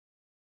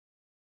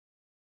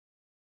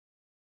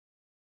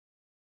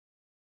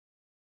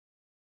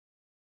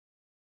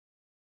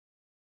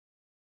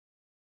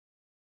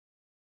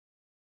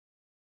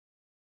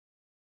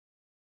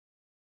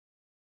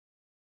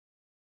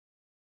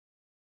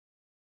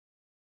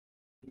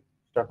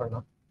Start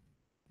பண்ணலாம்.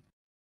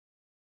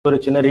 ஒரு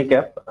சின்ன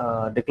ரீகேப்.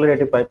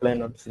 டிக்ளரேட்டிவ்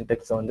பைப்லைன்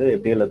சின்டெக்ஸ் வந்து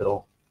எப்படி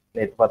எழுதுறோம்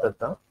நேற்று பார்த்தது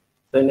தான்.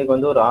 ஸோ இன்னைக்கு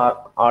வந்து ஒரு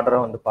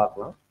ஆர்டராக வந்து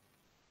பார்க்கலாம்.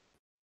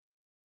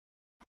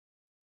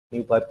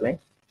 New pipeline,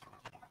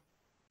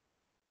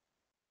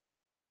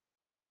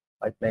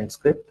 pipeline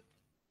script.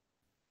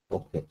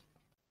 Okay,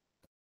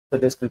 so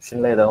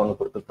டிஸ்கிரிப்ஷனில் ஏதாவது ஒன்று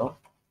கொடுத்துட்டோம்.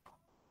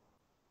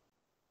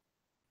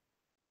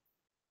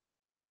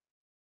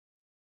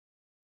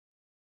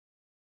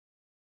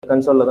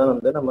 கன்சோலில் தான்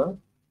வந்து நம்ம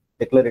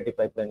டிக்ளரேட்டிவ்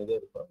பைப்லைன் இதே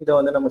இருக்கும். இதை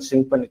வந்து நம்ம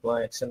ஷ்ரிங்க்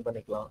பண்ணிக்கலாம், எக்ஸ்டெண்ட்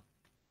பண்ணிக்கலாம்.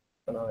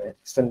 நான்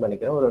எக்ஸ்டெண்ட்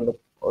பண்ணிக்கிறேன்.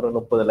 ஒரு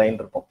 30 லைன்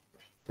இருக்கும்.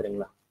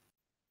 சரிங்களா?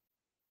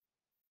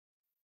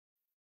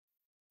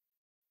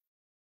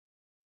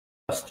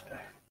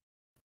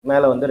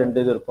 மேலே வந்து 2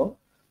 இது இருக்கும்.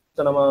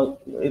 ஸோ நம்ம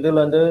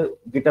இதில் வந்து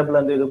கிட்டப்ல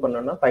வந்து இது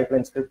பண்ணோம்னா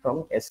பைப்லைன் ஸ்கிரிப்ட்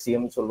ஃப்ரம்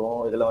SCM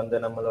சொல்லுவோம். இதில் வந்து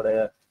நம்மளுடைய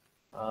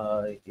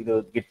இது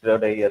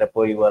கிட்டோட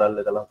ரெப்போ URL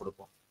இதெல்லாம்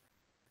கொடுப்போம்.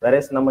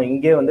 வேற நம்ம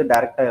இங்கே வந்து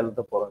டைரக்டா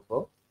எழுத போறோம். இப்போ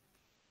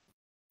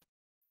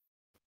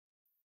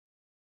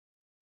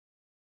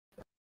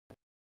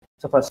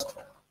ஸோ ஃபர்ஸ்ட்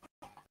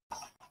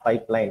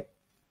பைப்லைன்.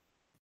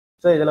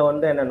 ஸோ இதில்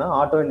வந்து என்னன்னா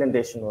ஆட்டோ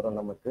இன்டென்டேஷன் வரும்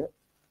நமக்கு.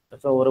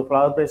 ஸோ ஒரு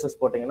ஃப்ளவர் பிரேசஸ்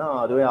போட்டிங்கன்னா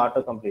அதுவே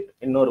ஆட்டோ கம்ப்ளீட்.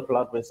 இன்னொரு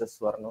ஃப்ளவர் பிரேசஸ்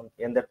வரணும்,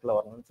 எந்த இடத்துல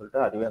வரணும்னு சொல்லிட்டு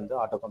அதுவே வந்து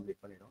ஆட்டோ கம்ப்ளீட்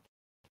பண்ணிடும்.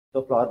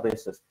 ஸோ ஃப்ளவர்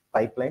பிரேசஸ்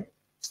பைப்லைன்,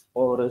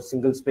 ஒரு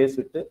சிங்கிள் ஸ்பேஸ்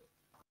விட்டு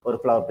ஒரு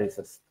ஃப்ளவர்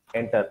பிரேசஸ்,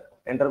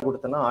 என்டர்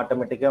கொடுத்தோன்னா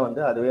ஆட்டோமேட்டிக்காக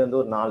வந்து அதுவே வந்து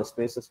ஒரு 4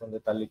 ஸ்பேசஸ் வந்து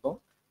தள்ளிக்கும்.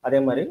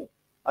 அதே மாதிரி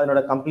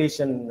அதனோட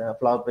கம்ப்ளீஷன்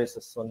ஃப்ளவர்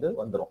பிரேசஸ் வந்து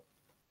வந்துடும்.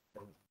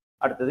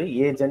 அடுத்தது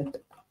agent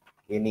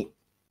any,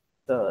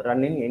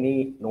 run in any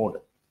node,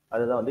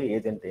 அதுதான் வந்து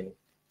agent any.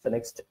 So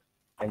next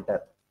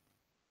enter.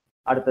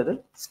 அடுத்தது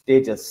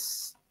ஸ்டேஜஸ்,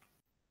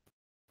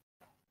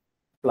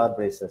 ஃப்ளவர்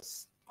பிரேசஸ்.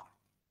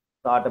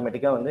 ஸோ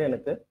ஆட்டோமேட்டிக்காக வந்து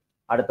எனக்கு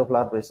அடுத்த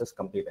ஃப்ளவர் பிரேசஸ்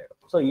கம்ப்ளீட்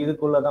ஆகிடும். ஸோ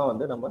இதுக்குள்ள தான்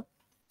வந்து நம்ம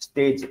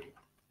ஸ்டேஜ்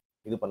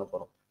இது பண்ண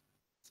போகிறோம்.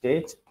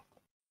 ஸ்டேஜ்.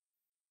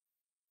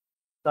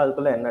 ஸோ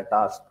அதுக்குள்ள என்ன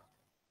டாஸ்க்?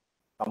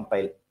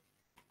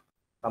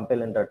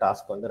 கம்பைல் என்ற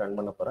டாஸ்க் வந்து ரன்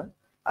பண்ண போகிறேன்.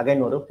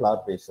 அகைன் ஒரு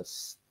ஃப்ளவர் பிரேசஸ்.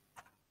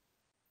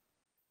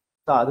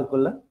 ஸோ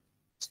அதுக்குள்ள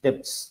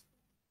steps,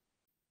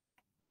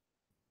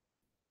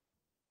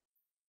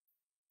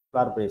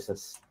 flower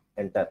braces,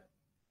 enter.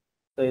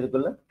 So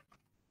இதுக்குள்ள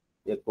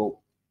echo,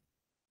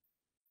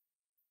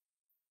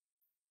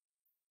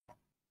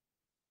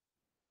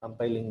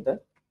 compiling the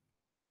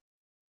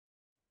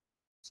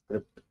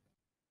script.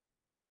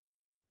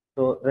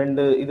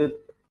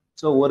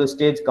 So ஒரு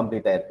ஸ்டேஜ்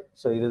கம்ப்ளீட் ஆயிருக்கு.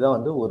 ஸோ இதுதான்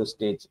வந்து ஒரு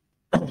stage.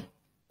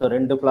 So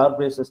 2 flower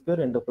பிரேசஸ்க்கு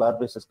 2 flower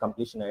braces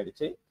completion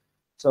ஆயிடுச்சு.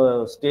 ஸோ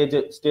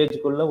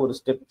ஸ்டேஜுக்குள்ள ஒரு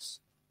ஸ்டெப்ஸ்,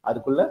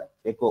 அதுக்குள்ள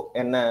எக்கோ,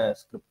 என்ன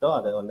ஸ்கிரிப்டோ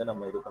அதை வந்து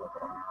நம்ம இது பண்ண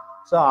போறோம்.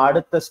 ஸோ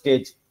அடுத்த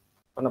ஸ்டேஜ்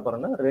பண்ண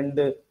போறோம்னா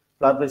 2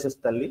 ஃப்ளவர் பிரேசஸ்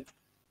தள்ளி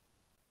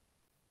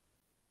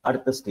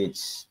அடுத்த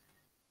ஸ்டேஜ்.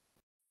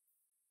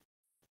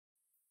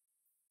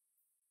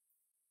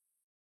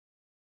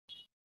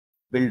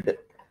 Build,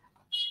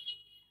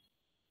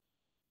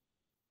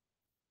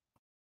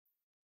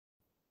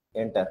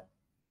 enter.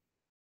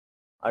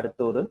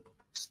 அடுத்து ஒரு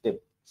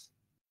step,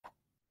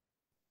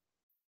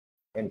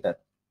 enter.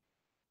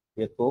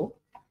 Echo,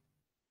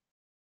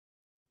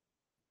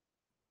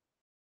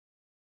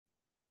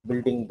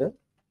 building the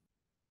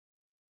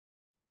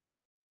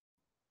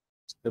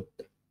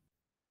script.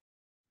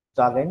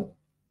 Again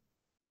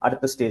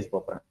அடுத்த ஸ்டேஜ்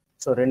போகிறேன்.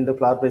 ஸோ 2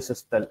 ஃப்ளவர்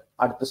பிரேசஸ்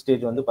அடுத்த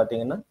ஸ்டேஜ் வந்து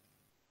பார்த்தீங்கன்னா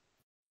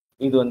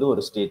இது வந்து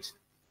ஒரு ஸ்டேஜ்.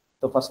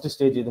 ஸோ ஃபர்ஸ்ட்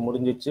ஸ்டேஜ் இது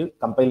முடிஞ்சிச்சு,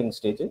 கம்பைலிங்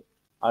ஸ்டேஜ்.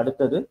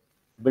 அடுத்தது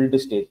பில்டு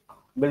ஸ்டேஜ்.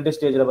 பில்டு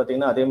ஸ்டேஜில்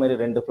பார்த்தீங்கன்னா அதே மாதிரி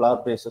 2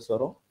 ஃப்ளவர் பிரேசஸ்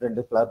வரும்,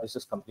 2 ஃப்ளவர்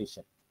பிரேசஸ்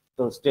கம்ப்ளீஷன்.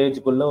 ஸோ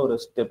ஸ்டேஜுக்குள்ள ஒரு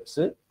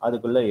ஸ்டெப்ஸ்,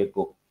 அதுக்குள்ள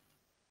எக்கோ.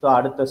 ஸோ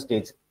அடுத்த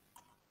ஸ்டேஜ்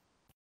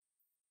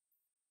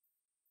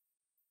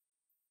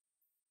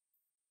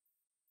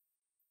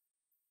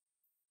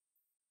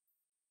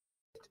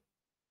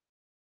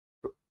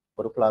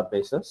ஒரு flower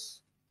braces,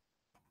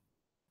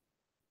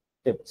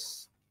 steps,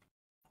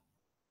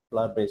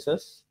 flower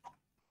braces,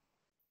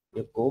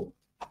 echo,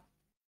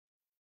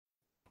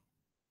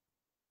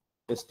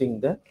 testing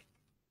the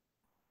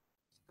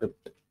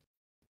script.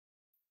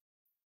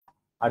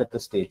 அடுத்த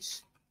stage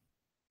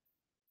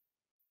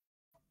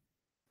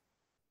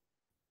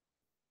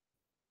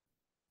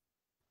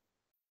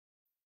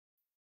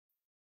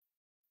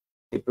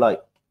deploy,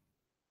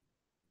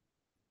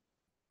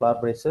 flower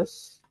braces,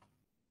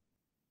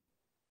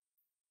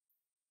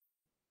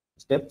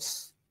 steps,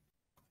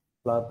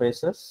 flower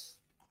braces,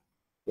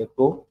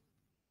 echo,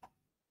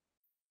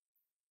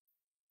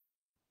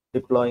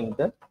 deploying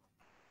the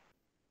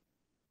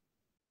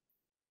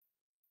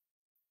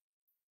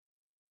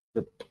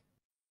script.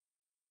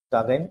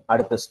 Again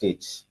அடுத்த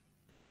stage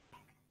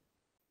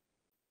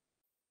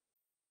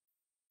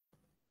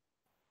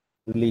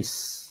release.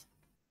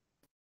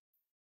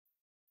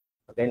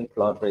 Again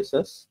flower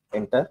braces,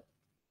 enter.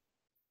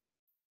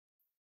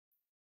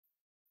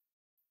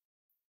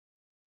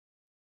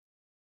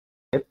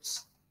 Steps,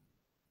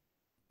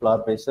 flower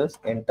braces,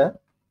 enter.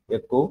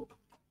 Echo,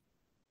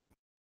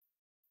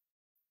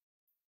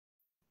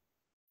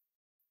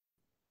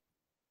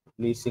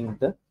 releasing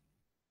the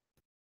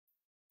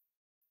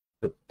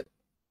script.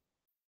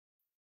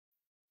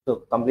 So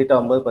complete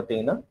ஆகும்போது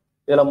பார்த்தீங்கன்னா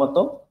இதில்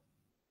மொத்தம்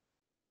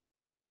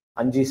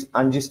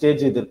 5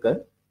 stage இது இருக்கு.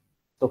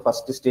 So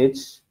first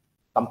stage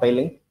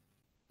compiling,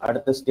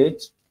 அடுத்த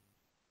stage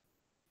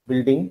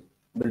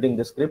building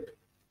the script,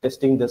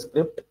 testing the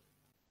script,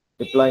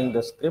 deploying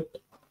the script,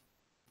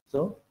 so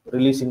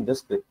releasing the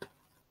script.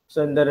 So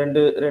இந்த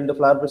ரெண்டு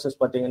flower braces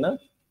பார்த்தீங்கன்னா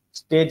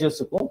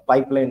ஸ்டேஜஸுக்கும்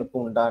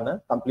பைப்லைனுக்கும் உண்டான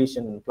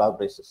கம்ப்ளீஷன் ஃப்ளார்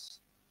ப்ரேசஸ்.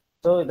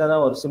 ஸோ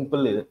இதான் ஒரு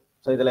சிம்பிள் இது.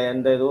 ஸோ இதில்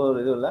எந்த இதுவும்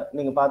ஒரு இது இல்லை.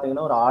 நீங்கள்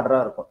பார்த்தீங்கன்னா ஒரு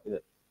ஆர்டராக இருக்கும்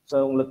இது.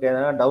 ஸோ உங்களுக்கு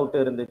எதனா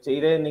டவுட் இருந்துச்சு,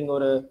 இதே நீங்கள்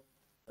ஒரு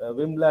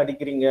விம்ல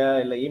அடிக்கிறீங்க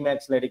இல்லை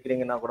இமேக்ஸில்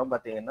அடிக்கிறீங்கன்னா கூட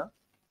பார்த்தீங்கன்னா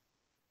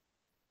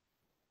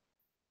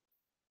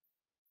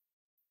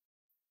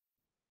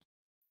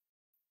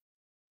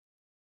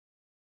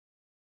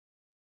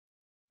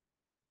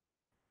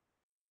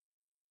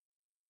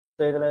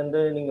ஸோ இதில்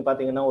வந்து நீங்கள்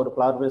பார்த்தீங்கன்னா ஒரு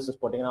ஃப்ளார் பேசிஸ்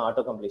போட்டிங்கன்னா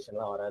ஆட்டோ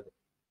கம்ப்ளீஷன்லாம் வராது.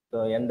 ஸோ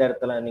எந்த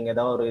இடத்துல நீங்கள்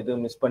ஏதாவது ஒரு இது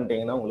மிஸ்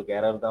பண்ணிட்டீங்கன்னா உங்களுக்கு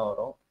எரர் தான்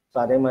வரும். ஸோ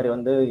அதே மாதிரி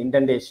வந்து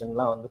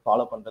இன்டென்டேஷன்லாம் வந்து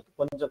ஃபாலோ பண்ணுறதுக்கு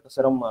கொஞ்சம்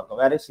சிரமமாக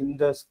இருக்கும். வேற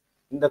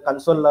இந்த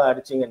கன்சோலில்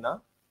அடிச்சிங்கன்னா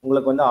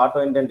உங்களுக்கு வந்து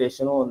ஆட்டோ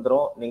இன்டென்டேஷனும்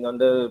வந்துடும். நீங்கள்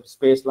வந்து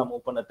ஸ்பேஸ்லாம்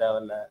மூவ் பண்ண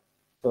தேவையில்ல.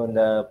 ஸோ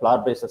இந்த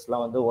ஃப்ளார்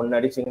பேசஸ்லாம் வந்து ஒன்று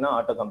அடிச்சிங்கன்னா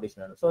ஆட்டோ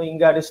கம்ப்ளீஷன் ஆகிடும். ஸோ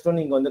இங்கே அடிச்சிட்டும்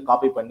நீங்கள் வந்து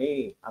காப்பி பண்ணி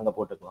அங்கே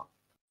போட்டுக்கலாம்.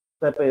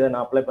 ஸோ இப்போ இதை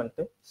நான் அப்ளை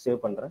பண்ணிட்டு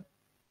சேவ் பண்ணுறேன்.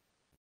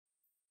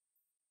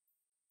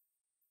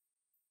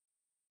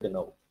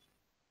 Now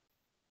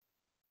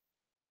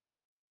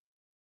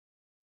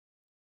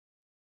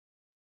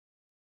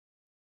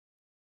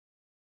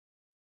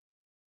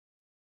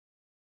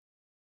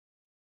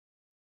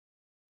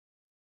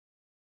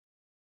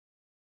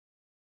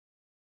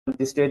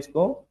இந்த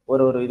ஸ்டேஜ்க்கும்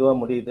ஒரு இதுவாக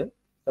முடியுது.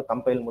 ஸோ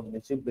கம்பைல்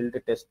முடிஞ்சிச்சு, பில்ட்,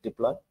 டெஸ்ட்,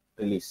 டிப்ளாய்,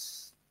 ரிலீஸ்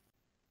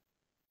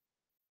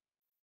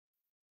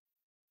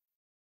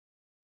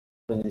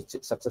முடிஞ்சிச்சு,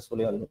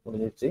 சக்ஸஸ்ஃபுல்லி வந்து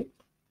முடிஞ்சிச்சு.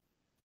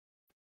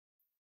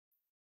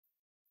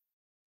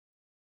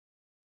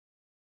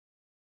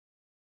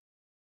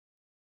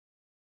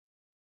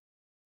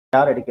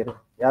 யார் அடிக்கிறது,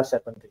 யார்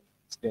ஷேர் பண்றீங்க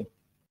ஸ்க்ரீன்?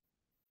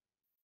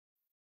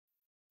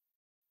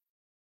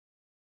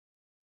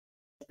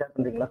 ஷேர்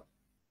பண்றீங்களா?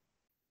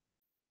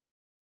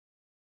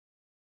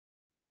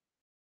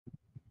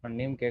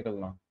 நேம்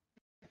கேட்கலாம்.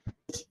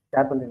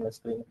 ஷேர் பண்றீங்களா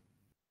ஸ்க்ரீன்?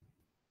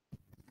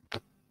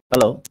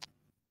 ஹலோ,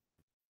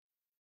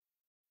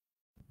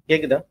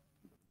 கேக்குதா?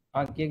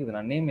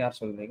 கேக்குதுண்ணா. நேம் யார்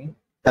சொல்றீங்க?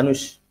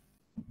 தனுஷ்.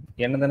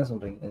 என்ன தானே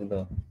சொல்றீங்க?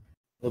 இதோ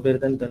உங்க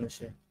பேர் தான்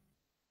தனுஷ்.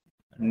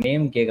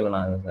 நேம்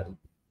கேட்கலண்ணா. சாரி,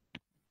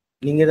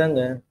 நீங்க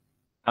தாங்க.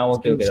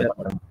 ஓகே ஓகே,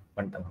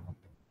 பண்ணிட்டேன்.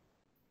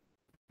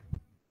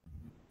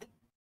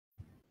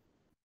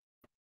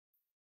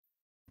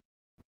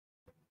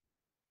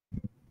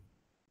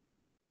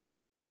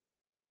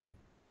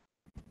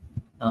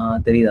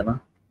 தெரியுதாண்ணா?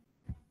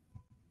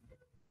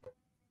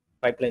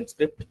 Pipeline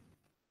script,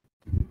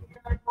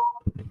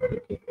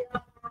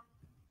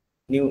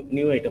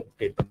 new item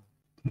create பண்ணு.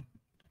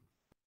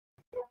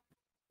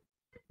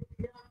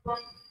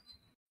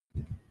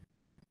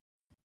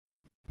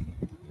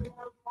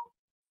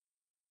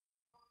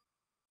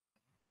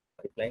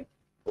 Pipeline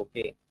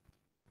okay.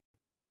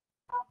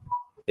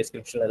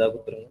 டிஸ்கிரிப்ஷன்ல ஏதாவது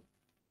கொடுத்துருங்க.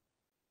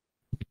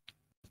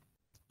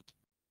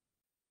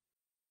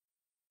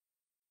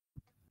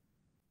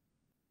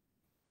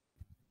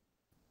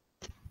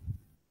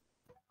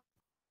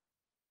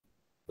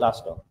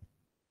 லாஸ்டா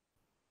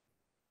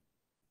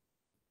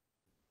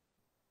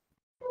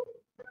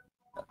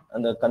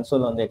அந்த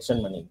கன்சோல் வந்து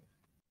எக்ஸ்டெண்ட் பண்ணி.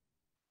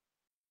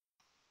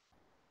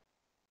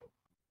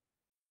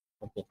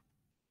 ஓகே.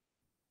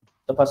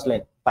 ஃபர்ஸ்ட்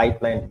லைன்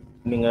பைப்லைன்,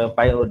 நீங்க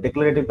ஒரு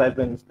டெக்ளரேட்டிவ்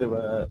பைப்லைன்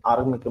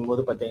ஆரம்பிக்கும்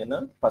போது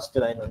பார்த்தீங்கன்னா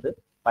ஃபர்ஸ்ட் லைன் வந்து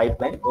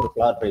பைப்லைன் ஒரு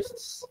ஃப்ளார்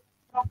பேசிஸ்.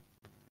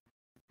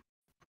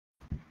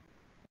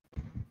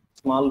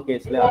 ஸ்மால்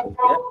கேஸ்ல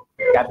ஆரம்பிக்க,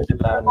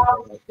 கேபிட்டல்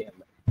ஆரம்பிக்க.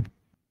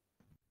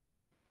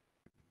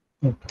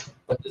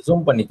 கொஞ்சம்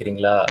ஜூம்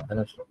பண்ணிக்கிறீங்களா?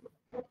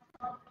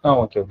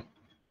 Okay okay.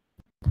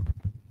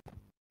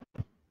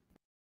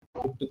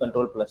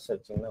 கண்ட்ரோல் பிளஸ்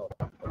வச்சீங்கன்னா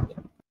okay.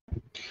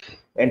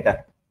 Enter.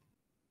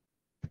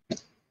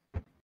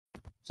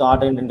 So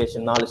auto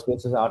indentation 4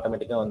 spaces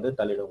ஆட்டோமேட்டிக்காக வந்து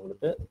தள்ளிடும்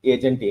உங்களுக்கு.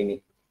 Agent any,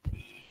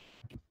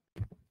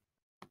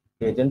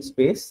 agent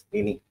space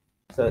any.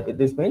 So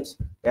this means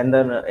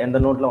எந்த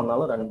நோட்ல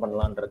ஒன்னாலும் ரன்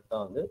பண்ணலான்றது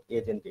தான் வந்து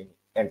ஏஜென்ட் எனி.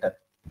 என்டர்.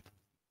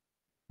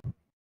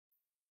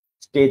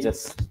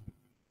 ஸ்டேஜஸ்,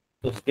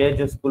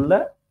 ஸ்டேஜஸ்க்குள்ள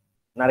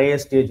நிறைய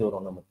ஸ்டேஜ்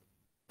வரும் நமக்கு,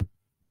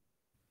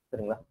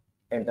 சரிங்களா?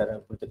 என்டர்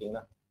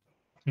கொடுத்துட்டீங்களா?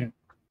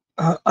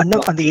 அண்ணா,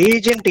 அந்த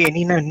ஏஜென்ட்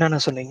எனினா என்னன்னு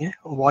சொன்னீங்க?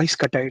 வாய்ஸ்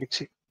கட்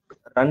ஆயிடுச்சு.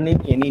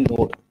 Running any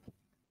note.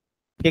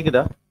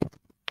 கேக்குதா?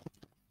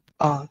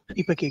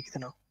 இப்ப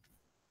கேக்குதுண்ணா.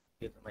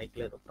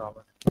 மைக்ல ஏதோ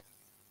problem.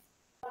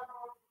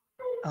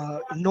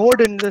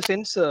 Note in the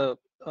sense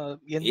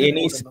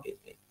any,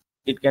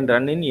 it can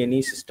run in any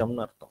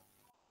சிஸ்டம்னு அர்த்தம்.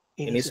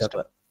 Any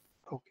server.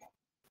 ஓகே.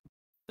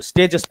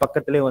 ஸ்டேஜஸ்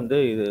பக்கத்திலே வந்து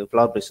இது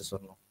ஃப்ளார் பேசஸ்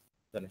வரணும்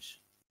தனுஷ்.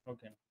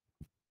 ஓகே.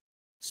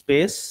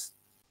 ஸ்பேஸ்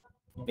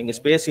நீங்க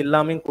ஸ்பேஸ்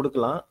இல்லாமையும்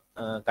கொடுக்கலாம்,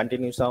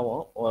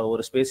 கண்டினியூஸாகவும்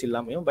ஒரு ஸ்பேஸ்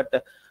இல்லாமையும். பட்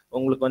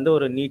உங்களுக்கு வந்து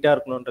ஒரு நீட்டா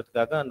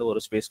இருக்கணுன்றதுக்காக அந்த ஒரு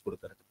ஸ்பேஸ்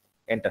கொடுக்கறது.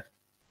 என்டர்.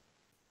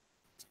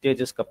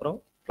 ஸ்டேஜஸ்க்கு அப்புறம்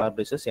ஃப்ளார்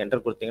பேசஸ்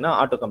என்டர் கொடுத்தீங்கன்னா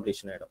ஆட்டோ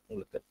கம்ப்ளீஷன் ஆயிடும்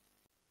உங்களுக்கு.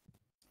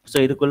 ஸோ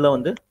இதுக்குள்ள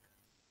வந்து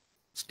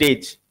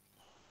ஸ்டேஜ்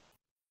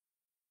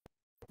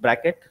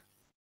பிராக்கெட்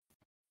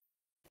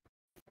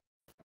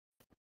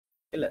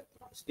இல்ல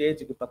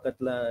ஸ்டேஜுக்கு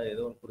பக்கத்துல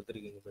ஏதோ ஒன்று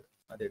கொடுத்துருக்கீங்க பாரு,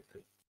 அதை எடுத்து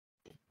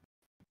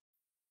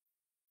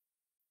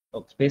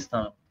ஸ்பேஸ்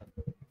தான்.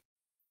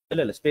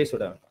 இல்ல ஸ்பேஸ்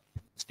விட வேண்டாம்.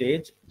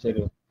 ஸ்டேஜ்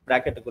சரி,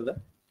 பிராக்கெட்டுக்குள்ள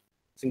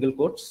single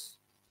quotes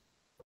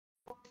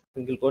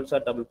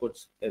R double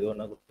quotes எது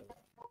ஒன்றா கொடுத்துருங்க.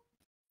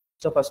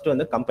 ஸோ ஃபர்ஸ்ட்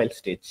வந்து compile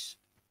stage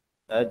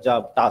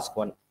job task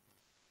 1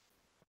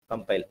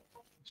 compile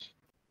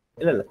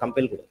இல்ல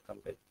கம்பைல் கூட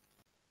கம்பைல்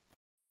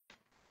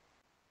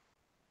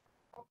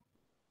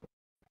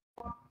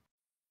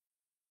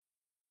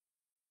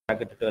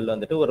பிராக்கெட் 12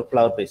 வந்துட்டு ஒரு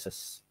ஃப்ளவர்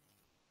பேசஸ்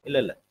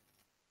இல்ல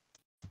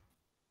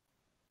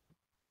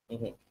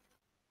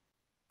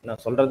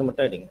நான் சொல்றது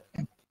மட்டும் அடிங்க.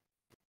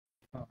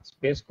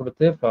 ஸ்பேஸ்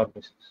கொடுத்து ஃப்ளவர்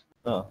பேசஸ்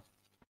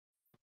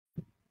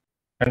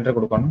என்டர்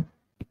கொடுக்கணும்.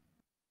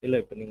 இல்ல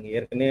இப்ப நீங்க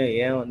ஏற்கனவே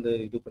ஏன் வந்து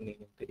இது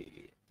பண்ணீங்கன்னு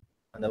தெரியல.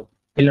 அந்த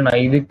இல்லைண்ணா,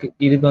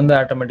 இதுக்கு வந்து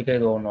ஆட்டோமேட்டிக்கா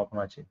இது ஒன்று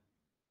ஓப்பன் ஆச்சு.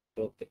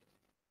 ஓகே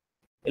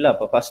இல்ல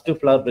அப்ப ஃபர்ஸ்ட்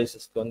ஃப்ளவர்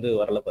பேசஸ்க்கு வந்து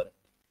வரல பாருங்க.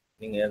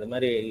 நீங்க அது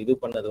மாதிரி இது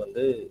பண்ணது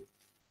வந்து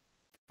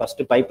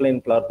ஃபர்ஸ்ட் பைப்லைன்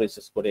ஃப்ளவர்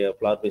பேசஸ் கூடிய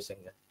ஃப்ளவர்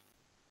பேஸுங்க.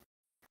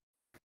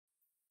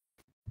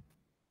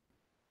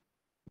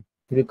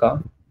 இதுக்கா?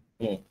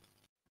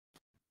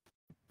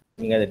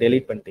 நீங்க அதை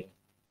டெலீட் பண்ணிட்டீங்க.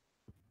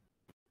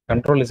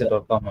 கண்ட்ரோல் இஸ்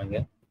ஒர்க் ஆமாங்க.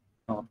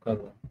 ஒர்க்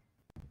ஆகுது.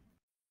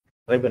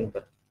 ட்ரை பண்ணி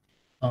பாரு.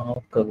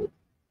 ஒர்க் ஆகுது.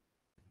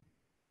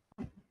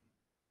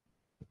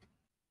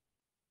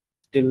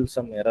 ஸ்டில்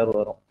சம் எரர்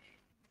வரும்,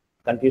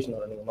 கன்ஃபியூஷன்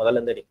வரும். நீங்க முதல்ல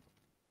இருந்து அடி.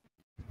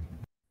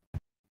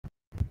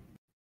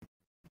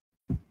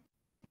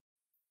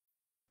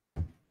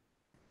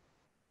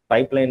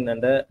 பைப்லைன்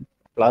அண்ட்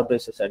ஃப்ளவர்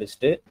பிரேசஸ்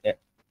அடிச்சுட்டு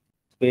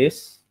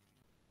space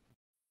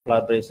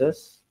flower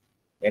braces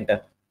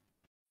enter.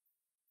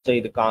 So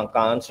இது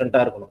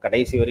கான்ஸ்டன்ட்டாக இருக்கணும்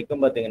கடைசி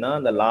வரைக்கும். பார்த்தீங்கன்னா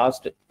அந்த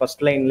லாஸ்ட்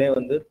ஃபர்ஸ்ட் லைன்லேயே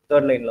வந்து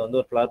தேர்ட் லைனில் வந்து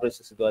ஒரு ஃப்ளவர்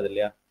பிரேசஸ் இதுவாது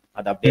இல்லையா,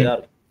 அது அப்படியே தான்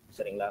இருக்கும்.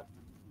 சரிங்களா?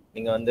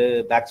 நீங்கள் வந்து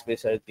பேக்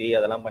ஸ்பேஸ் அழுத்தி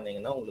அதெல்லாம்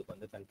பண்ணீங்கன்னா உங்களுக்கு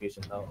வந்து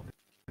கன்ஃபியூஷன் தான் வரும்.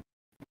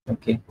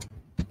 Okay,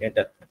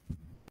 enter.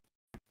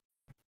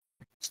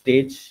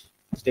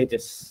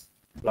 Stages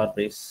flower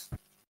brace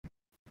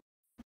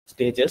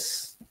stages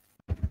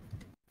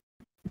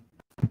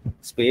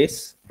space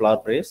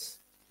flower brace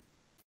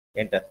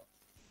enter.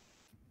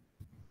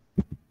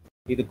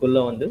 இதுக்குள்ள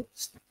வந்து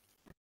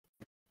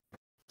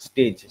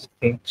ஸ்டேஜ்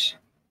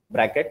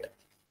பிராக்கெட்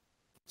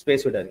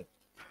ஸ்பேஸ்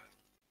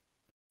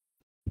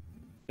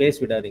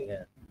விடாதீங்க.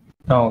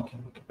 ஓகே,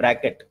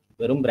 பிராக்கெட்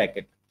வெறும்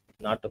bracket,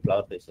 not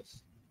flower braces.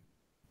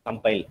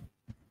 Compile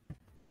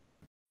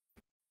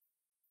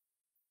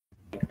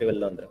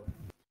வெளில வந்துடும்.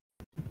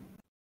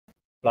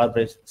 ஃப்ளவர்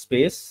பிரேஸ்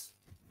ஸ்பேஸ்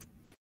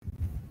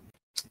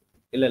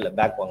இல்ல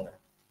பேக் வாங்க.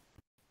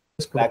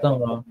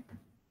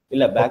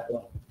 இல்ல பேக்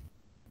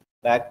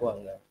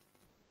வாங்க.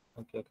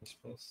 Okay okay.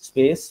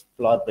 Space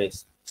flower brace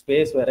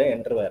space வேற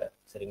என்டர் வேற.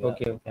 சரிங்களா?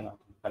 ஓகே ஓகேண்ணா.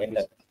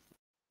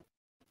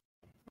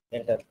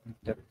 என்டர்.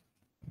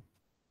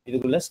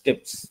 இதுக்குள்ள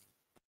ஸ்டெப்ஸ்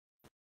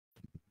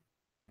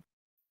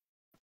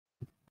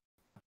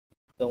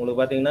உங்களுக்கு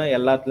பாத்தீங்கன்னா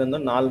எல்லாத்துல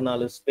இருந்தும்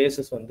 4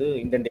 ஸ்பேசஸ் வந்து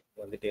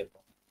இண்டென்டேஷன் வந்துட்டே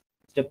இருக்கும்.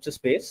 Steps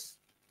space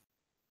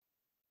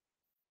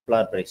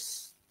flower brace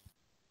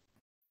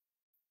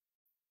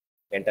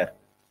enter.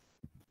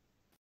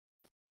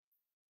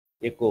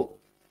 echo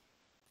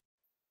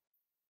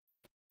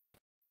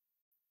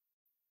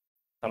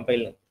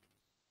compiling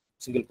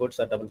single quotes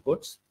or double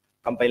quotes,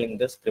 compiling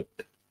the script.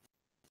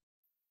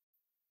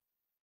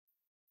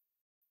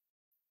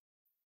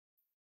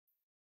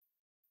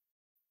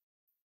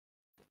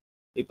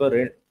 இப்போ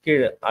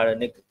கீழே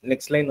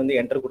நெக்ஸ்ட் லைன் வந்து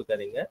என்டர்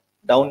கொடுக்காதீங்க.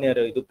 டவுன்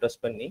ஏரோ இது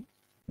ப்ரெஸ் பண்ணி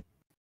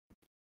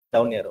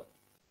டவுன் ஏரோ.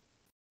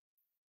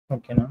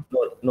 ஓகேண்ணா.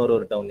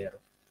 இன்னொரு டவுன் ஏரோ.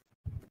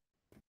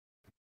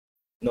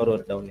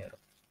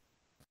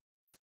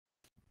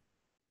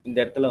 இந்த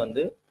இடத்துல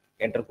வந்து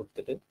என்டர்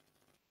கொடுத்துட்டு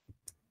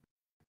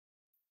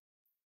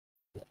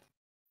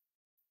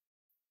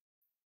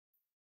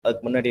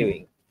அதுக்கு முன்னாடியே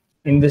வைங்க.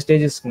 இந்த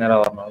ஸ்டேஜஸ்க்கு நேரா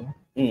வரணும்.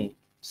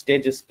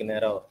 ஸ்டேஜஸ்க்கு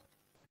நேரா வரும்.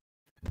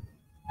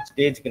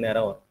 ஸ்டேஜ்க்கு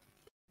நேரா வரும்.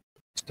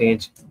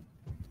 Stage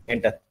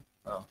enter.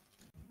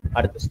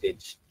 அடுத்த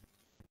ஸ்டேஜ்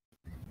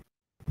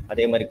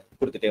அதே மாதிரி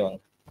கொடுத்துட்டே வாங்க.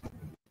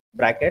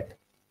 பிராக்கெட்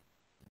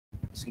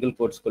சிங்கிள்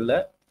கோட்ஸ்குள்ள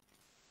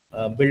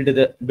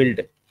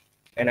பில்டு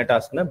என்ன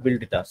டாஸ்க்னா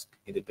பில்டு டாஸ்க்.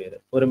 இது பேரு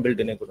ஒரு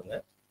பில்டுனே கொடுங்க.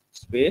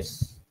 Space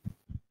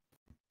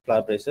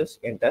flower braces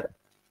enter.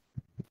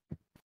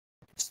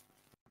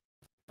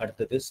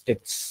 அடுத்தது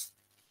steps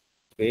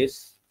space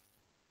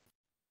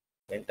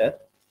enter.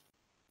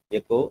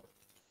 Echo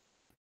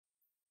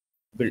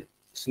build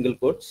single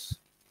quotes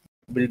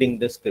building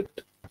the script.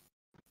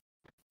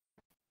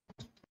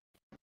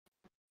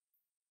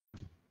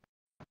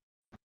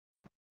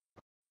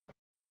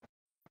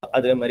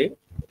 அதே மாதிரி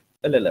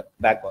இல்ல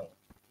பேக் வாங்க.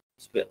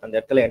 அந்த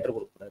இடத்துல என்டர்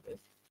கொடுக்கக்கூடாது.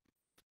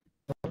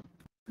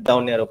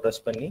 டவுன் ஏரோ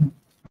பிரஸ் பண்ணி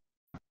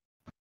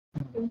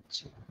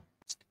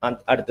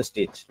அடுத்த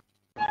ஸ்டேஜ்.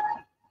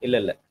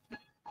 இல்ல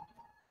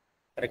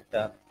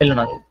கரெக்டா?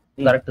 இல்லண்ணா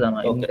கரெக்ட் தான்.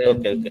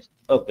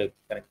 Okay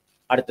correct.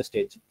 அடுத்த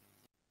stage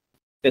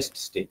test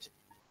stage.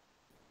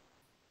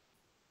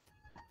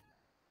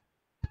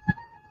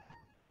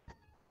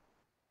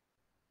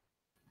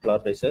 Floor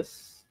braces,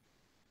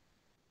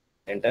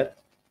 enter,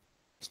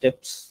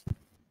 steps,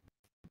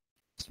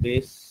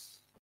 space,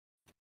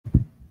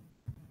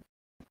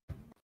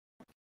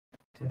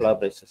 floor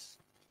braces,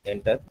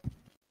 enter,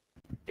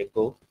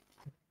 echo,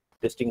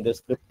 testing the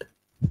script.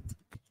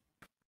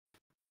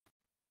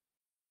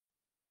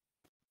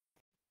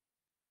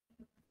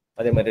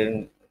 அதே மாதிரி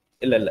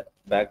இல்ல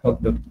பேக்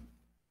அவுட்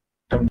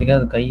ஆட்டோமேட்டிக்கா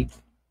அது கை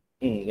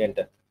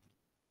என்டர்.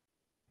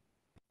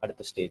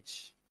 அடுத்த stage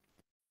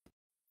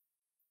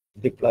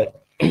deploy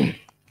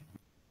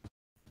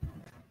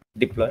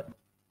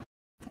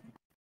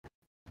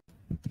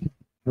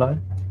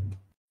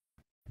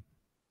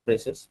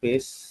braces,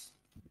 space,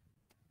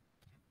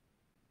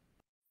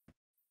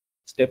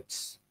 steps,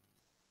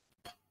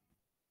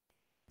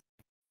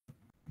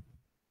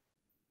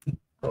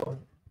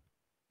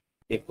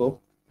 echo,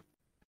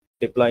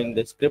 deploying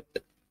the script.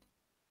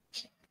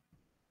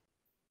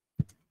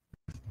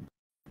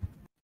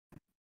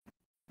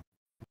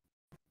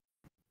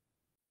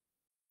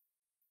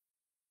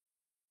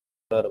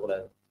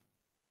 வரக்கூடாது.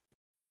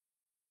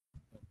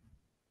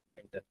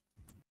 Enter.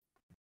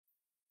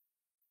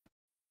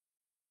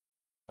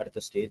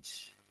 அடுத்த stage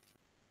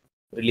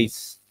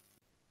release.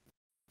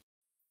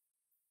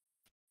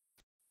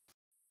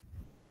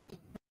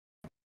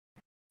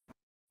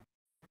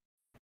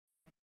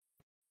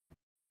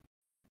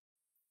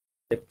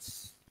 Steps,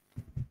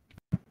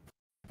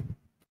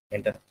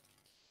 enter.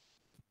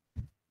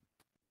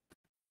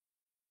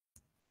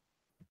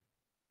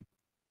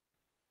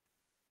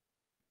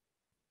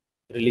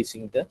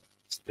 Releasing the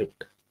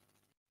script.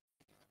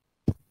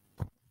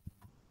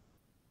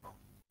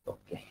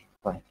 Okay,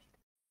 fine.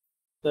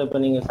 So இப்போ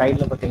நீங்க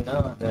சைடுல பாத்தீங்கன்னா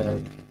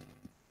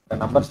அந்த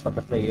நம்பர்ஸ்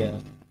பக்கத்துல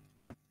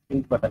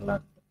பிங்க்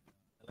பட்டன்லாம்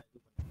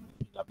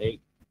அப்படியே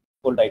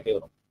ஃபோல்ட் ஆகிட்டே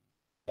வரும்.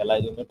 எல்லா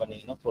இதுவுமே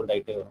பண்ணீங்கன்னா ஃபோல்ட்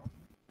ஆகிட்டே வரும்.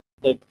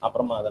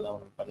 அப்புறமா அதெல்லாம்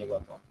பண்ணி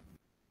பார்ப்போம்.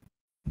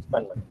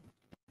 ஸ்பெண்ட் பண்ணி.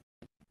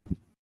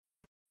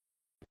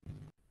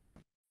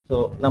 ஸோ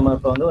நம்ம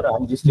இப்போ வந்து ஒரு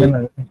 5 ஸ்டெப்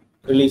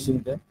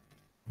ரிலீஸிங்.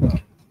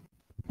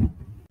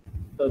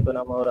 ஸோ இப்போ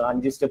நம்ம ஒரு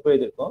 5 ஸ்டெப்பு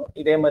இருக்கோம்.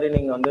 இதே மாதிரி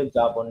நீங்கள் வந்து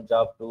ஜாப் 1,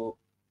 ஜாப் 2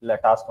 இல்லை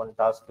டாஸ்க் 1,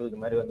 டாஸ்க் 2 இது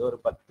மாதிரி வந்து ஒரு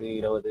 10,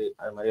 20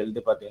 அது மாதிரி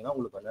எழுதி பார்த்தீங்கன்னா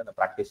உங்களுக்கு வந்து அந்த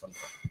ப்ராக்டிஸ்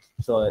வந்துடும்.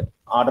 ஸோ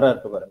ஆர்டராக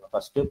இருக்கு பாருங்க.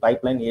 ஃபர்ஸ்ட்டு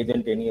பைப்லைன்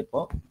ஏஜென்ட் எனி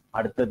இருக்கும்.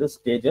 அடுத்தது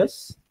ஸ்டேஜஸ்,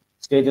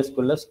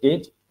 ஸ்டேஜஸ்க்குள்ள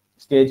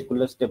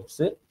ஸ்டேஜ்க்குள்ள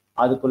ஸ்டெப்ஸு,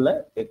 அதுக்குள்ள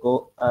echo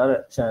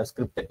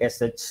script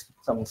S H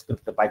some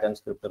script Python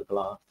script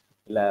இருக்கலாம்,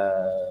 இல்லை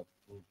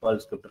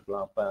பர்ல் ஸ்கிரிப்ட்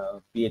இருக்கலாம்,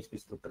 பிஹெச்பி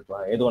ஸ்கிரிப்ட்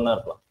இருக்கலாம், எது ஒன்றா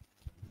இருக்கலாம்.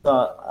 ஸோ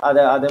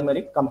அதே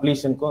மாதிரி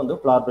கம்ப்ளீஷனுக்கும் வந்து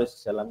ஃப்ளார்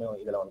பிரேசஸ் எல்லாமே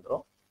இதில்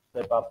வந்துடும்.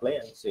 இப்போ அப்ளை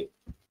அண்ட் சேவ்.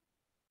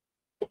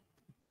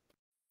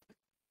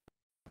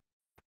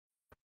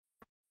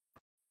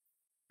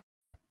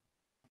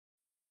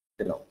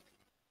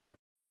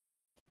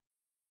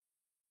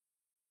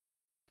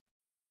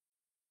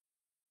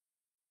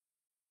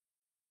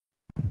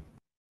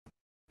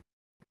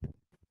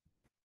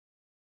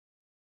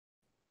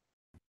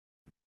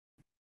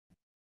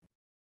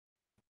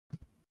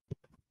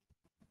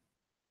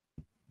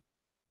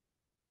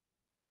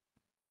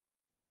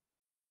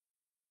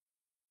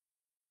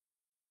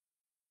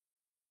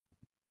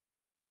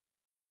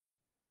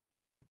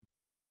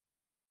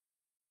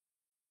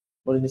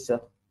 முடிஞ்சிச்சா?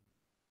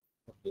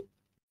 ஓகே.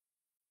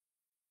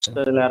 ஸோ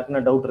இதில்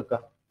யாருக்குன்னா டவுட் இருக்கா?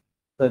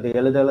 ஸோ இது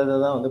எழுத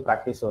தான் வந்து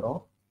ப்ராக்டிஸ் வரும்.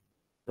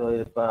 ஸோ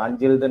இப்போ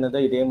 5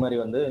 எழுதுனதை இதே மாதிரி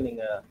வந்து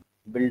நீங்கள்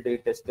பில்டு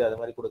டெஸ்ட்டு அது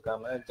மாதிரி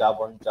கொடுக்காம ஜாப்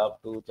 1, ஜாப்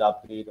 2,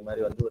 ஜாப் 3 இது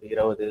மாதிரி வந்து ஒரு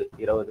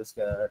 20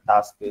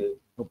 டாஸ்க்கு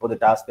 30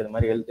 டாஸ்க் இது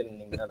மாதிரி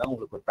எழுதுனீங்கன்னா தான்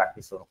உங்களுக்கு ஒரு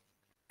ப்ராக்டிஸ் வரும்.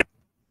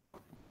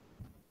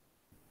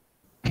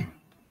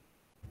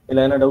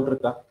 இல்லை என்ன டவுட்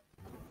இருக்கா?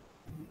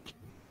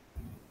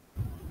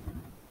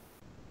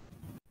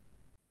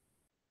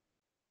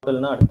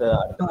 அடுத்த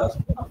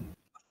டாஸ்க்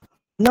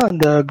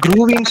அந்த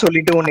க்ரூவிங்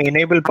சொல்லிட்டு ஒன்று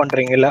எனேபிள்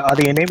பண்றீங்கல்ல,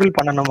 அது எனேபிள்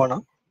பண்ணணுமாண்ணா?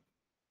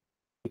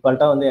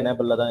 டிஃபால்ட்டா வந்து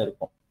எனேபிள்ல தான்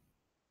இருக்கும்.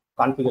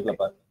 கான்ஃபிகர்ல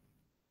பாருங்க.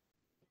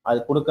 அது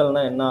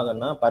கொடுக்கலன்னா என்ன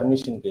ஆகும்னா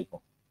பர்மிஷன்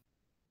கேட்கும்.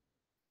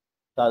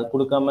 அது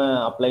கொடுக்காம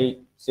அப்ளை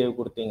சேவ்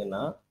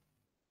கொடுத்தீங்கன்னா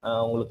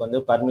உங்களுக்கு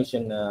வந்து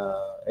பர்மிஷன்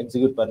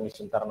எக்ஸிக்யூட்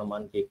பர்மிஷன்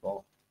தரணுமான்னு கேட்கும்.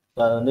 ஸோ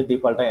அது வந்து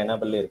டிஃபால்ட்டா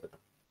எனேபிள்ல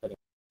இருக்கட்டும்.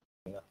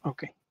 சரிங்களா?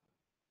 ஓகே.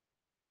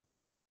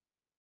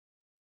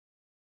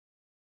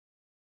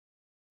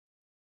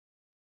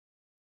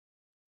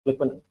 கிளிக்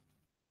பண்ணு.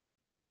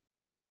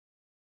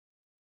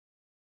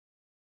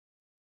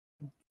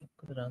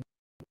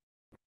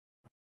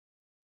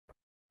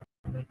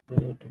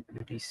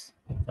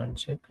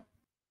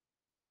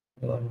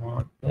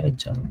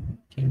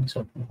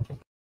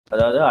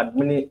 அதாவது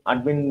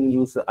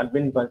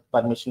அட்மின்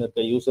பர்மிஷன்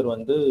இருக்க யூசர்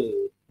வந்து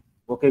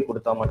ஓகே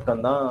கொடுத்தா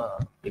மட்டும்தான்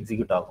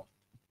எக்ஸிக்யூட் ஆகும்.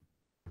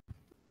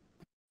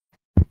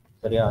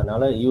 சரியா?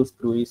 அதனால யூஸ்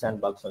க்ரூவி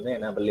சாண்ட் பாக்ஸ் வந்து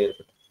எனேபிள்ல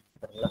இருக்கட்டும்.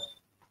 சரிங்களா?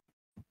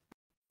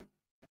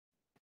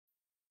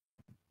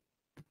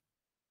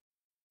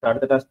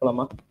 அடுத்த டாஸ்க்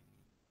போலாமா?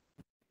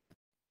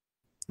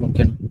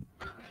 ஓகே.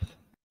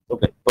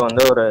 ஓகே. இப்போ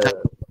வந்து ஒரு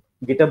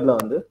கிட்டப்ல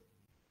வந்து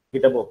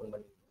கிட்டப் ஓப்பன்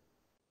பண்ணி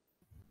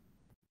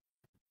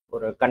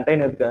ஒரு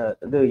கண்டெய்னருக்கு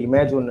இது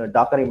இமேஜ் ஒன்று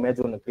டாக்கர்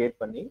இமேஜ் ஒன்று கிரியேட்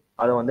பண்ணி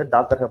அதை வந்து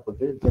டாக்கர்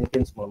ஹப்புக்கு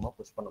ஜென்கின்ஸ் மூலமாக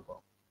புஷ் பண்ண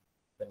போகிறோம்.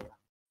 சரிங்களா?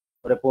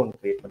 ஒரு ரெப்போ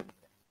ஒன்று கிரியேட்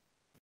பண்ணிருக்கேன்,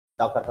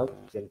 டாக்கர் ஹப்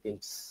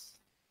ஜென்கின்ஸ்.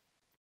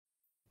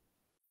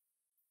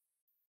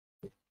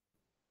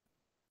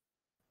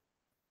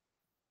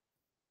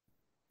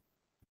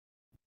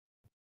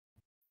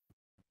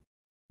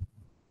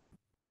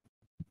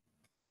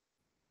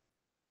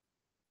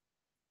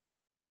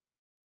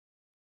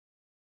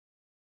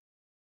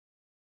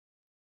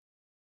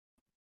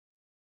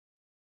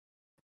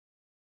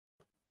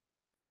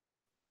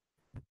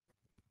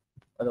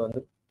 அது வந்து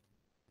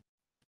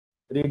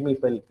ரீட்மி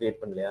ஃபைல் கிரியேட்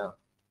பண்ணலையா?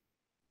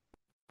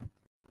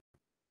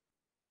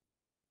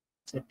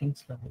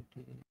 செட்டிங்ஸ்ல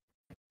போயிட்டு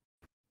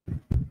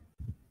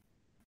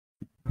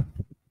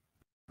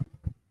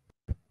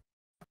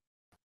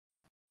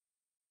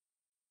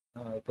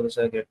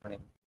புதுசாக கிரியேட் பண்ணி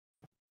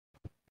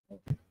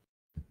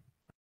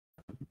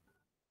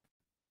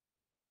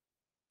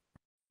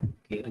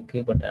இருக்கு,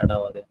 பட் ஆட்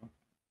ஆகாது.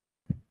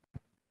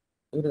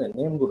 இருங்க,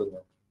 நேம் கொடுங்க.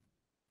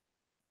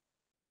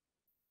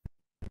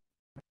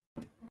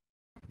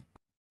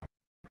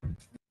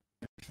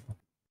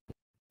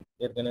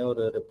 ஏற்கனவே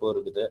ஒரு ரெப்போ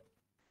இருக்குது.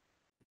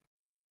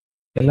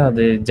 இல்லை,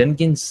 அது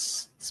ஜென்கின்ஸ்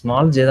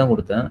ஸ்மால் ஜே தான்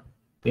கொடுத்தேன்,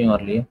 இப்பயும்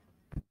வரலையே.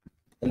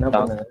 என்ன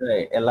பண்ணுங்க,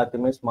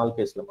 எல்லாத்தையுமே ஸ்மால்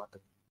கேஸ்ல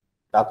மாத்துங்க.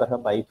 டாக்கர்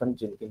ஹப் ஐஃபன்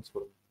ஜென்கின்ஸ்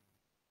கொடுங்க.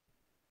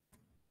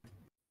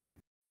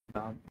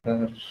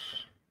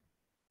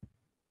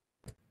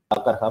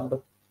 டாக்கர் ஹப்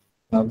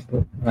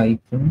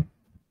ஐஃபன்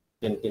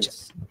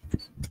ஜென்கின்ஸ்.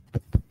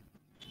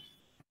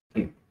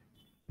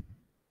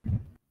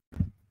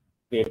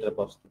 Create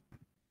repository.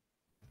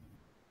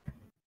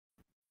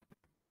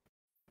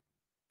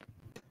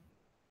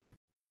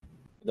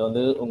 இதை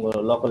வந்து உங்க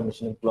லோக்கல்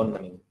மிஷினுக்கு க்ளோன்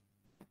பண்ணிங்க.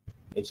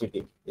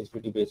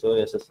 HTTPSO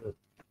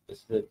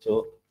SSHO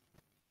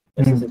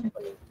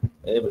பண்ணிங்க.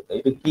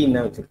 இது கீ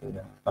என்ன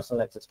வச்சிருக்கீங்க?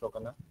 Personal access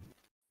டோக்கனா?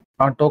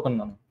 டோக்கன்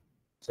தான்.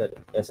 சரி,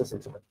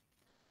 SSH பண்ணி.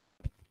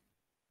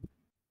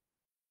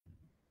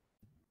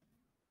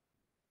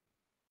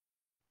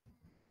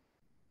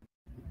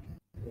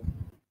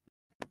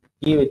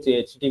 கீ வச்சு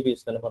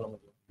HTTPS தானே பண்ண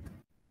முடியும்.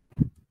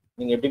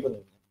 நீங்க எப்படி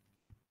பண்ணுவீங்க?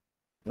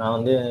 நான்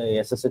வந்து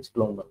SSH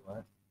க்ளோன்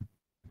பண்ணுவேன்.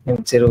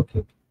 சரி, ஓகே.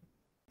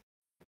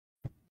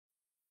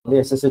 வந்து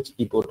SSH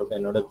கீ போட்டிருக்கேன்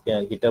என்னோட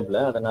கிட்டப்ல,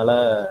 அதனால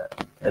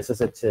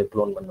SSH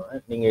க்ளோன்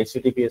பண்ணுவேன். நீங்க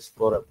HTTPS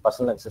போற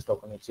பர்சனல் ஆக்சஸ்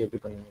டோக்கன் வச்சு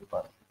எப்படி பண்ணுவீங்க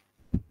பாருங்க.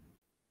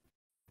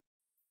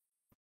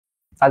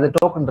 அது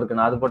டோக்கன் இருக்கு,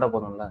 நான் அது போட்டா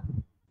போதும்ல?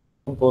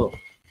 போதும்.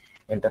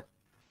 என்டர்.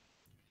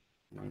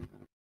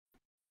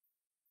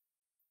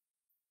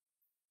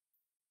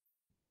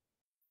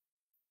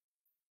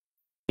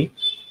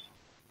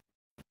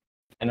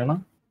 என்னன்னா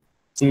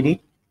சிடி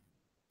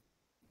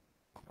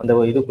அந்த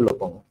இதுக்குள்ள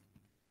போங்க.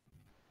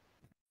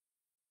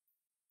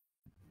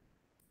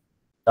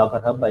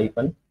 டாக்கர் ஹப்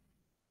ஐஃபன்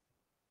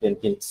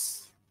ஜென்கின்ஸ்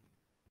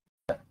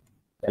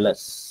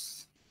ls.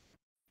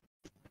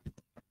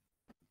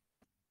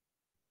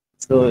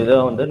 ஸோ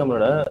இதான் வந்து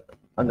நம்மளோட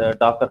அந்த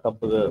டாக்கர்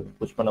ஹப்புக்கு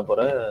புஷ் பண்ண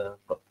போற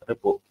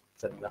ரெப்போ.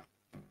 சரிங்களா?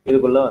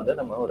 இதுக்குள்ள வந்து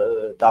நம்ம ஒரு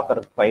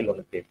டாக்கர் ஃபைல்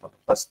ஒன்று கிரியேட்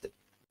பண்ணோம். First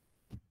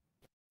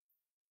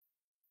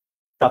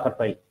Docker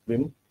file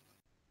vim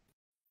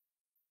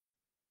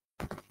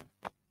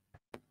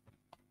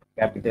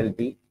capital T.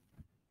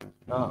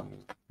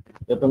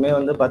 எப்பவுமே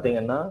வந்து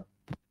பாத்தீங்கன்னா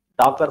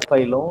டாக்கர்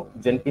ஃபைலும்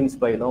ஜென்கின்ஸ்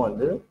ஃபைலும்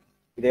வந்து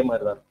இதே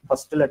மாதிரி தான் இருக்கும்.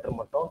 ஃபர்ஸ்ட் லெட்டர்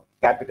மட்டும்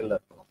கேபிட்டல்ல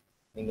இருக்கணும்.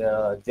 நீங்க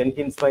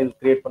ஜென்கின்ஸ் ஃபைல்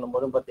கிரியேட்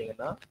பண்ணும்போது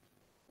பாத்தீங்கன்னா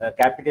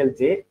கேபிட்டல்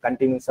J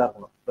கண்டினியூஸா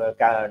இருக்கணும். இப்போ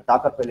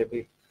டாக்கர் ஃபைல்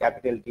எப்படி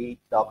கேபிட்டல் T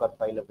டாக்கர்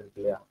ஃபைல் அப்படி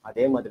இருக்கு இல்லையா,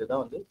 அதே மாதிரி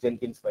தான் வந்து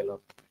ஜென்கின்ஸ் ஃபைலும்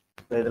இருக்கும்.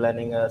 ஸோ இதுல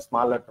நீங்க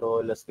ஸ்மால் லெட்டரோ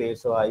இல்லை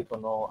ஸ்பேஸோ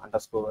ஐஃபனோ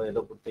அண்டர்ஸ்கோரோ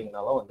ஏதோ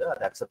கொடுத்தீங்கனாலும் வந்து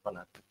அதை அக்செப்ட்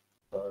பண்ணாது.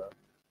 ஸோ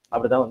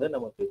அப்படிதான் வந்து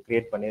நமக்கு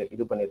கிரியேட் பண்ணி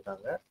இது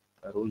பண்ணியிருக்காங்க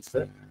ரூல்ஸ்.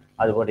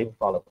 அதுபடி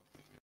ஃபாலோ பண்ணும்.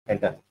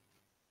 என்டர்.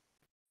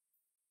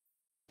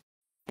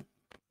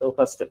 ஸோ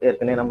ஃபர்ஸ்ட்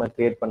ஏற்கனவே நம்ம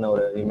கிரியேட் பண்ண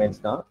ஒரு இமேஜ்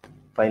தான்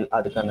ஃபைல்,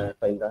 அதுக்கான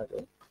ஃபைல் தான் இது.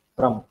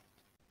 ஃப்ரம்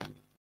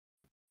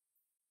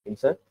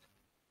insert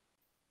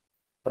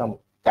from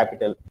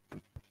capital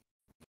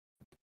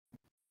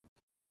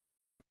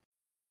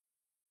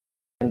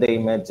எந்த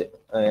இமேஜ்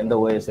எந்த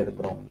OS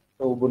எடுக்கிறோம்.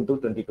 So Ubuntu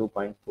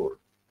 22.4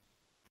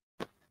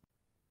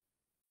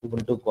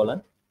 Ubuntu colon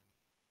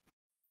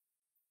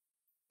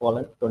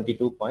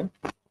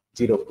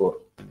 22.04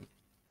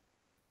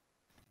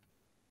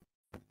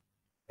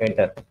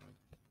 enter.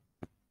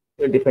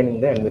 Defining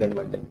the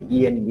environment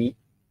env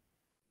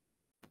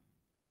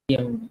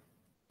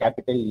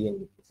capital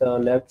env. So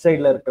left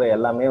சைட்ல இருக்கிற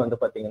எல்லாமே வந்து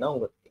பாத்தீங்கன்னா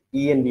உங்களுக்கு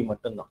env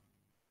மட்டும்தான்.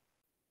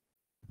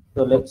 ஸோ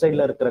லெஃப்ட்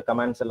சைட்ல இருக்கிற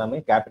கமாண்ட்ஸ் எல்லாமே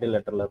கேபிட்டல்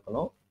லெட்டர்ல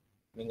இருக்கணும்.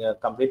 நீங்க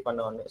கம்ப்ளீட் பண்ண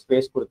உடனே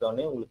ஸ்பேஸ் கொடுத்த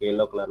உடனே உங்களுக்கு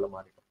எல்லோ கலர்ல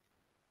மாறிடும்.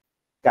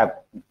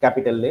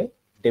 Capital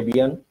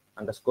Debian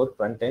underscore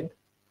front end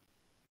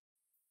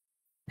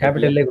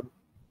கேபிட்டல்லே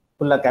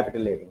ஃபுல்லா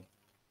கேபிட்டல் எடுங்க.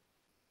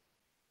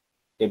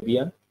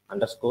 Debian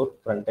underscore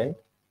front end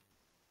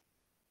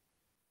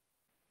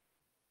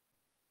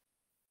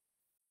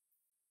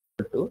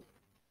to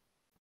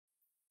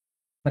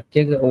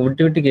கேக்கு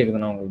விட்டு விட்டு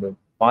கேக்குதுண்ணா உங்களுக்கு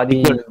பாதி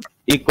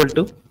equal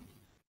to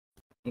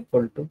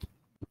equal to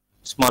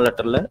small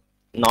லெட்டர்ல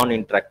நான்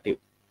இன்டராக்டிவ்.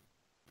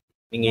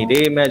 நீங்க இதே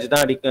இமேஜ்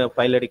தான்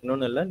ஃபைல்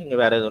அடிக்கணும்னு இல்லை, நீங்க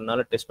வேற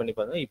எதுனாலும் டெஸ்ட் பண்ணி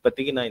பாருங்க.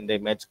 இப்போதைக்கு நான் இந்த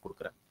இமேஜ்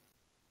கொடுக்குறேன்,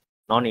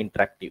 நான்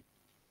interactive.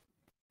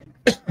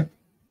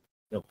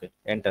 Okay,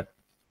 enter.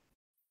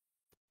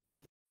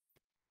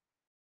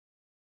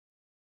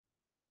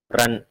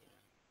 Run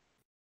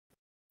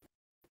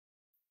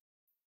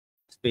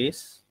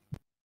space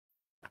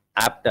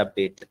apt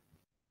update.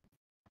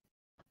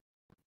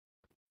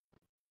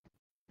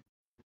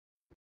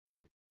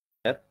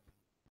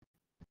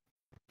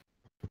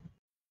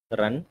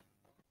 Run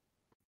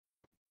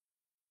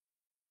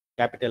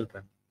capital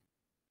run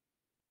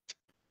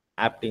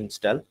apt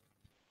install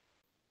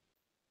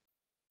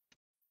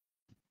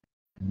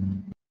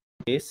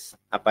space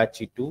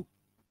apache 2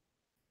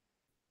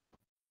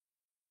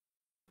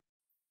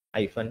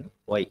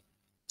 -y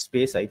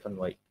space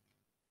 -y.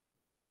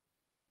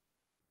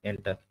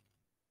 Enter.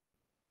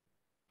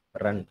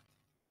 Run.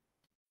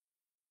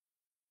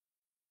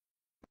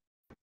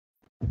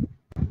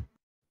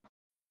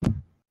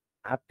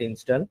 Apt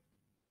install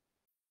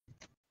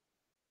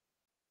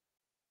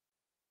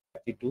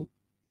Apache 2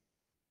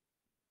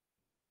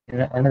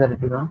 another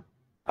repeat.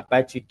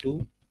 Apache 2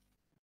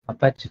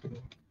 Apache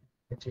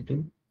 2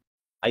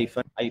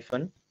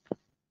 hyphen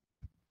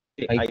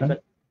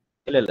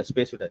இல்ல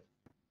ஸ்பேஸ் விட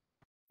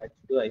Apache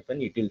 2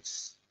 utils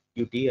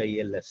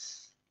utils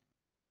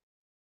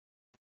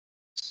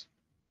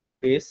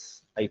space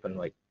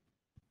 -y.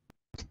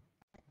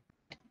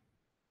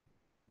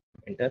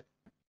 Enter.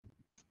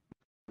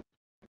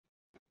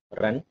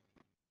 Run.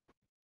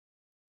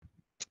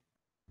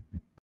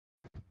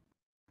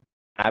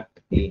 Apt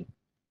clean.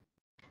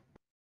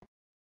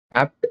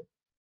 apt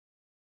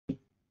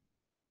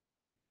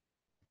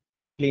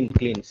Clean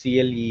CLEAN.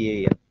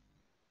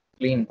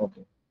 clean.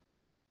 Okay.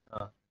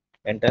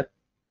 Enter.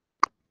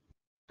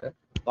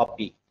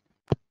 Copy.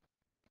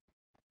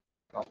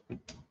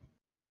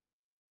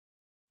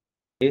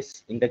 Space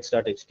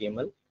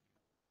index.html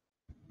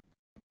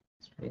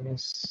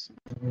Space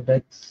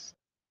index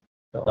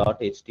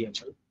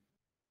 .html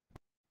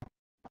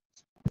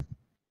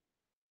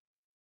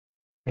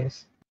space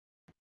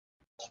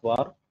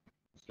var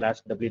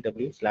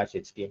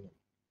 /ww/html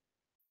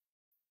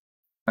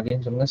again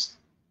சொல்லுங்க.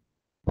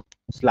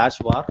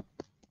 /var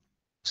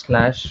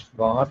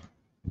 /var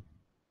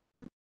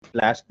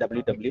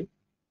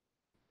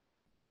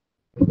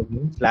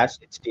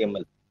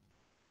 /ww/html.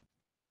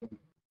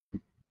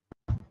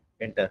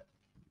 Enter.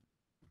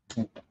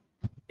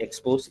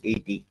 Expose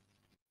 80.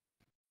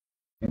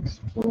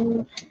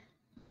 export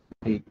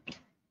 8.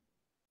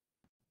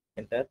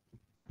 Enter.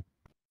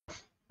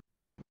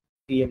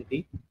 CMD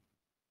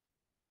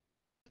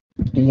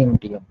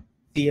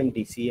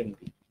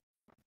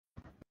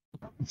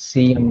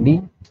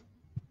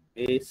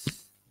is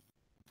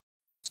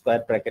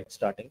square bracket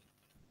starting,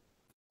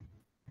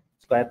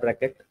 square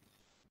bracket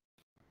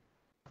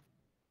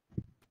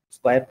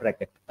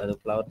அது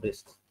flower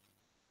base,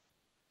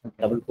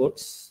 double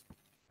quotes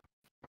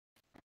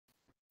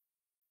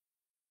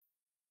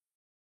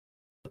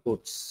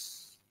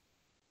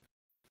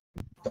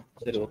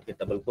சரி, okay,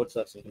 double quotes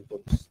or single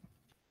quotes.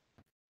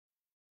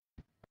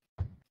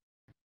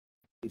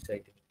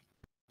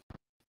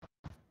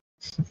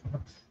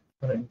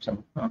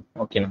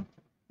 Okay.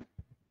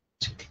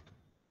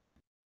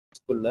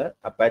 ஸ்கூல்ல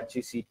Apache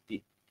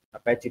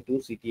 2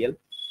 CTL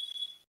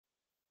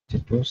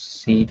to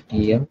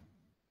CTL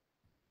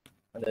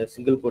அந்த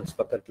single quotes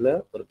பக்கத்துல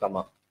ஒரு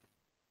comma.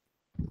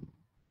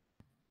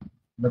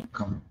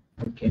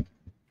 Okay,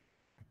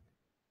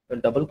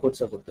 double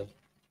கோட்ஸா கொடுத்தேன்.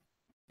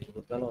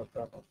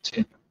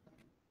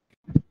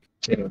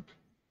 சரி.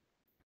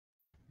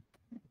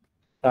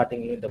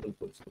 ஸ்டார்டிங்லயும் double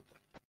quotes கொடுத்தேன்.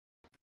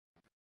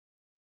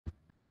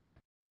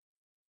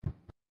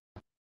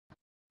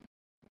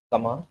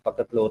 Comma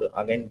பக்கத்துல ஒரு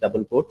அகைன்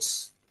டபுள்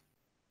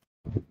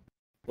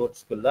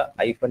கோட்ஸ்க்குள்ள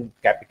ஐஃபன்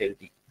கேபிட்டல்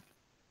டி.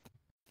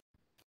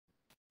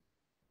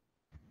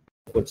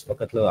 கோட்ஸ்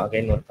பக்கத்துல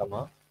அகைன் ஒரு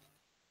கமா,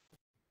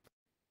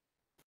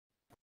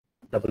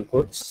 டபுள்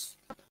கோட்ஸ்,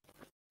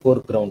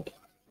 foreground.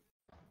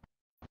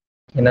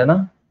 என்னன்னா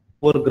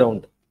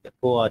foreground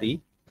FORE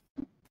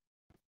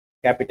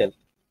கேபிட்டல்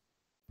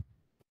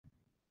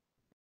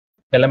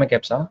எல்லாமே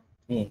கேப்ஸா?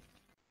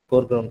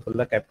 foreground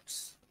ஃபுல்லா கேப்ஸ்.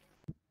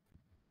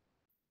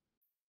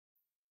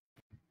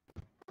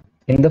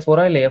 இந்த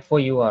ஃபோரா இல்ல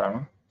FOUR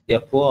ஆனா?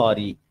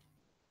 FORE.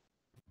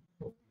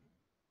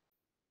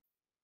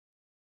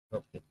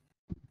 Okay,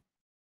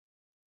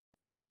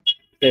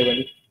 save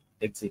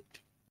exit.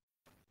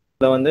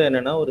 இதுல வந்து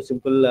என்னன்னா ஒரு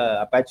சிம்பிள்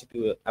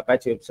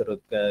அப்பாச்சி வெப்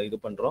சர்வருக்கு இது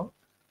பண்றோம்.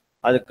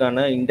 அதுக்கான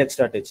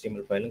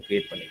index.html ஃபைலும்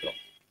கிரியேட் பண்ணிக்கிறோம்.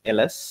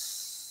 ls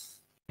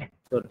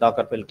so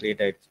Docker file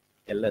create ஆயிடுச்சு.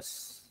 ls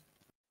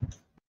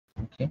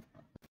okay,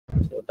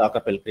 so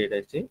Docker file create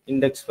ஆயிடுச்சு.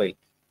 Index file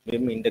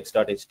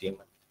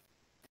index.html.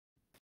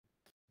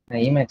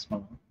 நான் Emacs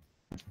பண்ணேன்.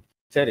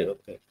 சரி,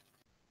 ஓகே.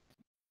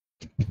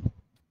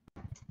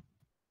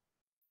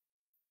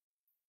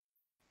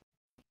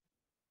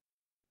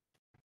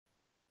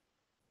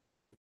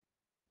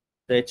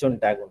 H1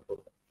 டேக் ஒன்று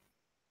கொடுங்க.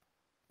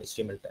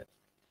 HTML tag.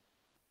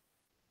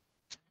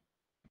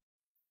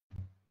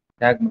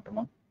 Tag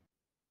மட்டுமா?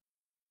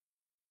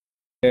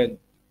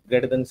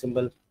 Greater than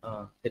symbol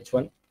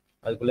h1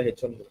 அதுக்குள்ள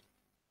h1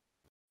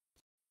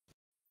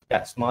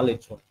 small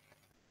h1.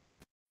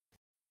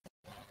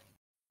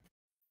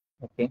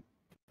 Okay.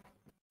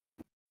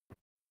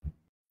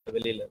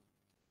 வெளியில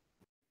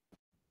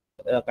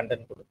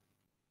content கொடு.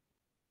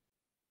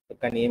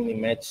 Kaniyam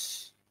image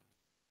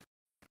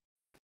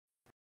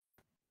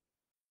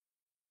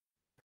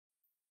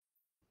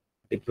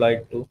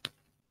deployed to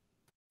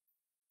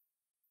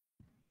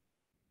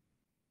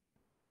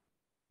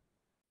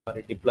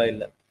deploy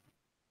இல்ல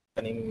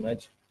Kaniyam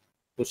image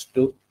push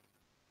to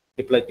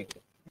deploy pick.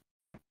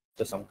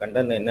 So some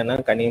content என்னன்னா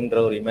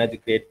Kaniyamன்ற ஒரு image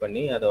create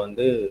பண்ணி அதை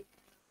வந்து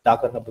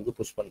DockerHubக்கு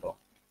push பண்றோம்.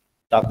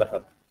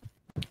 DockerHub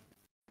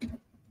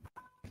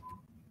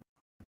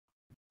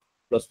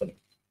close பண்ணி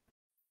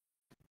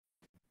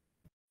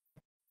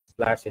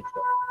 /h1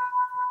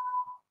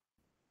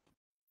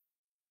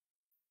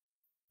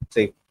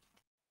 save.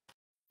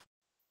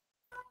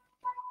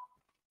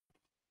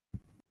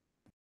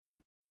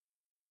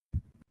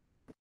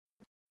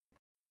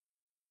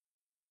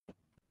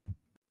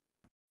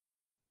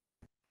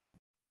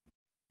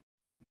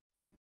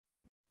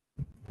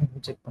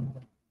 Check பண்ணுங்க.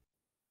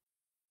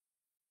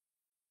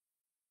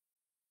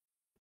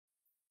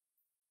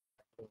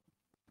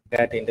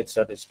 Cat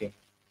index.html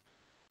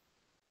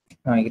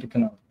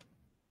இருக்குண்ணா.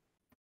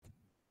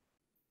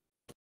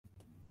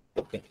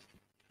 ஓகே.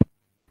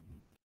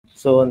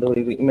 ஸோ அந்த ஒரு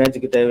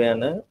இமேஜுக்கு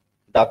தேவையான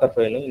டாக்கர்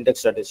ஃபைலும்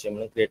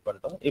index.html கிரியேட்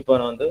பண்ணிட்டோம். இப்போ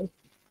நான் வந்து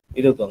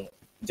இதுக்கு வந்து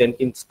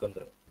ஜென்கின்ஸ்க்கு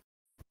வந்துடும்.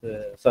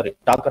 Sorry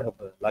DockerHub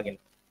login.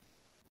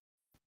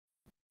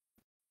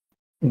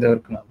 இது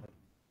இருக்குண்ணா.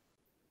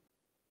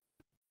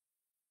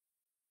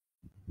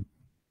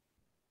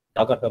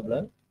 DockerHubல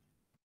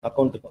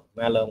அக்கௌண்ட்டுக்கும்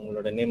மேலே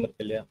உங்களோட நேம்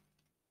இருக்கு இல்லையா,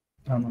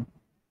 ஆமாம்.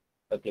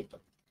 அதை கிளிக்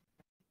பண்ணு.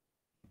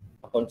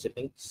 Account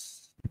settings,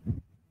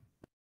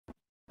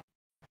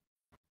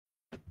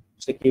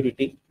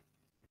 security,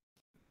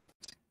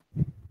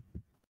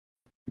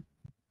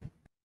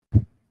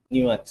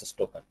 new access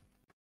token,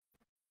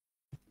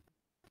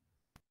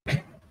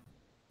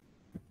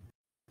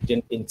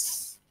 Jenkins.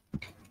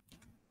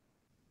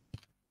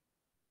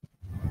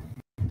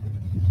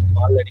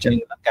 Small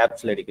அடிக்கிறீங்களா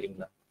கேப்ஸ்ல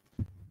அடிக்கிறீங்களா?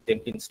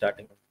 Jenkins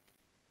starting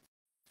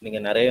நீங்க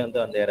நிறைய வந்து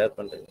அந்த எரர்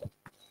பண்றீங்க.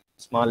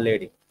 Small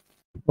lady.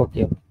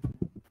 Okay.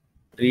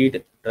 Read,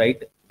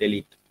 right,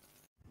 delete.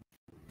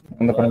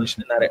 அந்த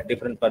பர்மிஷன் நிறைய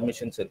டிஃப்ரெண்ட்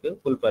பர்மிஷன்ஸ் இருக்கு.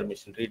 Full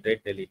permission, read,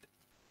 right, delete.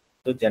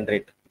 To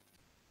generate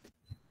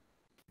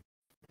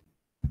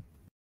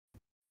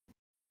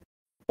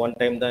one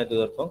time தான் இது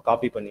இருக்கும்.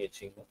 காப்பி பண்ணி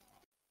வச்சுங்க.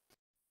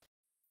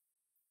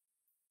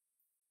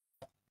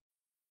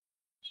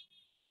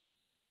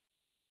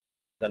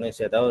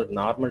 தனுஷ் ஏதாவது ஒரு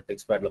நார்மல்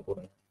டெக்ஸ்ட் பேட்ல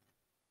போடுங்க.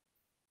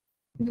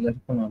 இதுல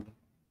இருக்குண்ணா.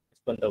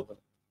 பண்ற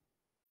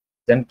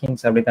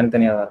ஜென்கின்ஸ் அப்படி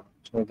தனித்தனியாக தான் இருக்கும்.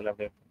 ஸோ இதில்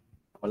அப்படியே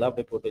நம்மளாம்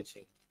அப்படியே போட்டு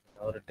வச்சுங்க.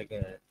 ஒரு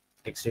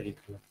டெக்ஸ்ட்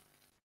எடிட்டர்ல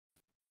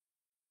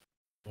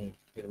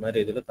இது மாதிரி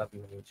இதில் காப்பி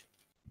பண்ணி வச்சு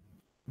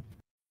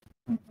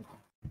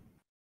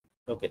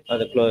ஓகே.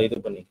 அதை இது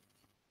பண்ணி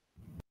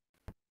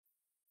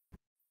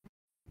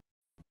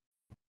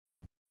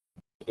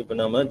இப்போ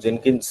நம்ம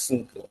ஜென்கின்ஸ்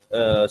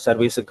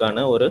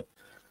சர்வீஸுக்கான ஒரு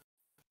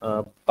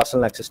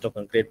பர்சனல் ஆக்சஸ்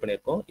டோக்கன் கிரியேட்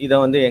பண்ணியிருக்கோம். இதை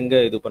வந்து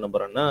எங்கே இது பண்ண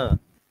போகிறோம்னா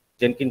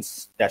ஜென்கின்ஸ்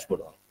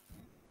டேஷ்போர்ட் வாங்க.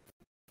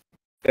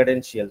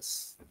 கிரெடென்ஷியல்ஸ்.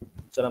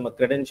 ஸோ நம்ம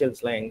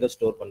கிரெடென்ஷியல்ஸ்லாம் எங்கே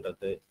ஸ்டோர்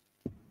பண்ணுறது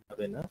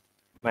அப்படின்னா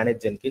மேனேஜ்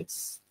ஜென்கின்ஸ்,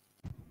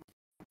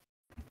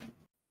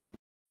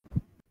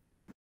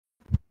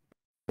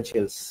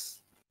 கிரெடென்ஷியல்ஸ்.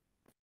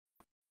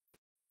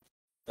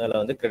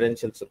 அதில் வந்து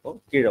கிரெடென்ஷியல்ஸ் இருக்கும்.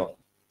 கீழே வாங்க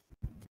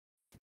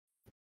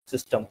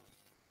சிஸ்டம்.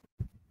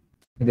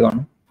 இது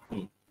வேணும்.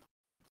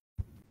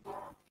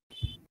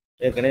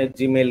 ஏற்கனவே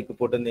ஜிமெயிலுக்கு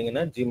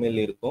போட்டிருந்தீங்கன்னா ஜிமெயில்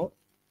இருக்கும்.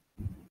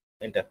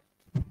 என்டர்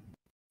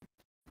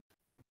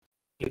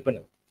கிளிக்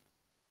பண்ணு.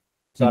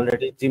 ஸோ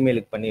ஆல்ரெடி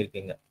ஜிமெயிலுக்கு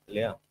பண்ணியிருக்கீங்க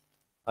இல்லையா,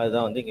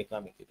 அதுதான் வந்து இங்கே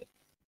காமிக்குது.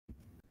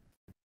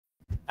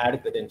 ஆட்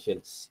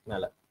கிரெடென்ஷியல்ஸ்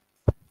மேலே.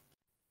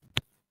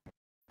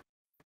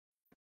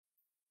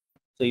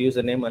 So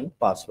user name and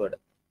password.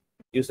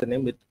 User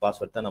name with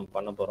password தான் நம்ம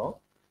பண்ண போகிறோம்.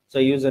 ஸோ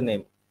யூசர்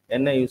நேம்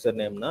என்ன யூசர்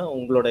நேம்னா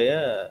உங்களுடைய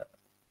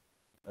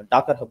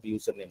DockerHub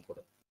யூசர் நேம் கூட.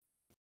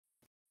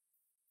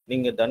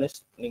 நீங்கள்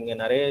தனுஷ் நீங்கள்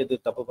நிறைய இது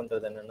தப்பு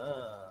பண்ணுறது என்னென்னா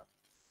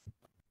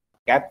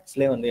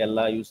கேப்ஸ்லேயே வந்து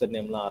எல்லா யூசர்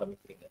நேம்லாம்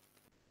ஆரம்பிக்கிறீங்க.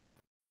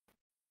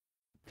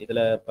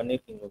 இதில்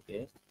பண்ணியிருக்கீங்க. ஓகே.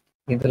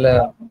 இதில்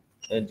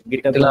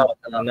கிட்டப்லாம்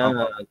பார்த்தீங்கன்னா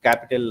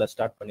கேபிட்டலில்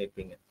ஸ்டார்ட்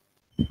பண்ணியிருப்பீங்க.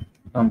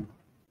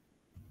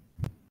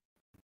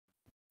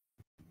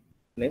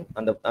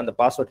 அந்த அந்த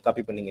பாஸ்வேர்ட்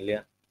காப்பி பண்ணீங்க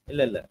இல்லையா?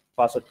 இல்லை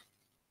பாஸ்வேர்ட்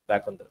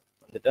பேக்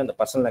வந்துட்டு அந்த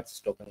பர்சனல்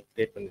ஆக்சஸ் டோக்கன்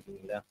கிரியேட்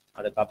பண்ணிருக்கீங்க இல்லையா,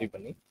 அதை காப்பி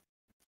பண்ணி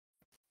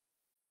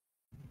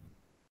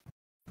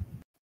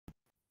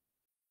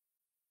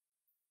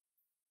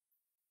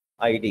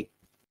ஐடி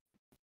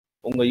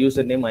உங்க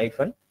யூசர் நேம்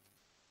ஐஃபன்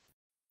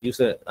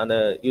யூசர் அந்த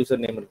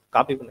யூசர் நேம்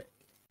காப்பி பண்ண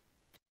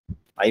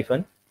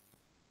ஐஃபன்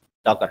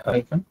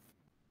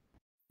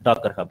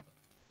DockerHub.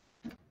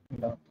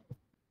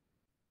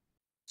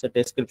 ஸோ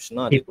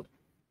டெஸ்கிரிப்ஷனும் அதே கொடுத்து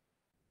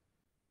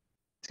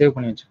சேவ்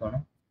பண்ணி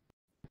வச்சுக்கோணும்.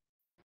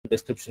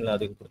 டெஸ்கிரிப்ஷனில்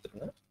அதுக்கு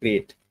கொடுத்துருங்க.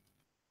 கிரியேட்.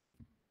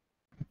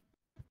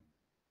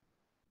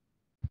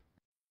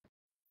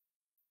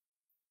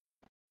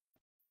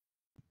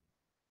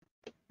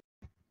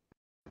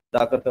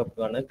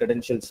 டாக்கர்ஹப்கான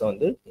கிரெடென்ஷியல்ஸ்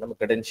வந்து நம்ம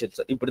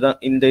கிரெடென்ஷியல்ஸ் இப்படிதான்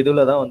இந்த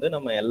இதுல தான் வந்து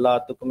நம்ம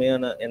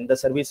எல்லாத்துக்குமேயான எந்த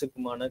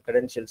சர்வீஸுக்குமான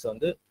கிரெடென்ஷியல்ஸ்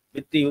வந்து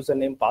வித் யூசர்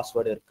நேம்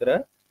பாஸ்வேர்டு இருக்கிற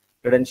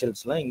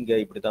கிரெடென்ஷியல்ஸ்லாம் இங்கே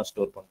இப்படி தான்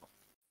ஸ்டோர் பண்ணோம்.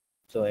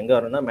 ஸோ எங்கே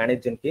வரணும்னா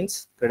manage Jenkins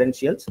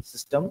credentials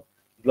system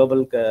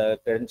global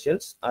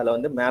credentials. அதில்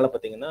வந்து மேலே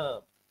பார்த்தீங்கன்னா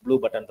ப்ளூ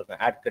பட்டன்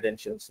இருக்கும், ஆட்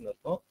கிரெடென்ஷியல்ஸ்னு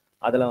இருக்கும்.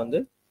 அதில் வந்து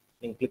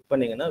நீங்கள் கிளிக்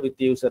பண்ணீங்கன்னா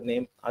வித் யூசர்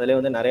நேம் அதிலே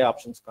வந்து நிறைய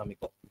ஆப்ஷன்ஸ்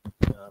காமிக்கும்.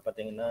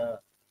 பார்த்தீங்கன்னா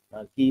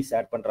கீஸ்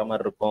ஆட் பண்ணுற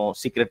மாதிரி இருக்கும்,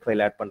 சீக்ரெட்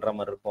ஃபைல் ஆட் பண்ணுற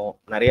மாதிரி இருக்கும்,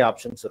 நிறைய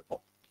ஆப்ஷன்ஸ்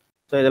இருக்கும்.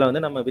 ஸோ இதில்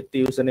வந்து நம்ம வித்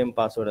யூசர் நேம்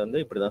பாஸ்வேர்டு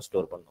வந்து இப்படி தான்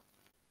ஸ்டோர் பண்ணோம்.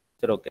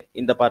 சரி, ஓகே,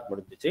 இந்த பார்ட்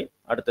முடிஞ்சிச்சு.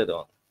 அடுத்தது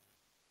வாங்க.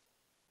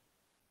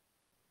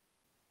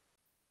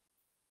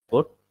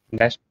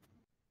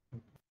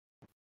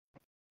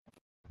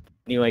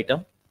 New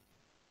item.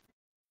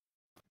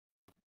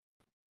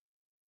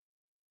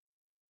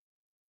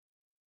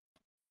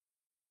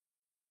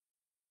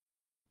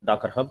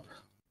 DockerHub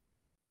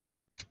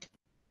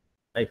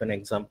hyphen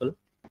example.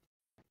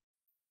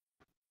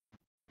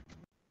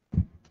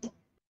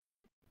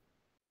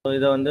 So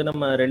இதை வந்து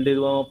நம்ம ரெண்டு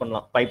இதுவாகவும்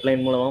பண்ணலாம்,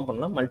 பைப்லைன் மூலமாகவும்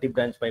பண்ணலாம், மல்டி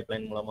பிரான்ச்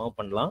பைப்லைன் மூலமாகவும்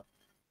பண்ணலாம்.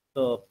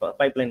 ஸோ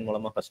பைப்லைன்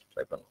மூலமாக ஃபர்ஸ்ட்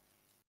ட்ரை பண்ணலாம்.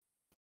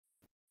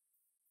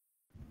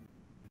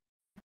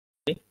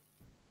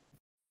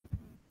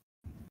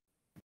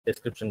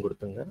 டெஸ்கிரிப்ஷன்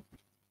கொடுத்துங்க.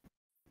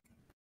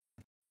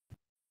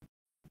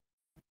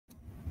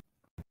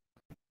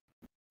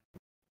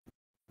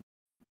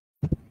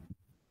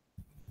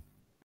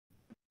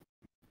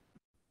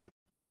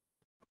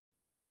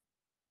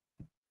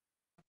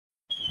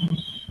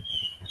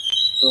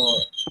 ஸோ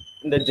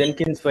இந்த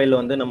ஜென்கின்ஸ் ஃபைல்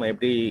வந்து நம்ம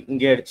எப்படி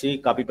இங்கே அடிச்சு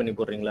காப்பி பண்ணி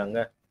போடுறீங்களா?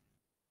 அங்கே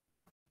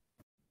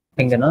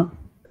எங்கன்னா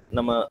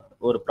நம்ம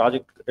ஒரு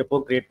ப்ராஜெக்ட் ரெப்போ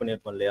கிரியேட்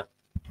பண்ணியிருக்கோம் இல்லையா?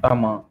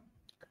 ஆமா,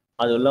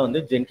 அதுல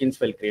வந்து ஜென்கின்ஸ்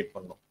ஃபைல் கிரியேட்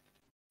பண்ணோம்.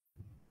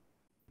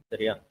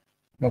 சரியா?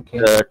 ஓகே.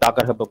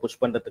 டாக்கர்ஹப்பை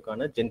புஷ்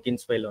பண்றதுக்கான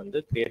ஜென்கின்ஸ் ஃபைல் வந்து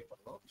கிரியேட்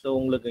பண்ணோம். ஸோ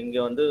உங்களுக்கு இங்க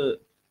வந்து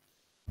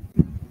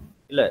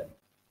இல்ல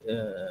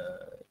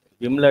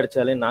விம்ல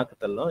அடிச்சாலே நாக்கு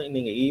தள்ளும்.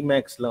 நீங்க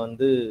இமேக்ஸ்ல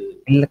வந்து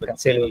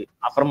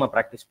அப்புறமா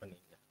ப்ராக்டிஸ் பண்ணீங்க.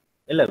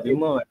 இல்ல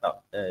விம்மும் வேண்டாம்.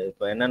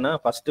 இப்போ என்னன்னா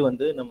ஃபர்ஸ்ட்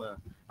வந்து நம்ம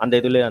அந்த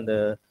இதுல அந்த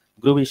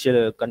குரூவிஷியல்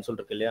கன்சோல்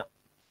இருக்கு இல்லையா,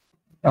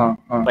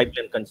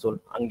 பைப்லைன் கன்சோல்,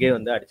 அங்கேயே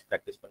வந்து அடிச்சு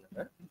ப்ராக்டிஸ் பண்ணுங்க.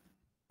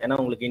 ஏன்னா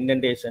உங்களுக்கு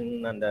இண்டென்டேஷன்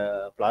அந்த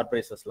ஃப்ளார்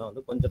ப்ரைசஸ்லாம்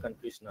வந்து கொஞ்சம்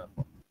கன்ஃபியூஷனாக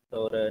இருக்கும். ஸோ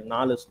ஒரு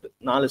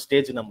நாலு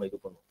ஸ்டேஜ் நம்ம இது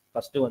பண்ணுவோம்.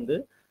 ஃபர்ஸ்ட் வந்து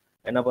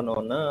என்ன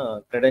பண்ணுவோம்னா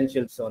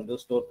கிரெடென்ஷியல்ஸ் வந்து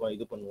ஸ்டோர்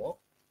இது பண்ணுவோம்.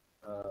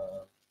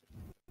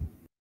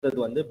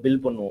 அடுத்தது வந்து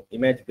பில் பண்ணுவோம்,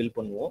 இமேஜ் பில்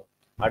பண்ணுவோம்.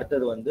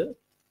 அடுத்தது வந்து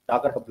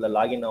டாக்கர்ஹப்ல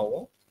லாகின்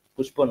ஆகும்,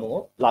 புஷ்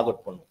பண்ணுவோம், லாக்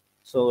அவுட் பண்ணுவோம்.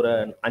 ஸோ ஒரு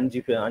அஞ்சு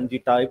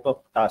டைப்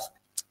ஆஃப் டாஸ்க்.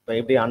 இப்போ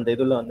எப்படி அந்த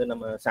இதில் வந்து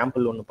நம்ம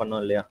சாம்பிள் ஒன்று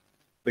பண்ணோம் இல்லையா,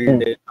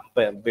 பில்டு,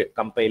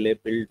 கம்பைலு,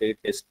 பில்டு,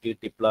 டெஸ்ட்,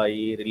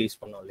 டிப்ளாயி, ரிலீஸ்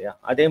பண்ணோம் இல்லையா,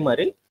 அதே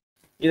மாதிரி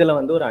இதில்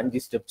வந்து ஒரு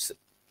 5 ஸ்டெப்ஸ்.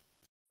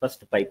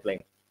 ஃபர்ஸ்ட்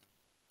பைப்லைன்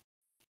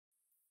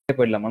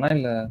போயிடலாமா?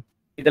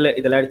 இல்லை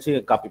இதில் அடிச்சு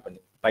காப்பி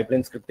பண்ணி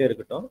பைப்லைன் ஸ்கிரிப்டே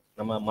இருக்கட்டும்,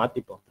 நம்ம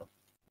மாற்றிப்போம்.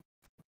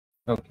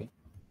 ஓகே.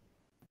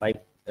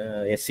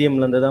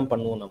 எஸ்சிஎம்லேருந்து தான்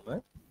பண்ணுவோம். நம்ம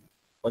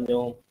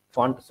கொஞ்சம்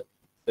ஃபாண்ட்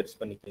பெருசு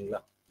பண்ணிக்கிறீங்களா?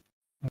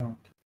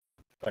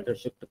 கண்ட்ரோல்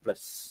ஷிஃப்ட்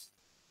ப்ளஸ்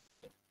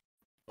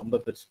ரொம்ப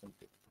பெருசு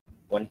பண்ணி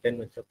 110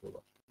 வச்சா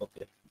போதும்.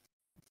 Okay.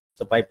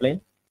 So pipeline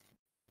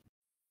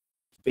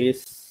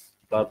space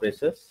flower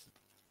prices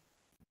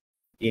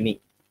any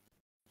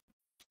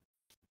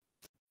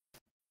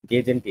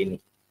agent any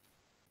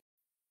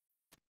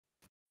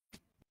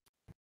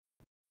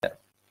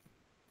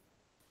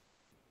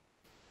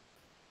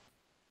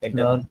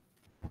enter.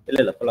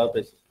 இல்ல ஃப்ளார்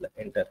ப்ரைசஸ் இல்லை,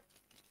 enter.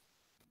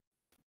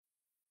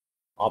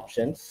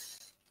 Options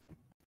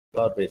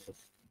flower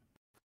prices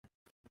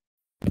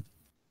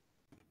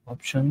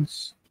options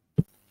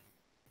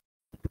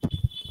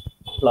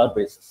flower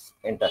prices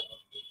enter.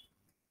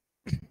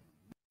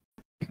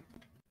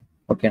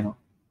 ஓகேண்ணா.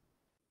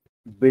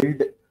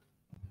 பில்ட்,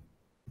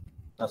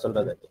 நான்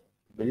சொல்றது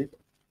பில்ட்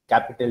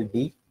கேபிட்டல்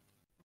டி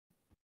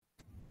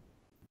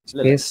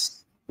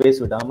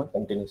ஸ்பேஸ் விடாம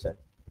கண்டினியூஸா.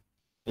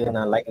 இது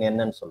நான் லைக்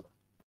என்னன்னு சொல்றேன்.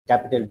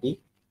 கேபிட்டல்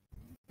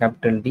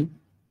டி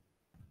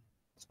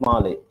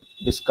ஸ்மால் ஐ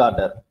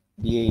டிஸ்கார்டர்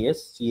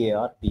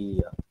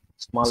DISCARDER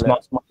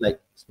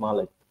ஸ்மால்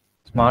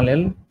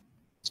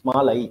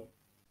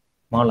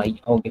ஐ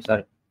okay.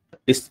 Sorry,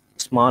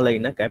 small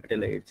Aina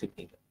capital ஐ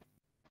எடுத்துக்கிட்டீங்க.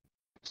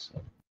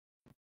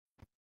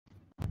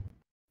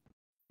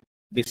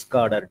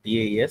 டிஸ்கார்டர்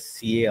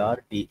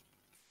DISCARD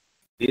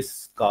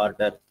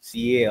டிஸ்கார்டர்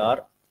CAR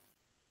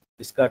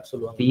டிஸ்கார்ட்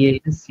சொல்லுவாங்க,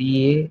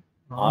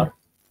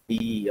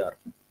 DISCARDER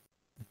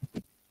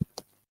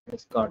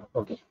Discord.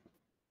 Okay.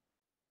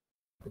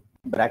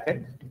 bracket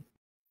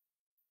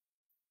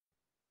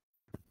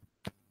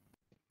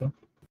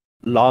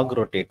log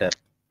rotator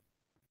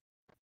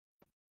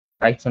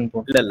right and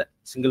boat. இல்ல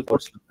சிங்கிள்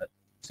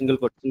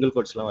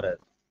கோட்ஸ்லாம்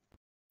வராது.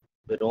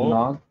 வெறும்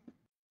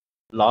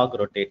log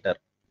rotator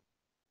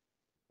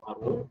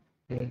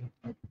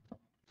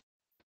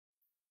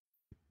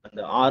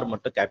அந்த ஆர்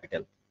மட்டும்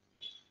கேபிட்டல்.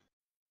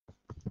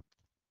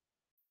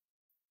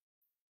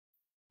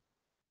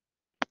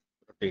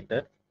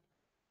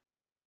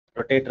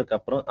 ரொட்டேட்டருக்கு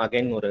அப்புறம்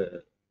அகைன் ஒரு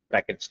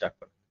பிராக்கெட் ஸ்டார்ட்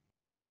பண்ணும்.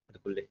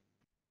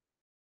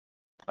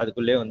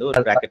 அதுக்குள்ளே வந்து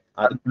ஒரு பிராக்கெட்,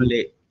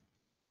 அதுக்குள்ளே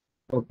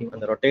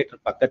அந்த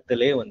ரொட்டேட்டர்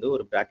பக்கத்திலே வந்து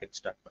ஒரு பிராக்கெட்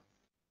ஸ்டார்ட் பண்ணும்.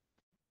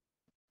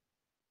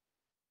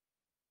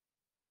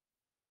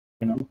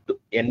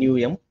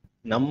 NUM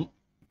num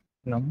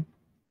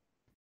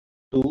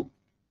 2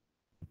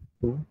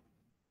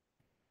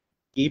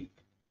 keep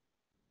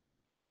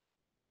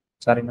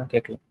சாரி நான்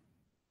கேட்கல.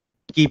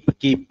 keep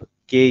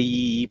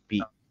KEEP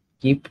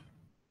keep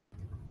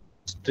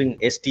string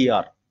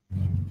str.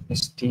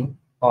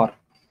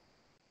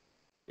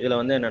 இதுல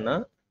வந்து என்னன்னா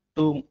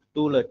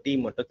 2ல T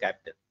மட்டும்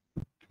கேபிட்டல்.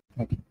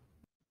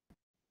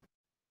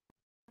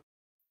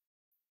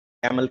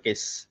 கேமல்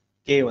கேஸ்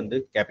K வந்து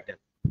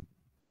கேபிட்டல்.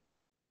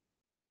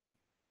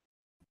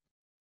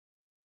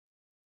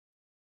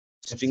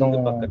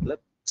 ஸ்ட்ரிங் பக்கத்துல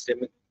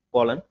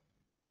செமிகோலன்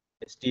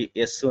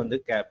S வந்து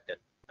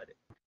கேபிட்டல். அது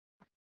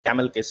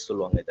கேமல் கேஸ்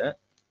சொல்லுவாங்க இத.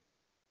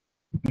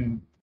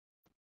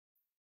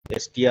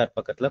 STR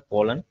பக்கத்துல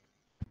கோலன்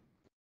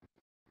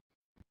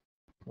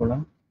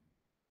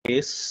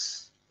கேஸ்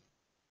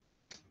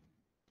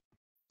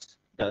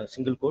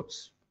சிங்கிள்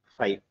கோட்ஸ்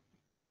 5.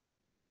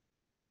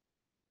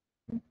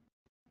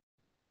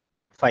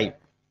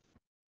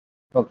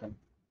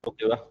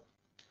 ஓகேவா?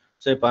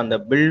 ஸோ இப்போ அந்த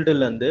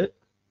பில்டுல இருந்து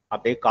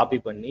அப்படியே காப்பி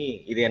பண்ணி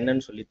இது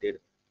என்னன்னு சொல்லி தேடு.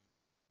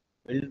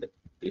 பில்ட்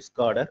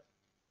டிஸ்கார்டர்.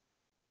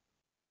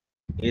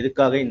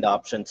 எதுக்காக இந்த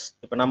ஆப்ஷன்ஸ்?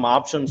 இப்போ நம்ம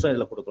ஆப்ஷன்ஸும்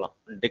இதில் கொடுக்கலாம்.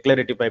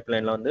 டிக்ளரேட்டிவ்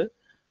பைப்லைன்ல வந்து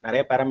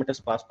நிறைய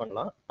பேராமீட்டர்ஸ் பாஸ்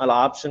பண்ணலாம். அதில்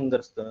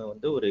ஆப்ஷன்ங்கிறது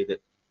வந்து ஒரு இது.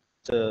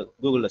 ஸோ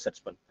கூகுளில்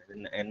சர்ச்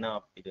பண்ணுறேன் என்ன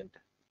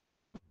இதுன்ட்டு.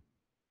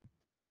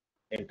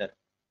 Enter.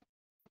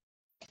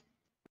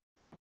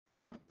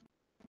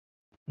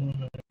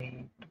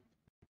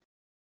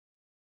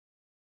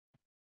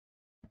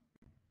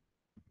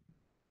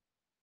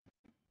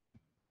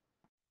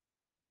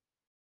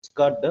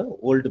 discard the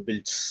old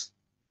builds.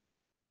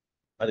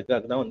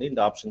 அதுக்காக தான் வந்து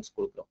இந்த ஆப்ஷன்ஸ்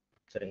கொடுக்குறோம்.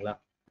 சரிங்களா?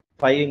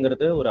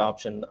 5ங்கிறது ஒரு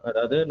ஆப்ஷன்.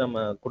 அதாவது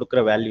நம்ம கொடுக்குற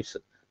வேல்யூஸ்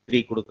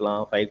 3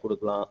 கொடுக்கலாம், 5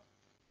 கொடுக்கலாம்.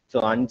 ஸோ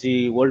 5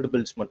 ஓல்டு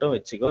பில்ஸ் மட்டும்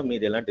வச்சுக்கோ,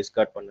 மீதி எல்லாம்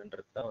டிஸ்கார்ட்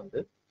பண்ணுன்றது தான் வந்து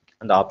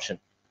அந்த ஆப்ஷன்.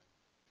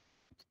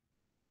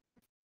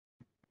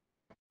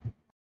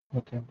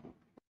 ஓகே.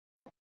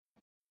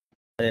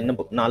 அது என்ன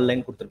 4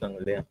 லைன்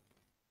கொடுத்துருக்காங்க இல்லையா?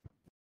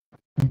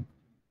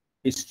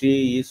 History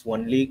is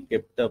only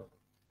kept up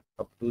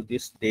to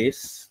this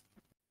days.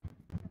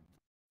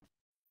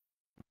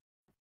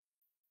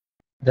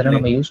 இதெல்லாம்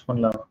நம்ம யூஸ்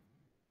பண்ணலாம்.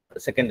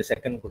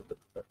 செகண்ட்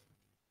கொடுத்துருக்காங்க.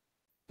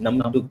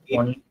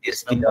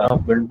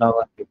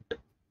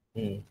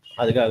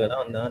 அதுக்காக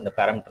தான் வந்து அந்த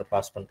பேராமீட்டர்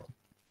பாஸ் பண்றோம்.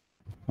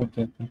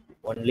 Okay.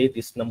 Only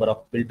this number of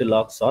build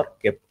logs are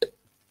kept.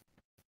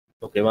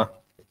 ஓகேவா?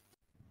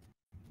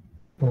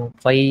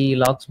 5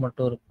 லாக்ஸ்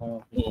மட்டும் இருக்கும்.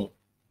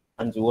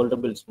 5 ஓல்டு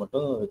பில்ஸ்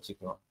மட்டும்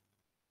வச்சுக்கலாம்.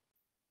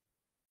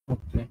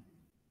 ஓகே.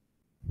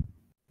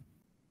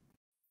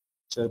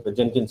 சரி, இப்போ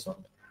ஜென்கின்ஸ்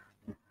வந்து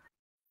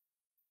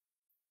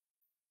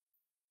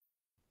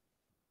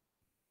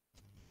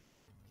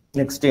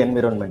நெக்ஸ்ட்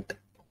என்விரான்மெண்ட்.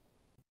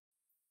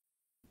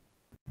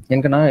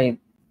 எங்கனா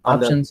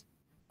ஆப்ஷன்ஸ்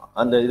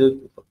அந்த இது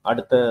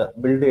அடுத்த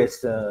பில்ட்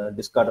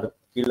டிஸ்கார்டர்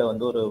கீழே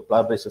வந்து ஒரு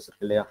ஃப்ளார் பேசஸ்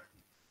இருக்கு இல்லையா?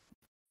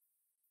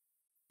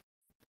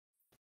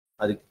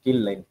 அதுக்கு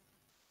கீழ் லைன்,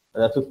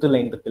 அதாவது 5th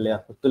லைன் இருக்கு இல்லையா?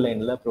 5th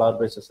லைன்ல ஃப்ளார்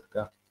பேசஸ்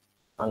இருக்கா?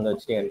 அங்க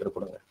வச்சுட்டு என்டர்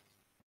கொடுங்க.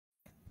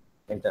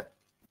 என்டர்.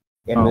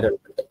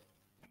 என்விரான்மெண்ட்.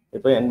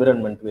 இப்போ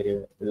என்விரான்மெண்ட்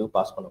இது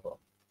பாஸ் பண்ண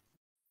போறோம்.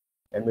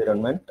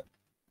 Environment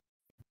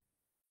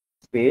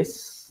space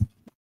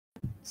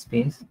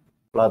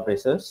flower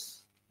bases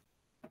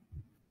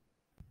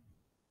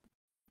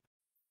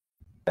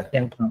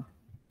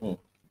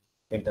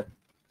enter.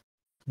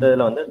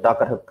 இதுல வந்து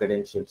DockerHub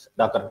credentials,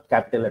 DockerHub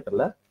கேபிட்டல்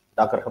லெட்டர்ல,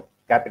 DockerHub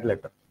கேபிட்டல்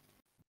லெட்டர்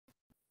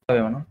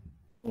வேணும்.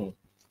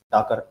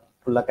 Docker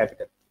ஃபுல்லா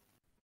கேபிட்டல்.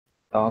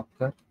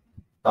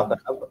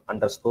 DockerHub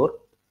 _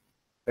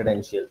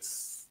 credentials.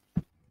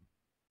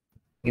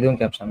 இதுவும்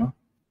கேப்ஷனா?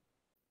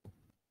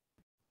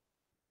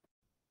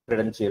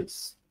 credentials.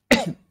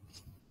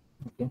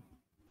 Okay.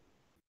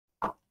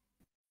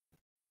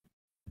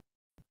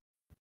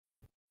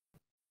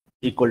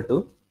 equal to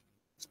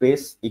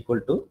space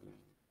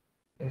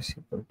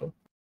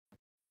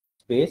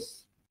space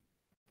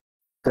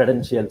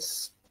credentials.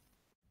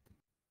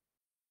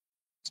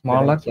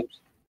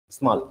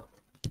 Small.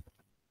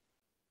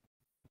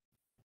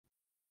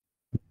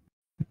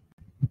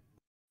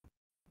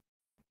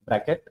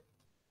 Bracket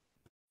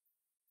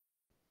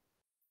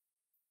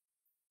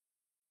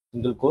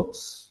single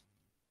quotes.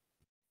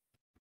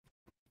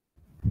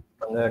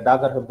 அங்க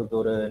DockerHubக்கு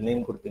ஒரு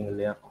நேம் கொடுத்தீங்க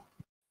இல்லையா?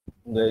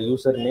 உங்க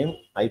யூசர் நேம்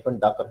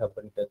 -DockerHub.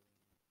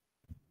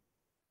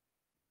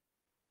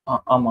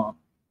 ஆமா.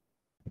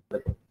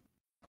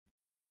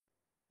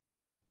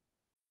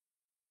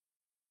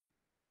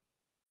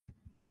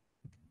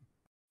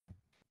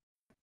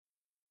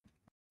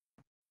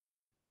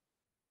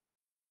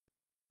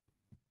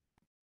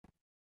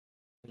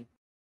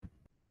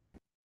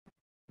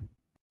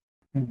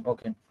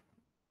 ஓகே.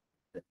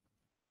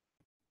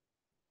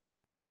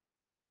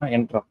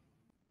 என்ட்ரா.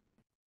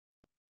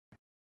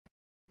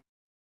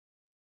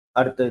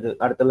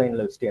 அடுத்த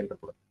லைன்ல வச்சுட்டு என்டர்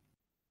போடுங்க.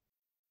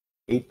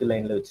 8th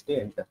லைன்ல வச்சுட்டு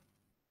enter.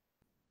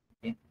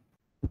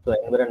 So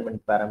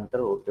environment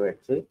parameter okay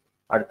ஆயிடுச்சு.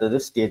 அடுத்தது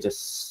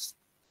ஸ்டேஜஸ்.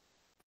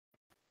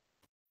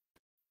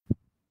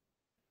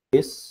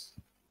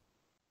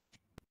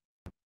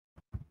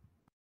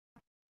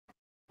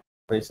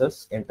 braces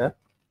enter.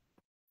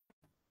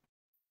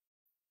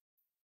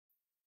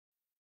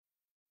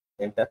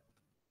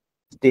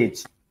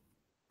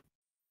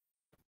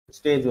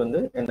 ஸ்டேஜ் வந்து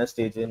என்ன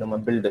ஸ்டேஜ்? நம்ம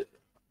பில்டு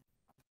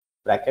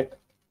பிராக்கெட்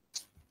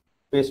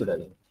ஸ்பேஸ்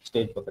விடாதீங்க,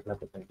 ஸ்டேஜ் பக்கத்துல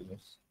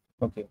கண்டினியூஸ்.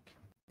 ஓகே.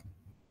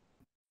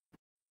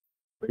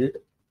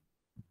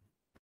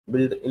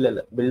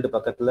 பில்டு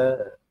பக்கத்துல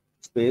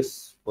ஸ்பேஸ்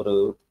ஒரு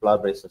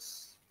flower braces.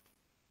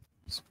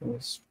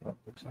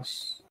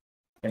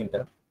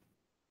 Enter.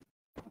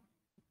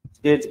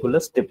 ஸ்டேஜ்க்குள்ள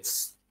steps.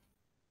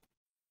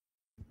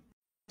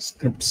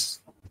 Steps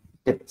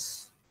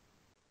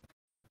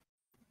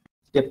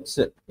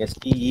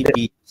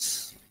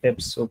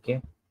okay.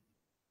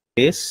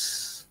 Space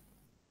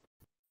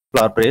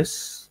flower brace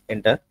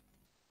enter.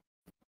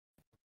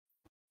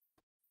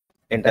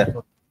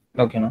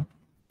 ஓகேண்ணா.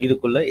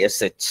 இதுக்குள்ள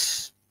S H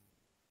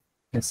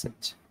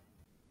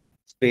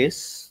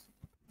space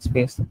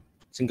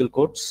single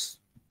quotes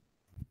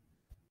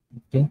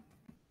okay.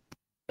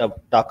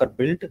 Docker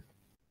build,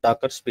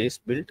 Docker space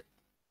build.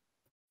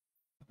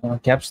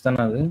 Caps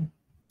தானே அது?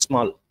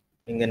 ஸ்மால்.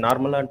 நீங்க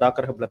நார்மலா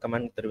டாக்கர் ஹப்ல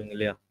கமாண்ட் தருவீங்க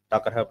இல்லையா,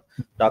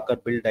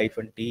 டாக்கர் பில்ட்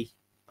 -t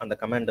அந்த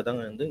கமாண்ட் தான்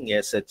வந்து இங்க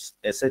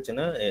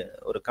எஸ்ஹெச்னா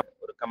ஒரு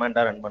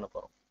கமாண்டா ரன் பண்ண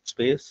போறோம்.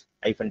 Space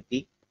 -t.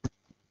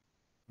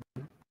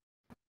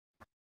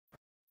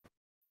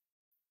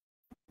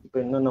 இப்போ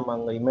இன்னும் நம்ம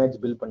அங்க இமேஜ்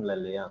பில்ட் பண்ணல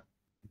இல்லையா?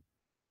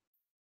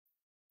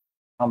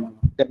 ஆமா.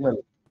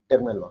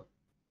 டெர்மினல் வாங்க.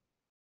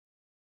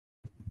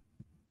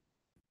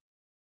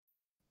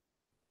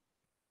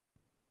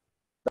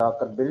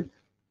 Docker build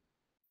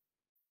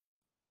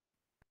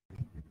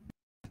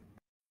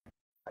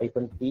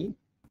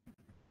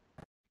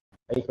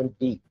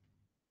 -t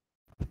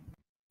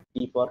T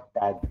for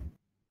tag.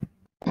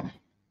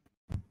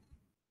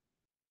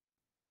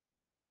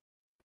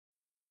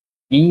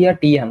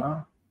 டீயாண்ணா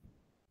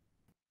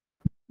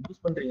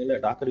use பண்றீங்கல்ல,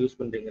 Docker use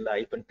பண்றீங்கல்ல,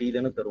 -t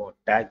தானே தருவோம்.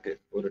 டேக்,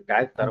 ஒரு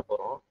டேக் தர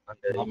போறோம்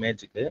அந்த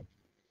இமேஜுக்கு.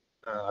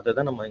 அதை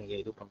தான் நம்ம இங்க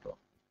இது பண்றோம்.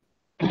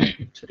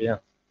 சரியா?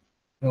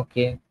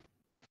 ஓகே.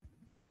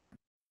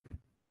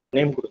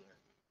 நேம் கொடுங்க.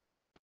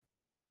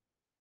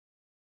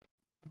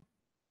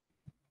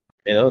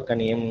 ஏதோ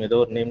கனியம், ஏதோ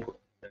ஒரு நேம்.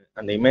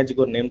 அந்த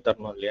இமேஜுக்கு ஒரு நேம்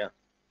தரணும் இல்லையா?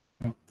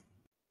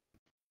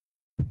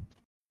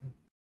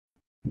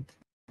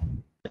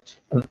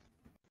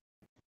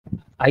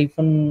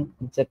 ஐஃபன்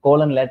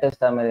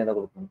லேட்டஸ்ட் மாதிரி ஏதாவது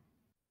கொடுக்கணும்.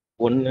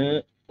 ஒன்று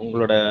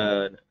உங்களோட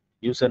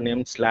user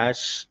name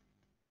slash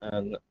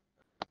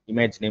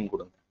image name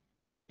கொடுங்க.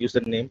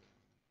 User name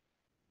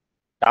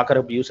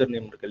Docker user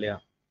name இருக்கு இல்லையா,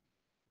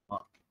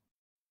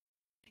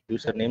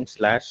 user name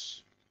slash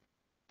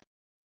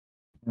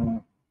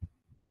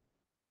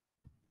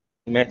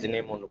image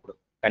name ஒன்று கொடுங்க.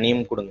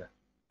 கனியம் கொடுங்க.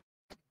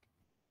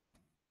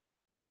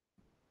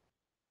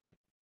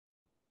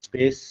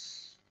 ஸ்பேஸ்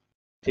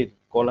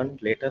கோலன்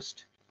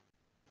லேட்டஸ்ட்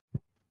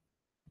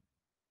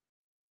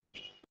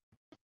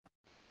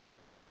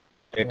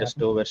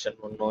வெர்ஷன்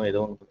 1 ஏதோ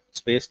ஒன்று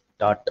ஸ்பேஸ்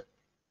டாட்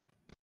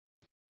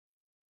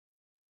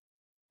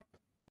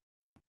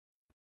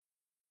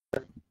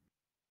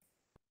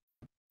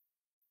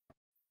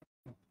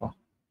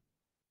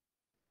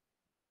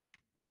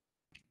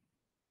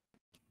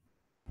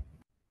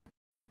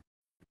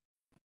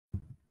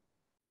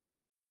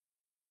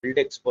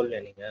பில்ட் போடல.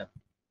 நீங்க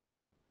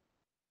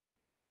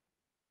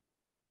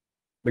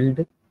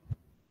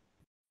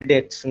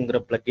பில்ட்எக்ஸ்ங்கிற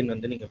பிளக்கின்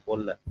வந்து நீங்க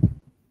போடல.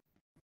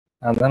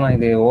 அதான் நான்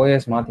இது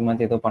ஓஎஸ்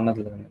மாத்தி ஏதோ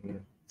பண்ணதுல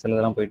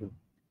சிலதெல்லாம் போயிட்டு.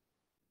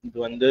 இது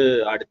வந்து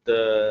அடுத்த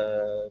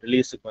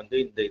ரிலீஸுக்கு வந்து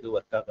இந்த இது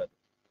ஒர்க் ஆகாது.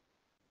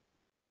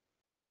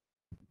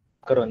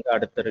 வந்து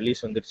அடுத்த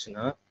ரிலீஸ்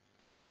வந்துருச்சுன்னா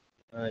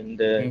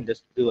இந்த இது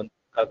வந்து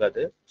ஒர்க்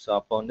ஆகாது. ஸோ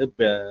அப்போ வந்து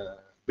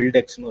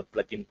பில்ட்எக்ஸ்னு ஒரு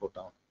பிளக்கின்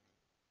போட்டோம்.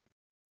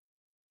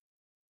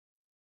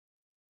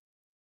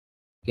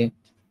 ஓகே,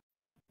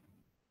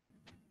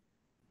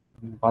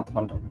 பார்த்து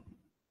பண்றேன்.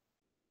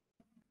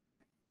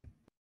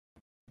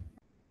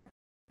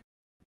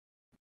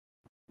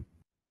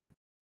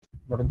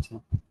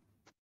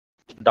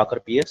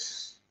 DockerPS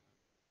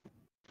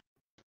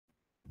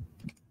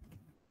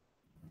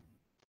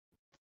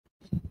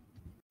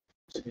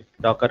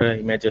Docker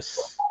images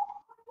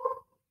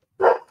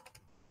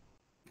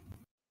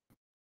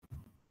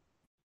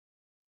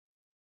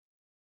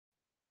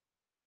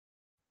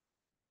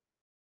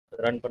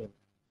run பண்ணுங்க.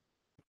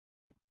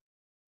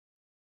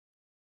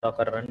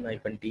 Docker run -t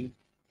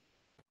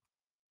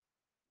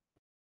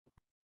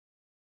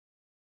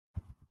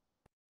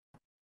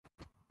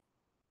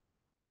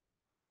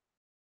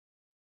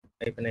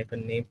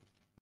 -name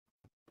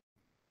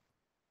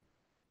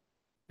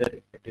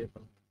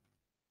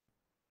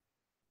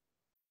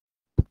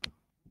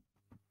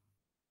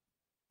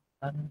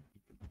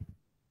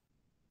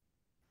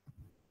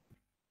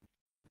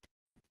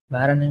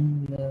வேற நேம்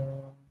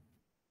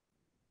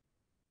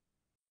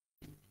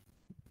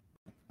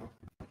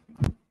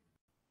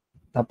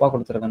தப்பா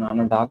கொடுத்துருக்கேன்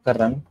நானும். டாக்கர்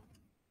ரன்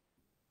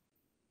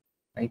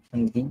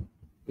 -d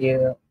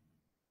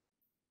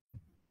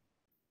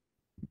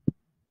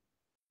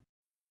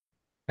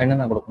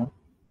என்னென்ன கொடுக்கணும்?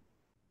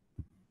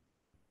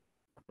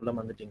 உள்ள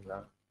வந்துட்டீங்களா?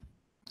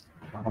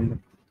 மறந்து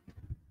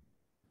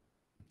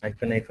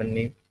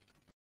name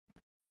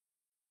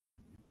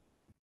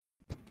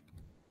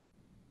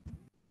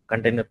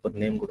container per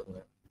name கொடுங்க.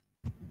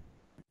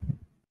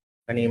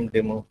 Kaniyam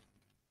demo.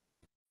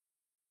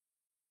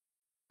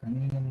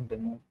 Kaniyam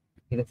demo.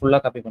 இது ஃபுல்லா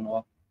காப்பி பண்ணுவா?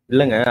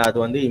 இல்லைங்க, அது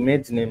வந்து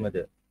இமேஜ் நேம்.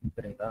 அது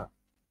சரிங்களா?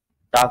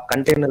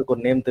 கண்டெய்னருக்கு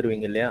ஒரு நேம்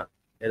தருவீங்க இல்லையா?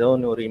 ஏதோ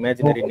ஒன்று ஒரு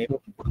இமேஜினரி நேம்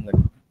கொடுங்க.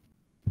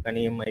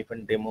 Kaniyam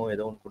 -demo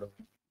ஏதோ ஒன்று கொடுங்க.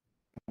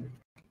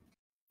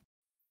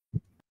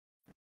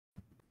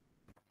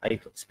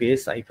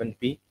 Space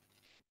 -p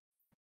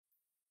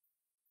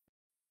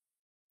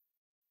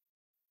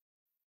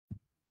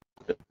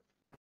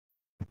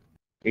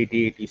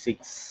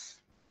 8086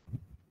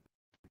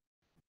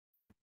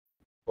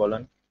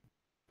 colon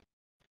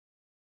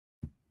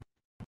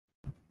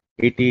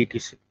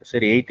 8086.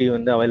 சரி, 80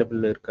 வந்து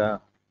அவைலபிள் இருக்கா?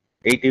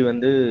 80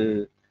 வந்து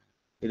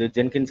இது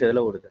ஜென்கின்ஸ்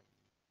எதில் ஓடுது?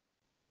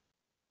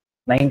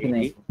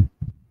 99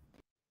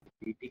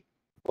 80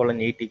 colon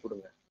 80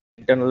 கொடுங்க.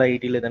 இன்டர்னலா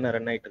 80ல தானே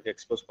ரன் ஆயிட்டு இருக்கு.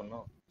 எக்ஸ்போஸ்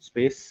பண்ணோம்.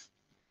 ஸ்பேஸ்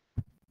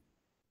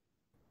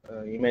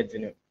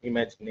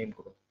இமேஜ் நேம்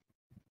கொடுங்க.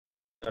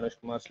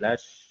 தனுஷ்குமார்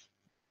ஸ்லாஷ்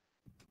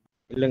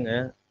இல்லைங்க,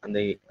 அந்த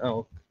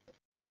ஓகே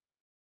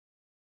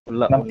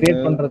ஃபுல்லா நான்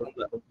கிரியேட் பண்றது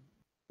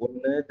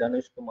ஒன்று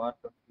தனுஷ்குமார்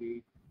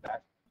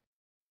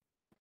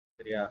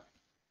சரியா?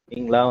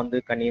 நீங்களா வந்து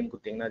கனியம்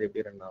கொடுத்தீங்கன்னா அது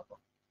எப்படி ரன்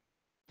ஆகும்?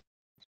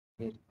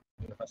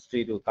 ஃபர்ஸ்ட்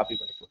இது காப்பி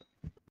பண்ணி போடுங்க.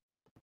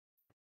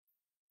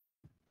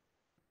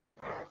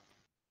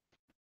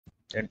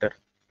 Enter.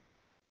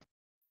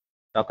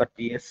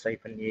 dockerps -a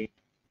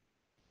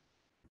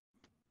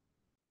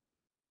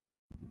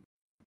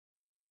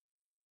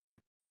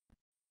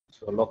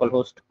so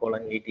localhost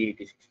colon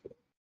 8086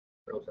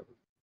 browser.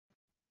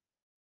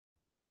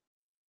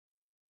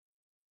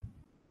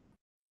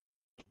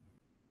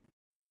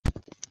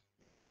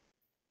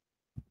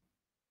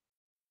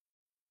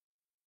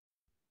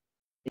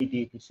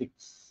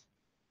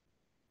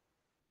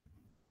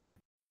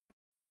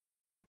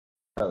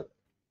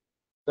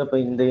 இப்போ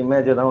இந்த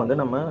இமேஜை தான் வந்து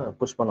நம்ம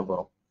புஷ் பண்ண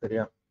போறோம்.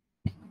 சரியா?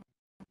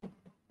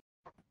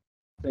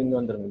 இங்க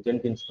வந்துருங்க,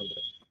 ஜென்கின்ஸ்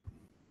வந்துருங்க.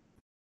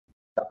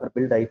 docker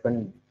build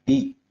 -d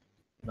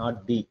not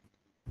d.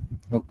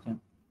 Okay.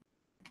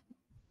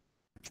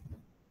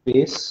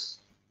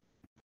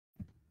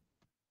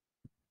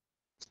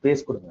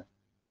 Space கொடுங்க.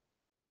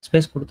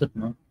 ஸ்பேஸ்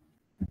கொடுத்துட்டோம்.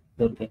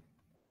 Okay.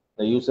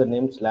 the user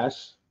name slash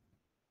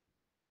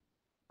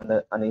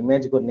அந்த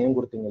இமேஜுக்கு ஒரு நேம்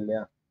கொடுத்தீங்க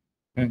இல்லையா?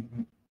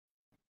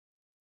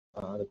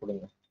 அது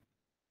கொடுங்க.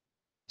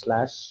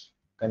 ஸ்லாஷ்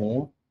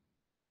கனியம்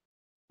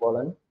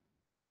colon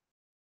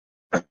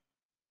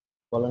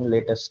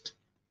latest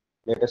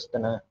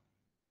தானே?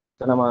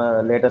 நம்ம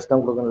லேட்டஸ்ட்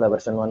தான் கொடுக்கணும்ல.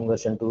 வெர்ஷன் 1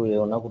 வெர்ஷன் 2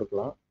 எது ஒன்றா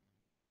கொடுக்கலாம்.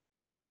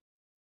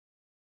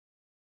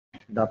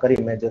 docker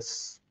images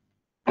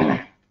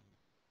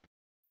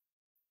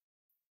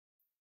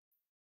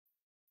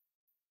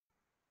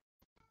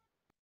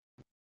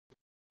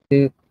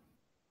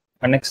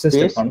next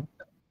step on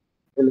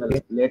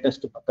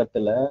latest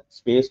பக்கத்துல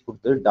ஸ்பேஸ்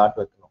கொடுத்து டாட்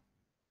வைக்கணும்.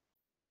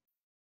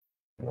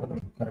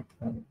 கரெக்ட்.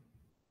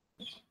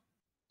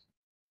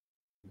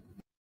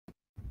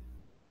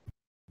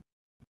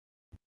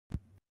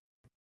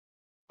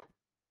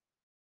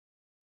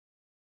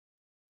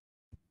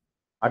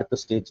 அடுத்த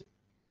ஸ்டேஜ்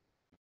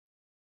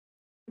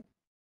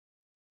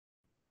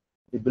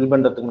பில்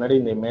பண்றதுக்கு முன்னாடி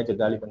இந்த இமேஜை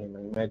காலி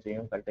பண்ணிடணும்.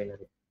 இமேஜையும்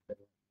கண்டெய்னரையும்.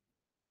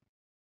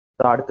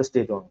 அடுத்த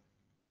ஸ்டேஜ் வாங்க.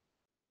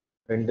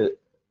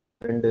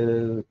 ரெண்டு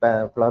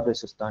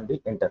ஃபிளாபேசஸ் தாண்டி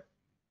என்டர்.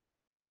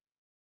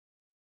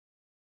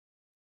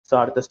 ஸோ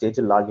அடுத்த stage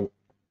login.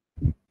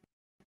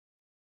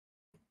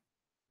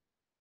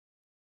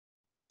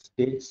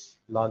 Stage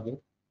login.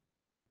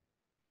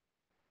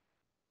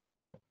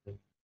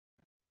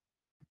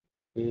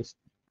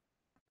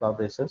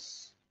 ஃபிளாபேசஸ்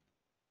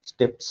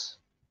steps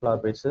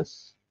ஃபிளாபேசஸ்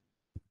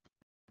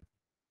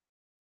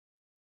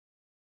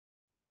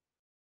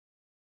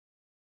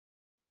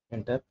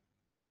enter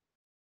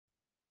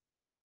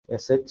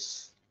sh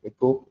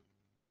echo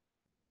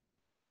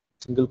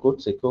single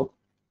quotes echo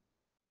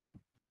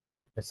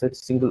sh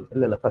single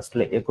இல்ல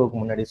ஃபர்ஸ்ட்ல எக்கோக்கு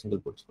முன்னாடி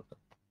சிங்கிள் கோட்ஸ்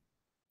கொடுத்தேன்.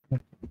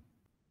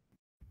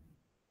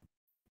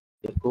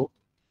 echo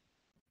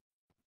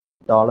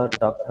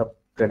 $dockerhub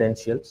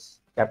credentials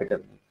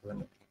capital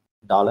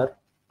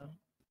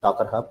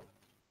 $dockerhub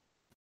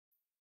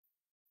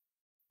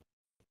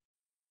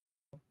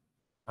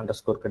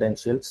underscore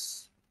credentials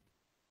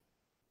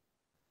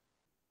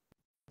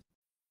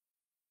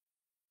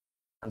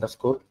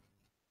underscore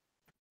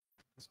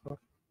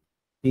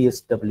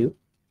psw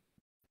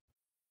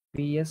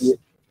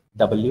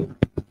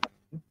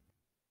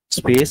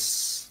space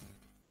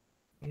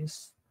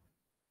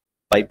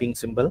piping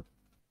simple.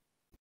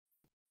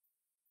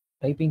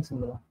 Typing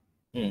சிம்பிளா?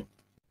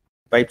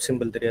 Pipe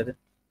simple தெரியாது?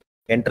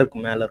 என்டருக்கு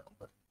மேல இருக்கும்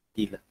பாரு,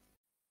 கீழே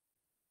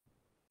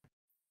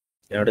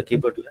என்னோட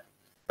கீபோர்ட்ல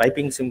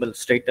பைப்பிங் சிம்பிள்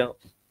ஸ்ட்ரைட்டா.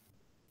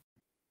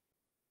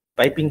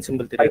 பைப்பிங்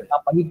சிம்பிள் தெரியாது?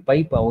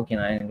 பைப்பா? ஓகே,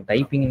 நான் எனக்கு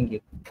டைப்பிங்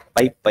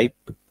பைப் பைப்.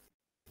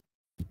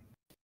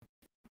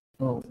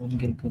 ஓ,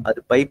 இங்க இருக்கு. அது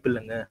பைப்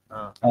இல்லைங்க.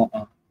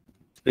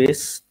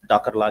 Space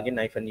Docker login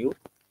 -u.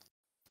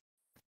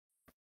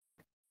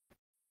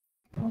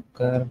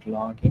 Docker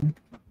login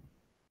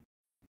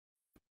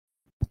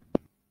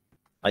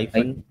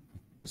ஐஃபன்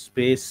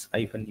space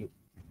 -u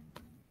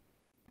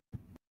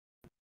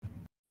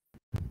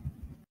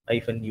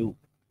 -u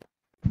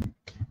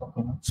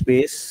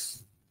space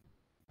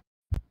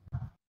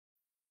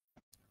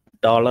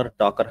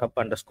 $dockerhub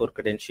 _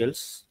 credentials.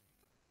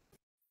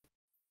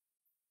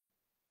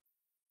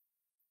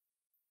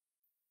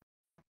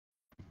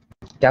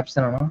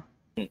 Caption ஆனா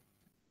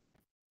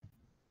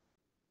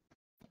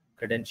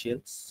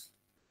credentials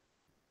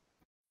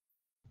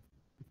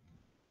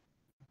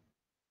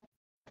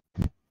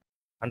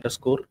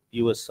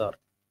 _USR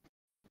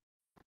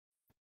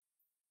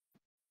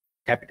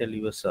capital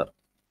USR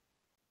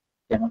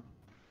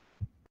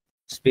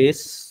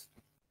space.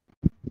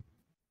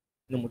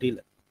 இன்னும் முடியல,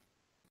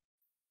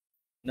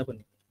 என்ன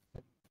பண்ணி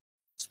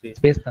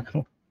ஸ்பேஸ் தான்.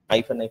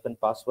 ஐஃபன்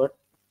பாஸ்வேர்ட்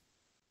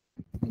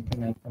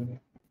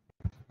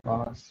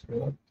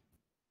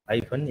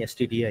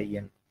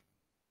 -stdin.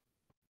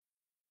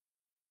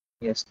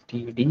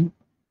 STD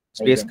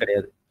ஸ்பேஸ்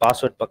கிடையாது,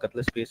 பாஸ்வேர்ட்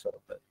பக்கத்துல ஸ்பேஸ்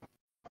வரக்கூடாது.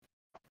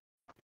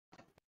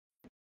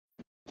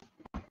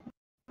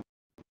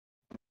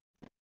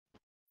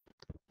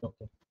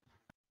 ஓகே,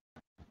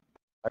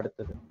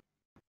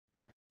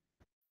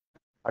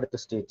 அடுத்த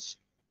ஸ்டேஜ்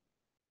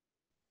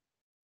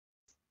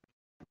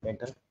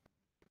என்டர்.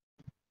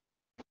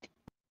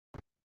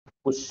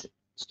 புஷ்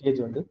ஸ்டேஜ்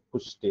வந்து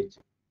push stage.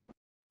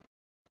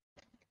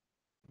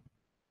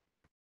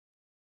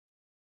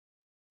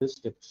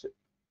 Steps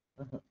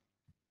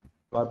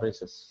floor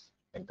braces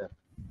enter.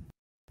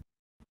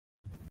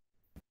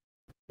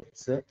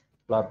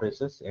 floor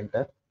braces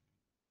enter.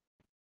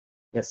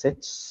 sh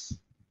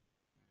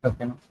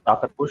okay.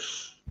 docker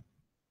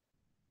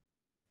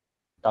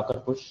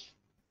push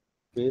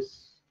space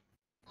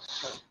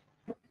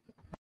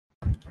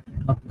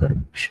Docker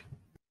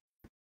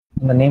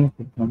இந்த நேம்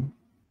கொடுக்கணும்.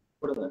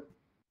 கொடுங்க.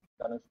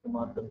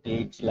 Tanuskumar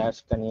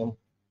 28/Kaniyam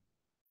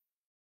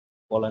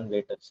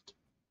 :latest.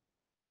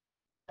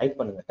 டைப்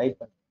பண்ணுங்க.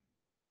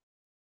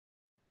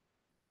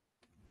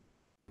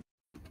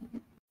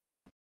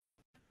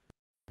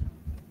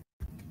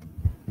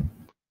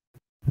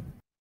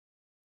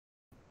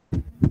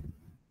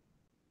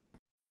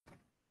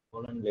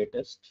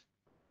 latest.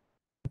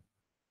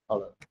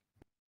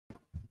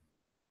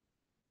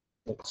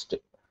 Next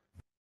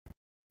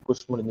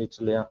push முடிஞ்சிச்சு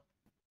இல்லையா?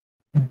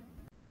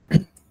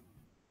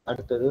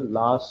 அடுத்தது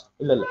லாஸ்ட்.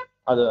 இல்ல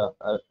அது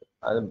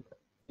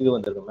இது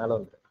வந்துருக்கு, மேல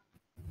வந்துருக்கு.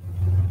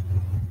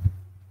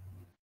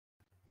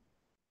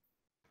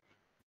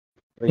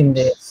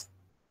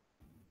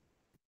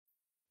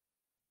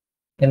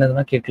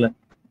 என்னதுன்னா கேட்கல.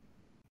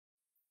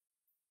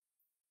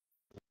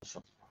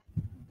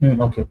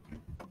 ஓகே.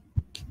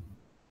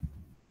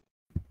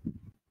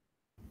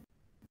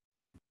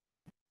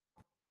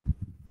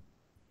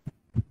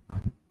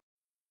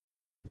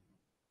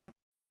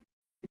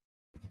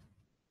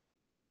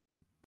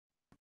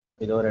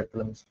 இது ஒரு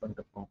இடத்துல மிஸ்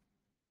பண்ணிருக்கோம்,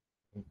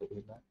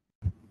 தெரியல.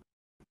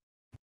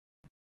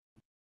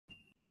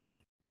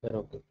 சரி,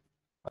 ஓகே.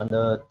 அந்த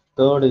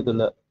தேர்டு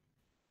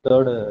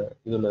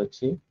இதுல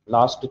வச்சு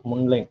லாஸ்ட்டுக்கு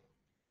முன்லைன்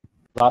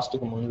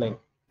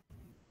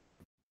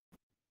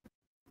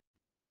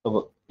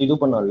இது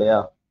பண்ணோம் இல்லையா?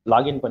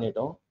 லாகின்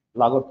பண்ணிட்டோம்,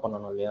 லாக் அவுட்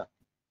பண்ணணும் இல்லையா?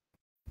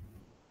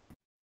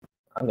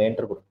 அங்க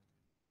என்டர் கொடு.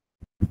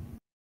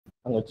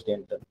 அங்க வச்சுட்டு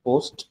enter.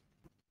 Post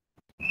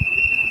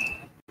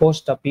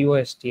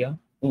POST-ஆ?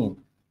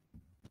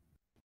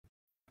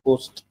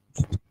 Post.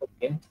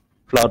 Okay.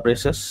 floor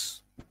braces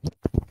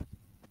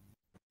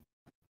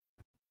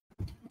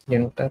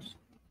enter.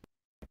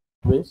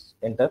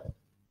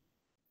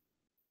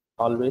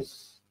 always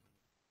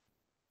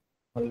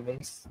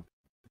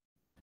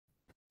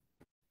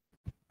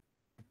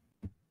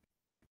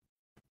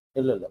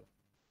இல்ல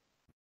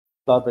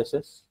floor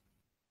braces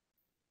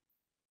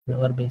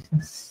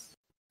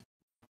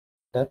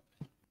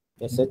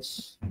sh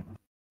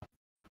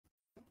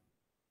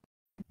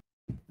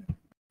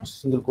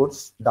single quotes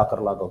docker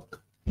logout.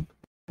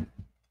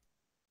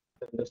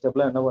 இந்த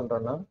ஸ்டெப்ல என்ன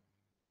பண்றோம்னா,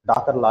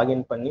 டாக்கர்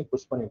லாகின் பண்ணி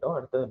புஷ் பண்ணிட்டோம்,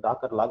 அடுத்து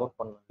டாக்கர் லாக் அவுட்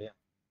பண்ணணும் இல்லையா?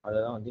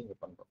 அததான் வந்து இங்க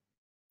பண்றோம்.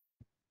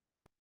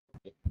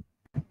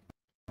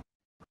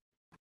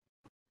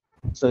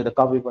 ஸோ இதை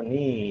காப்பி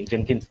பண்ணி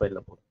ஜென்கின்ஸ்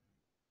ஃபைல்ல போடும்.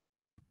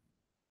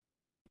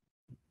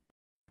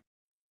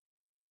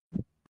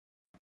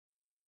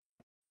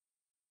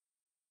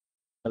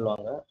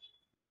 சொல்லுவாங்க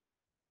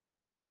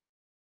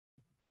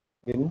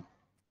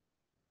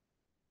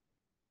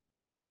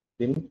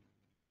vim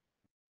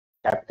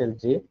capital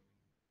J.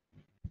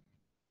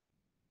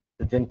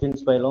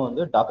 ஜென்கின்ஸ் ஃபைலும்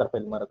வந்து டாக்கர்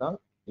ஃபைல் மாதிரி தான்,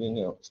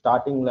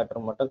 ஸ்டார்டிங்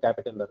லெட்டர் மட்டும்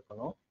கேபிட்டல்ல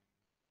இருக்கணும்.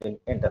 தென்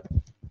என்டர்.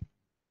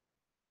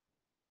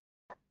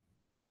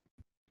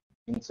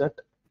 Insert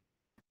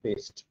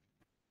paste.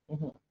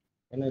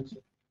 என்னாச்சு?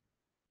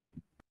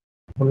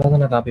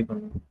 உள்ளதான காப்பி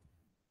பண்ணணும்.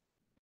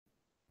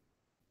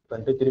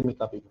 பண்ணிட்டு திரும்பி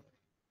காப்பி பண்ணு.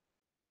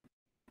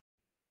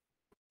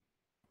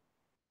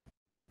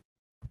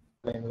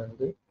 லைன்ல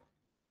இருந்து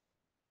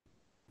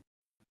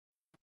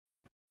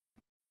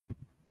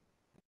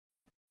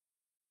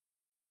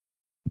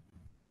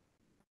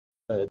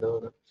ஏதோ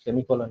ஒரு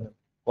செமிகோலன்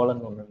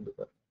கோலன் ஒன்று இருந்து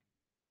பாரு.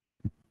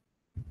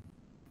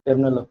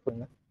 டெர்மினல் ஆஃப்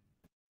பண்ணு,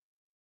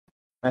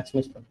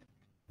 மேக்ஸிமைஸ் பண்ணு.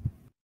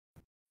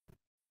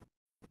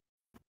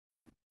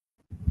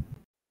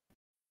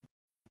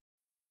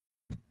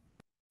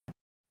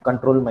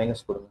 கண்ட்ரோல்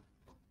மைனஸ் கொடுங்க.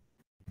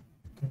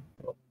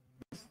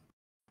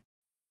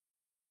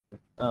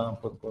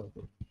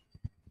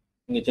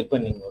 நீங்க செக்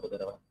பண்ணீங்க ஒரு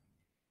தடவை.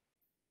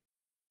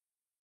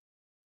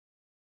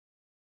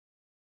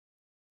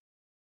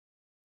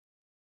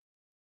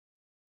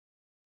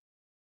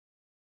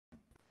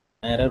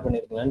 எரர்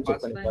பண்ணிருக்கீங்களான்னு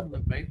செக் பண்ணி பாருங்க.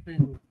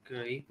 பைப்லைனுக்கு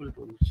ஈக்குவல்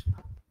டு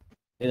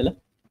இதுல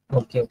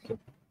ஓகே ஓகே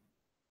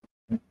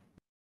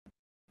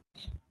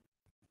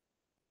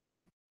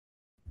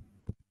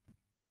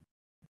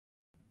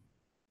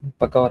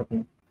பக்காவா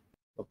இருக்கும்.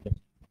 Okay,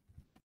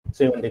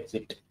 save and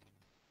exit.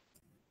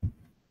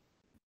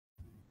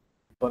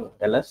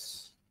 LS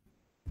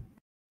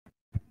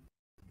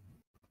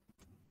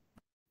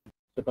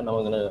இப்போ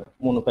நமக்கு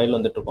 3 ஃபைல்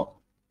வந்துட்டு இருக்கோம்.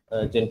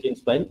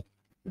 ஜென்கின்ஸ் ஃபைல்,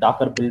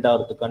 டாக்கர் பில்ட்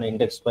ஆகிறதுக்கான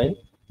இண்டெக்ஸ் ஃபைல்,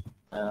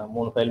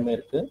 3 ஃபைலுமே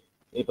இருக்கு.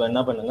 இப்போ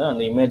என்ன பண்ணுங்க,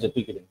 அந்த இமேஜை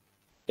தூக்கிடுங்க.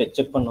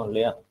 செக் பண்ணோம்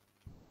இல்லையா?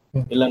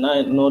 இல்லைன்னா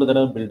இன்னொரு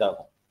தடவை பில்ட்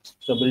ஆகும்.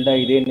 ஸோ பில்ட்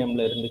ஆகி இதே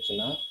நேம்ல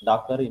இருந்துச்சுன்னா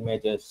டாக்கர்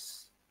இமேஜஸ்.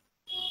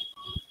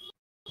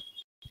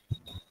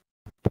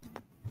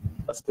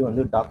 ஃபர்ஸ்ட்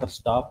வந்து Docker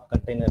stop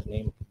container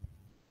name.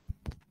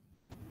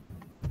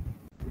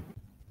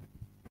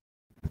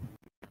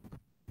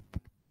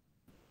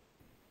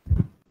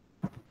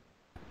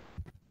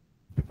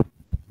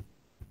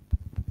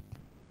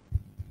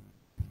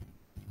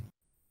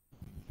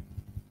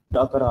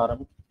 Docker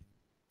ஆரம்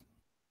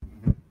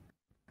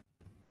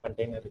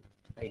கண்டெய்னர்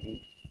ஐடி.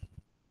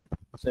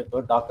 ஸோ இப்போ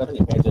டாக்கர்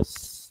இமேஜஸ்,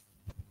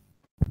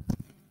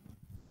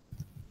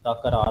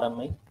 டாக்கர்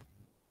ஆர்எம்ஐ,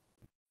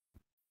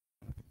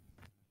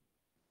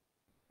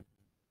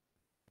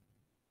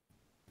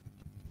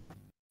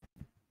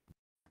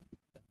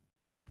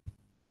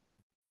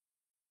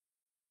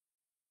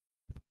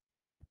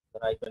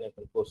 ஐபன்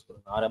ஐபன் கோர்ஸ்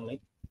கொடுங்க. ஆர்எம்ஐ,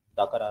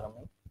 டாக்கர்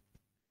ஆர்எம்ஐ.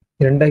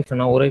 2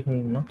 ஐஃபனா ஒரு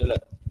ஐஃபனா? இல்லை,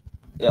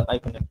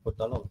 ஐபன் ஐபன்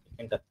கொடுத்தாலும்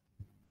என்டர்.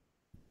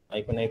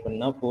 ஐபன்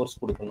ஐபன்னா ஃபோர்ஸ்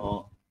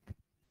கொடுக்கணும்,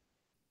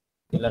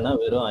 இல்லைன்னா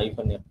வெறும்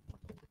ஐபன்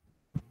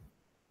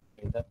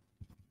என்டர்.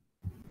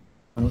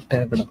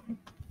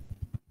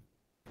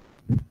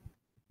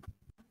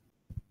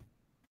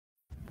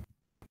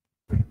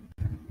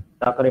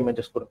 டாக்கர்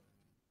இமேஜஸ் கொடு.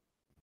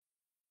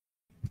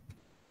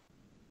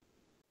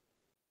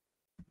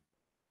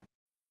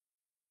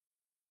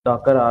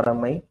 Docker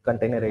ஆர்எம்ஐ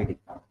container ID.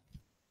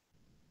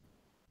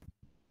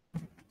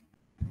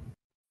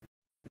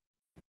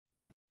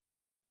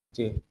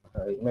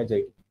 Image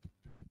ID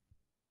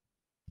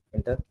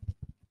enter.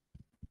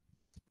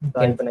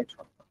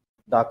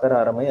 Docker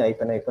ஆர்எம்ஐ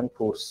ஐபன் ஐபன்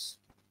force.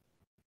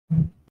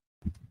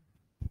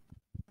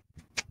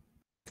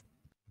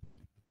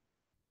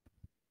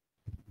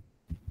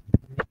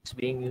 It's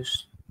being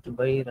used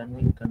by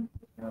running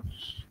containers.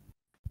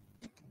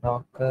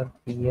 Docker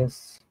PS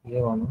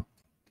A1.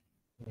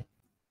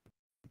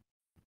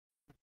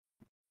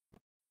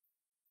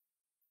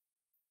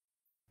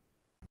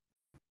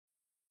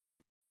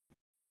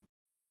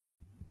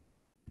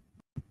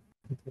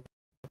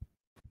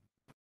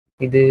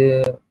 இது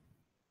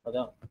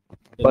அதான்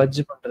பர்ஜ்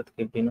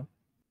பண்றதுக்கு எப்படின்னா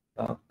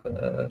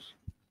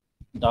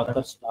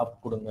டாக்கர் ஸ்டாப்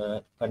கொடுங்க,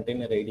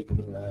 கண்டெய்னர் ஐடி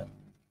கொடுங்க.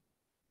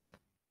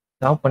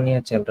 ஸ்டாப்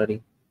பண்ணியாச்சு ஆல்ரெடி.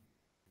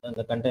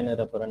 அந்த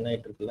கண்டெய்னர் அப்போ ரன்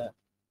ஆகிட்டு இருக்குல்ல,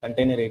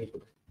 கண்டெய்னர் ஐடி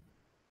கொடுங்க.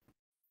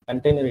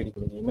 கண்டெய்னர் ஐடி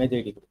கொடுங்க, இமேஜ்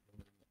ஐடி கொடுங்க.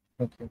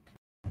 Okay okay.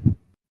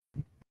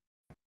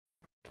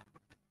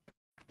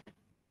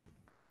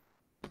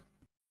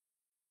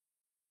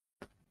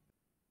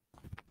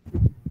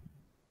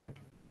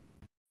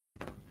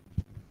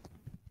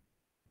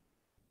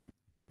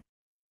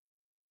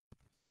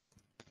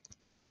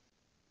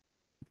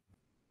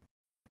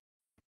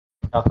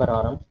 டாக்கர்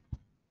ஆரம்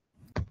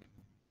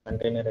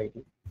கண்டெய்னர்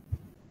ஐடி.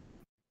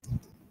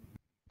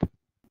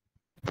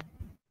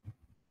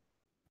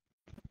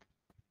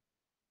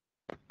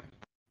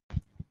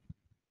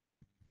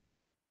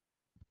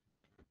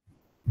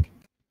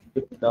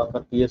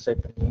 டாக்கர் பிஎஸ்ஐ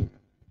பண்ணி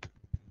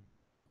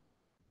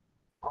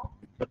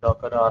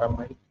டாக்கர்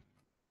ஆர்எம்ஐ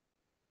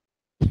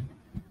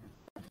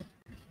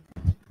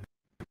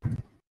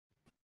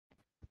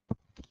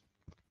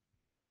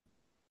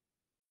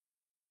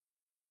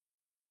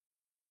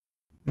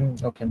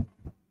ஓகே.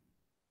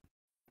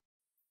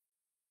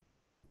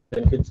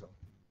 ஜென்கின்ஸ்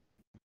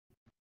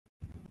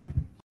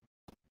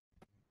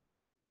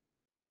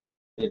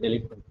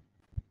டெலீட் பண்ணு.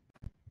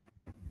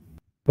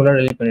 ஃபுல்லா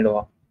டெலீட்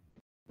பண்ணிடுவா?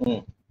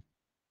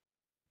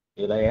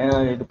 இதில்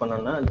ஏன் இது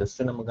பண்ணோம்னா ஜஸ்ட்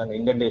நமக்கு அந்த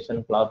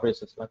இண்டென்டேஷன் ஃப்ளார்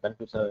ப்ரைசஸ்லாம்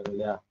கன்ஃபியூஸ் ஆகுது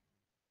இல்லையா,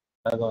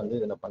 அதுக்காக வந்து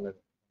இதில் பண்ணுது.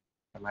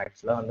 நம்ம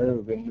ஆக்சுவலாக வந்து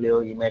விம்லேயோ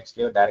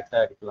இமேஜ்லேயோ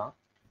டைரெக்டாக அடிக்கலாம்,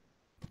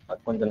 அது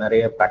கொஞ்சம்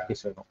நிறைய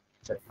ப்ராக்டிஸ் வேணும்.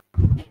 சரி,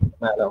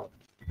 மேலே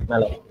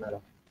மேலே மேலே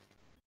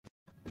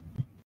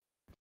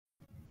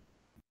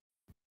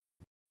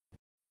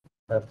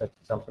பர்ஃபெக்ட்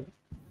எக்ஸாம்பிள்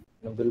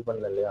இன்னும் பில்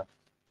பண்ணல இல்லையா,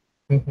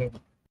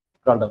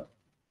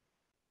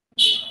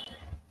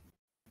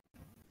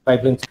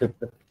 பைப்லைன்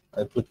ஸ்கிரிப்ட்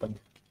அது கிளிக் பண்ணி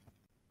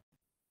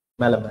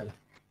மேலே மேலே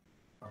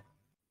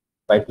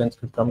பைப்லைன்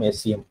ஸ்கிரிப்ட் ஃப்ரம்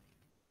எஸ்சிஎம்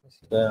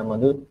நம்ம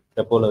வந்து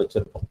ரெப்போல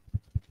வச்சிருக்கோம்.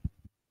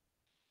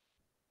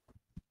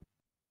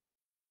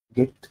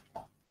 கிட்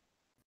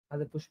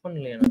அது புஷ்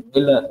பண்ணலையா?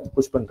 இல்ல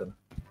புஷ் பண்றேன்,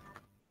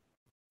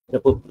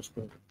 ரெப்போ புஷ்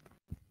பண்றேன்.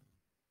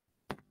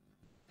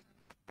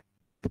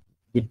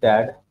 git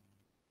add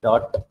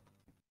dot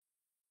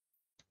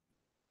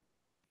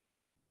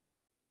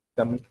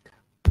commit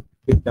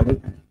git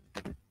commit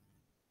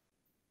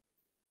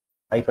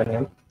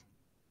 -m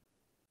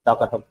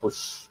DockerHub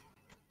push.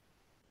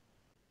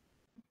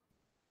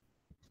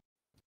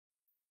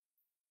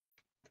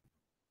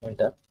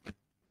 Enter.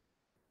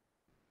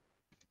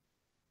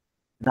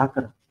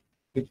 Docker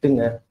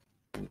gitங்க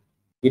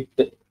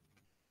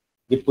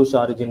git push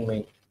origin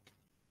main.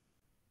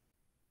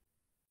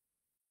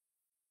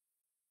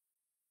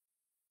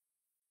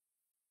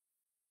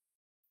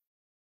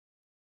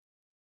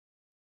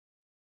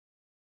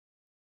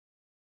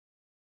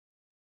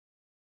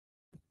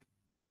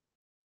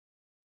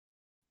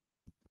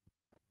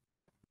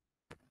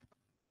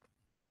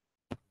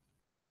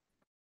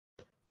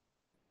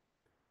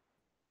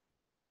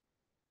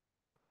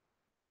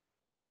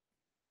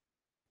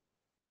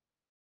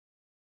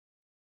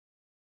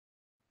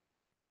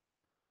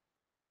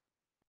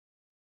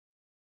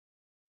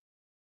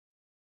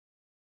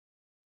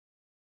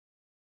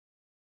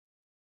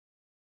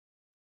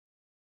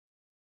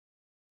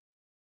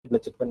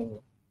 இதில் செக் பண்ணிங்க.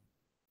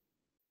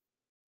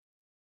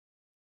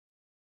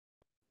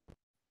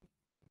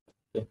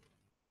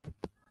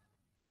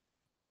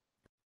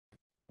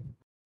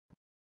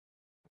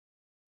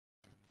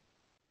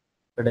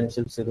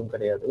 credentials எதுவும்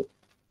கிடையாது,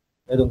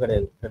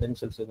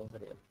 credentials எதுவும்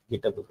கிடையாது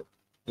GitHubக்கு.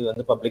 இது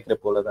வந்து பப்ளிக்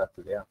ரெப்போல தான்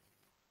இருக்கு இல்லையா.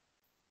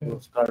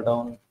 Scroll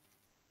down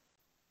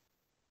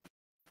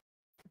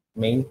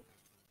main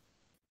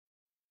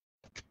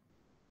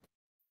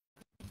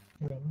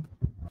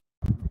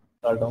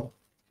scroll down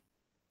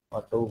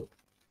auto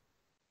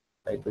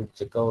title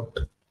checkout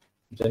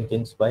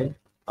Jenkins file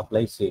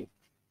apply save.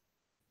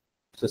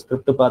 So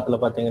script பாத்துல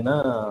பார்த்தீங்கன்னா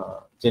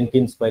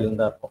ஜென்கின்ஸ் ஃபைல்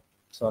தான் இருக்கும்.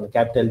 ஸோ அந்த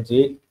கேபிட்டல் ஜே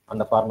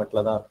அந்த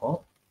ஃபார்மேட்டில் தான் இருக்கும்.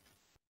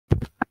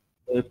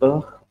 இப்போ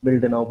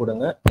பில்டு நோ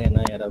கொடுங்க,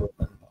 ஏன்னா யாராவது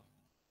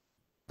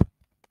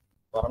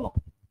வரணும்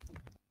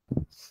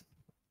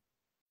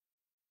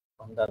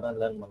வந்தால் தான்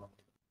லேர்ன் பண்ணணும்.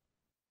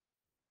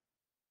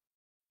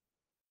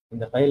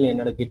 இந்த ஃபைல்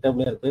என்னோட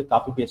கிட்டப்லேயும் இருக்குது,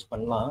 காப்பி பேஸ்ட்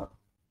பண்ணலாம்.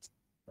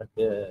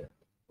 பட்டு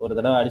ஒரு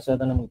தடவை அடித்தா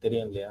தான் நமக்கு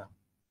தெரியும் இல்லையா,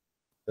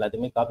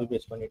 எல்லாத்தையுமே காப்பி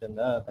பேஸ்ட் பண்ணிட்டு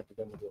இருந்தால்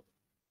கற்றுக்க முடியும்.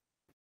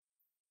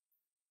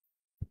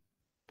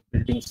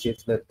 பில்டிங்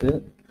ஸ்டேஜில் இருக்குது,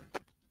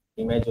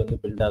 இமேஜ் வந்து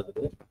பில்ட்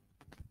ஆகுது.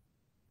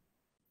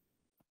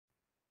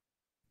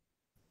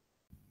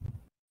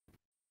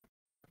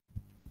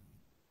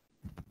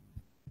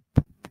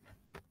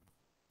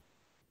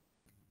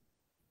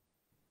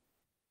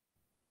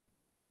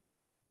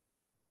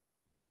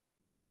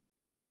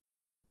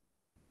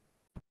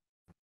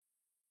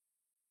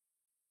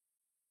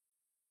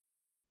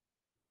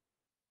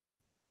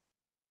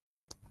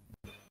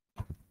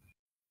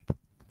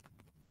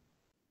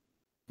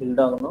 பில்ட்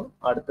ஆகணும்.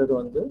 அடுத்தது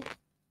வந்து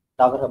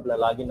DockerHubல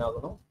லாகின்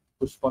ஆகணும்,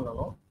 புஷ்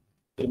பண்ணணும்,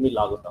 திரும்பி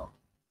லாக் அவுட் ஆகும்.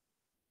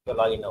 இப்போ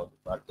லாகின் ஆகுது.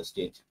 அடுத்த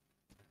stage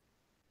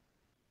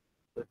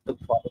it took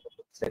 40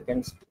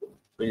 seconds to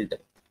build,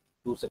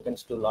 2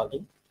 seconds to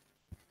login.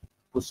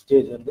 Push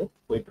stage வந்து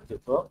போயிட்டு இருக்கு.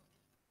 இப்போ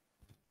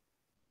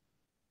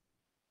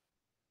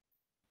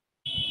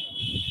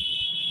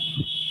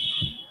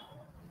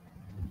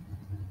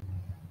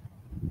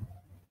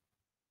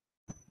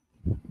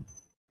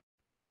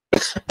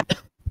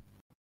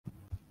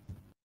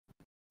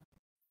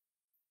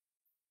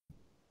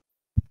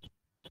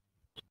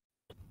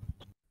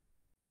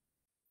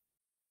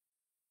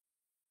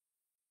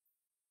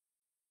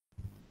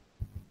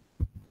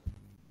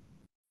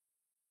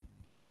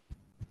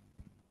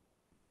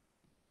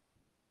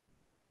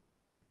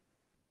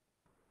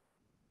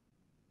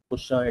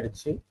புஷ்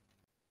ஆயிடுச்சு.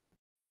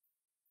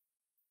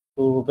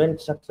 to win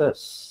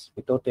success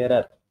without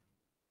error.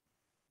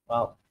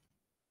 wow,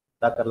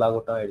 Docker log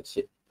out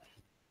ஆயிடுச்சு.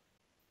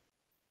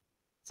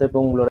 சரி, இப்போ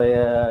உங்களுடைய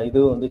இது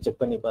வந்து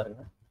செக் பண்ணி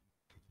பாருங்க.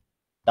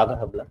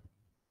 DockerHubல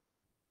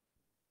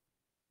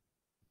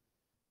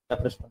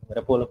ரெஃப்ரெஷ் பண்ணுங்க,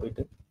 ரெப்போல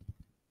போயிட்டு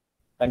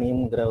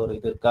கனியம்ங்கிற ஒரு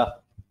இது இருக்கா.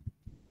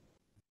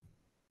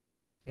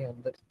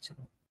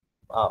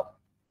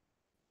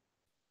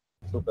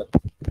 சூப்பர்.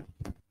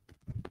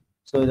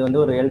 ஸோ இது வந்து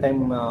ஒரு ரியல்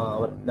டைம்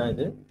ஒர்க் தான்.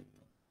 இது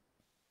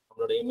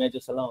நம்மளோட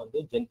இமேஜஸ் எல்லாம் வந்து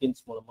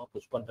ஜென்கின்ஸ் மூலமா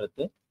புஷ்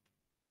பண்றது.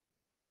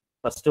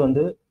 ஃபர்ஸ்ட்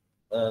வந்து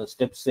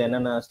ஸ்டெப்ஸ்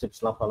என்னென்ன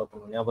ஸ்டெப்ஸ்லாம் ஃபாலோ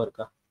பண்ணணும் ஞாபகம்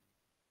இருக்கா?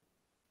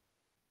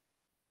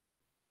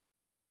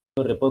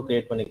 ஒரு ரெப்போ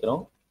கிரியேட்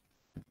பண்ணிக்கிறோம்.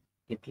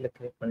 கிட்ல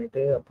கிரியேட்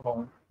பண்ணிட்டு அப்புறம்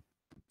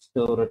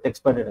ஸோ ஒரு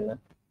டெக்ஸ்ட் பேட் எடுங்க,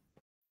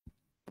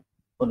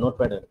 ஒரு நோட்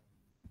பேட் எடுங்க.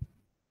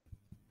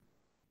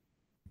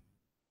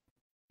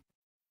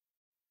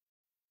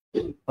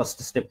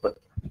 ஃபர்ஸ்ட் ஸ்டெப்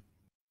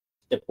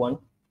 1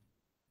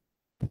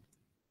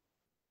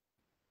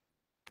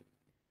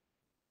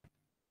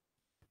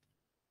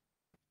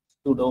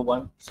 sudo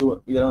 1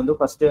 இதில் வந்து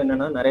ஃபர்ஸ்ட்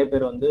என்னன்னா நிறைய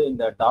பேர் வந்து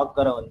இந்த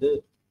டாக்கரை வந்து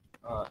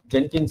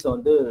ஜென்கின்ஸை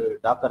வந்து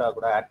டாக்கராக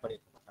கூட ஆட்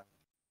பண்ணிட்டு இருக்காங்க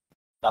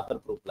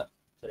டாக்கர் குரூப்ல.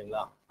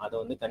 சரிங்களா, அதை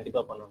வந்து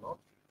கண்டிப்பாக பண்ணணும்.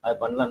 அது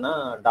பண்ணலன்னா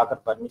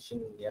டாக்கர்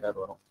பர்மிஷன்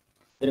எரர் வரும்.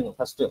 சரிங்க,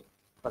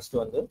 ஃபர்ஸ்ட்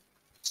வந்து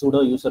sudo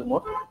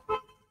usermod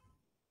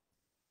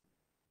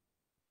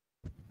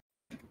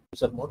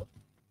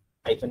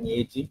 -ag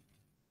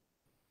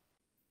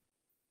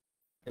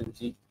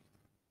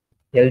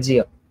LG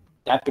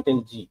capital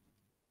G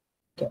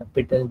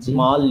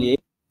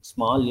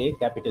small a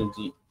capital G.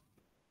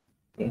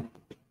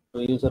 So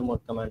user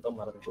mode கமாண்டும்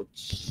மறந்து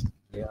போச்சு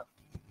இல்லையா.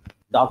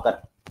 Docker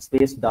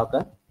space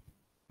Docker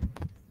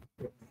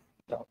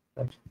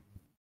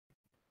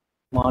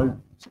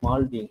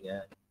small டிங்க.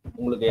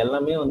 உங்களுக்கு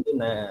எல்லாமே வந்து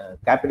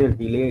கேபிட்டல்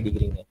டிலே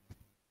அடிக்கிறீங்க.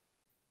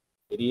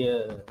 பெரிய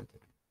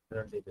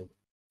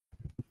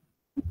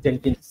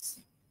ஜென்கின்ஸ்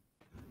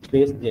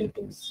ஸ்பேஸ்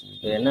ஜென்கின்ஸ்.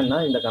 இது என்னன்னா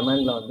இந்த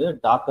கமாண்ட்ல வந்து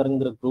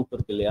டாக்கருங்கிற குரூப்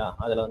இருக்கு இல்லையா,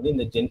 அதுல வந்து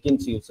இந்த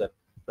ஜென்கின்ஸ் யூசர்,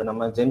 இப்போ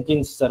நம்ம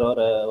ஜென்கின்ஸ்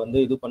சர்வரை வந்து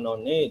இது பண்ண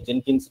உடனே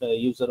ஜென்கின்ஸ்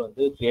யூசர்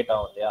வந்து கிரியேட்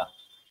ஆகும் இல்லையா.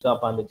 ஸோ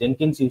அப்போ அந்த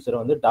ஜென்கின்ஸ் யூசரை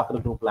வந்து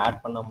டாக்கர் குரூப்ல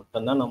ஆட் பண்ணால்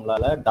மட்டும்தான்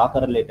நம்மளால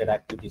டாக்கர் ரிலேட்டட்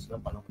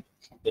ஆக்டிவிட்டிஸ்லாம் பண்ண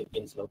முடியும்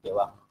ஜென்கின்ஸ்ல.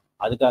 ஓகேவா,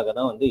 அதுக்காக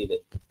தான் வந்து இது.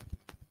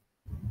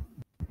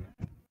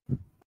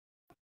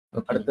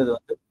 அடுத்தது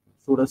வந்து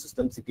sudo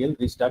systemctl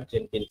restart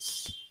jenkins.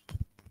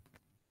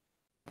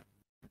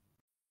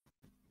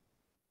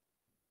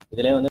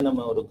 இதுல வந்து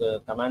நம்ம ஒரு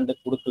கமாண்ட்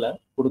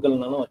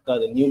கொடுக்கலனாலும் ஒர்க்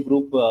ஆகுது. நியூ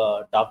குரூப்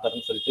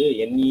டாக்கர்னு சொல்லிட்டு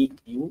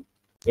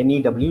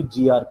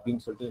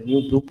NEWGRPன்னு சொல்லிட்டு நியூ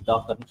குரூப்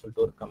டாக்கர்னு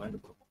சொல்லிட்டு ஒரு கமாண்ட்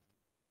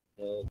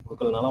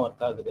கொடுக்கலனாலும்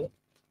ஒர்க் ஆகுது.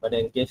 பட்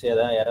இன்கேஸ்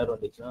ஏதாவது எரர்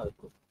வந்துச்சுன்னா அது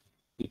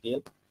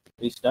CTL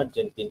restart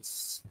jenkins.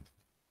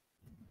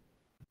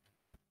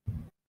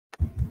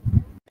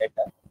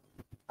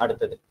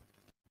 அடுத்தது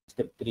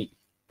ஸ்டெப் 3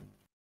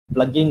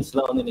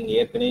 பிளக்கின்ஸ்லாம் வந்து நீங்கள்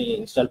ஏற்கனவே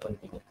இன்ஸ்டால்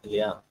பண்ணிட்டீங்க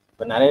இல்லையா.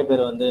 இப்போ நிறைய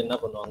பேர் வந்து என்ன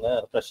பண்ணுவாங்க,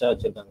 ஃப்ரெஷ்ஷாக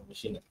வச்சுருக்காங்க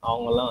மிஷின்,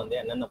 அவங்கெல்லாம் வந்து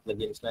என்னென்ன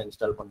பிளக்கின்ஸ்லாம்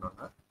இன்ஸ்டால்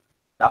பண்ணுவாங்கன்னா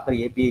Docker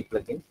API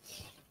plug-in,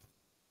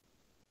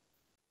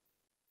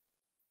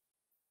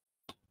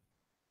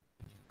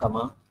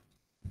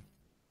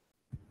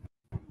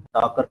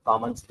 Docker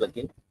commons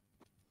plug-in,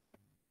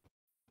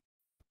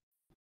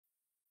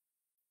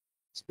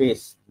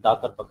 space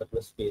Docker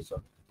பக்கத்தில் ஸ்பேஸ்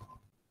வரும்,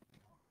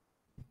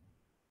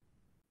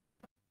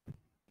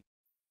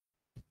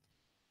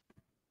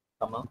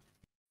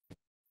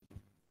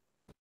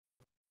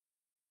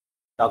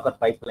 Docker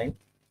pipeline,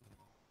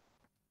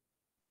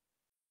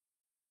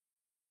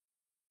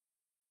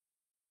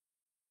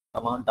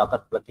 Docker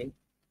plugin,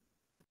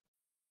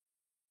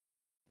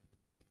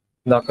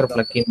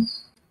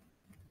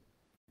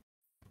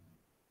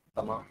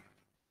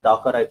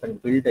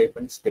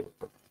 Docker-build-step.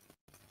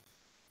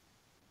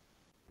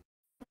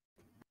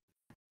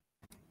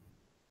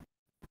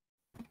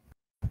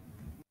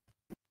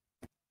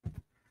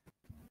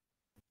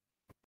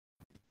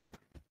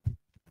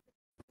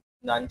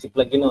 இந்த 5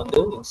 பிளக்கின் வந்து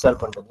இன்ஸ்டால்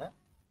பண்ணுங்க.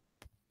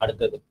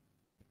 அடுத்தது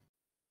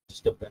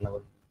ஸ்டெப் என்ன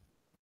வரும்,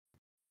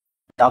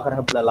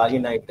 DockerHubல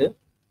லாகின் ஆயிட்டு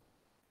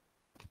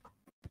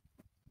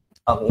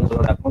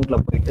உங்களோட அக்கௌண்ட்ல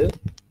போயிட்டு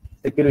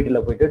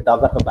செக்யூரிட்டியில போயிட்டு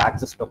DockerHub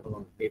ஆக்சஸ் டோக்கன்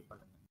ஒன்று கிரியேட்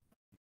பண்ணுங்க.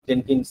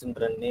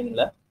 ஜென்கின்ஸ்ன்ற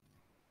நேம்ல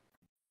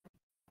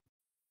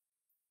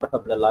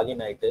DockerHubல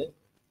லாகின் ஆயிட்டு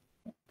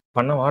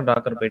பண்ணவா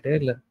டாக்கர் போயிட்டு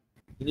இல்ல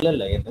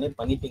ஏற்கனவே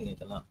பண்ணிட்டீங்க.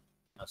 இதெல்லாம்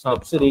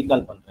ஸ்டெப்ஸ்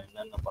ரீகால் பண்றேன்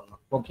என்னென்ன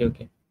பண்ணணும்.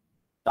 Okay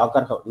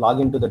DockerHub, log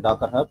into the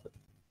DockerHub.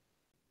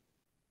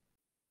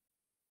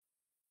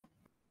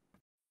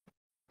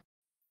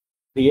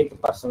 Create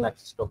personal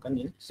access token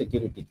in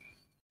security.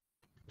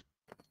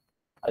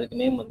 அதுக்கு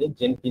நேம் வந்து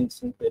Jenkins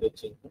பேர்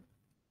வச்சுங்க.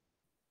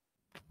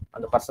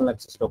 அந்த பர்சனல்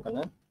access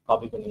டோக்கனை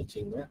காப்பி பண்ணி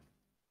வச்சுங்க.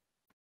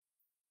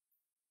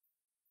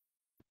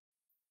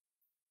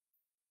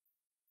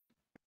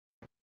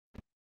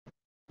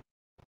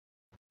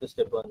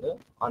 ஸ்டெப் வந்து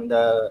அந்த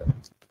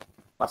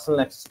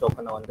பர்சனல் access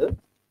டோக்கனை வந்து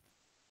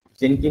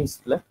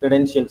ஜென்கின்ஸ்ல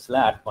கிரெடென்ஷியல்ஸ்ல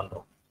ஆட்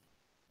பண்றோம்.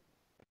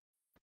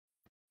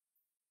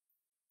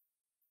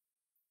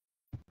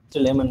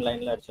 லேமன்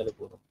லைன்ல அடிச்சாலே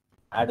போதும்.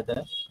 Add the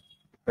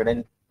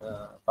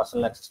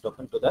personal access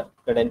token to the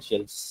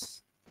credentials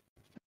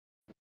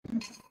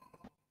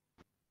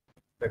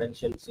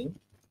in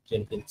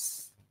Jenkins.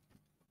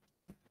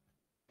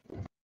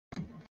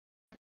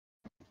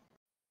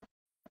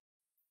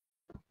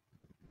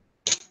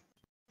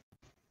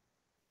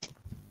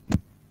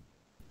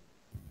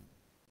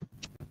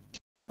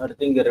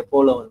 அடுத்து இங்க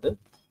ரெப்போல வந்து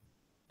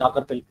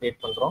டாக்கர் ஃபைல்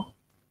கிரியேட் பண்றோம்.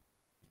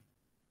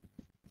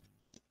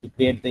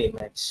 create the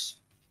image,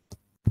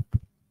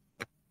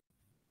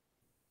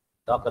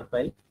 docker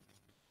file,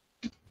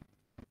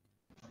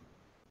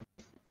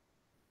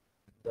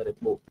 the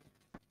repo,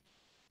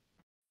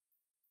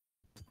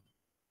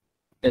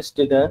 test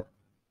the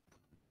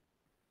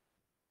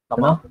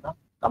comma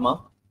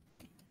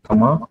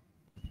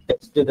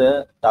text the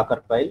docker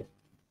file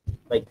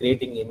by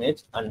creating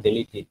image and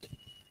delete it.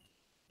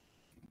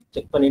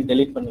 Check பண்ணி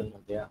delete பண்ணணும்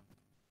இல்லையா?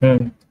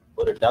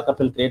 ஒரு Docker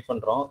file create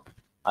பண்றோம்,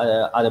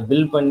 அதை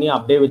பில்ட் பண்ணி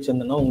அப்படியே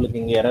வச்சிருந்தோம்னா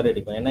உங்களுக்கு இங்க எரர்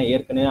அடிக்கும். ஏன்னா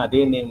ஏற்கனவே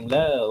அதே நேம்ல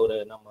ஒரு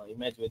நம்ம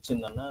இமேஜ்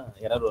வச்சிருந்தோம்னா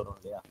எரர் வரும்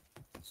இல்லையா?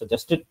 ஸோ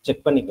ஜஸ்ட்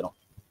செக் பண்ணிக்கிறோம்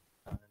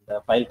அந்த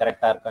ஃபைல்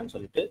கரெக்டா இருக்கான்னு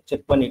சொல்லிட்டு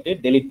செக் பண்ணிட்டு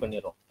டெலீட்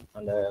பண்ணிடுறோம்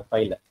அந்த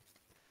ஃபைலை.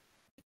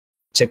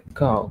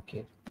 செக்கா? Okay.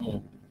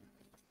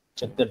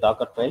 Check the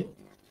Docker file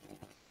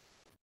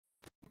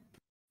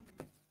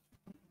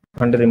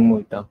and remove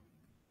இட்டா?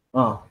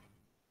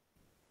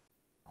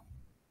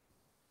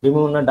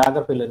 ரிமூவ்னா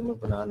டாக்கர் ஃபைல ரிமூவ்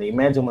பண்ண அந்த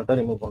இமேஜ் மட்டும்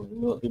ரிமூவ்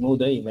பண்ணணும். Remove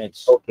the image.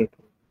 ஓகே.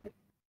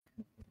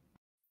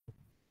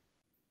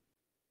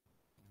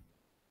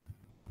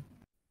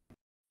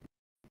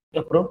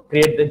 அப்புறம்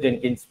create the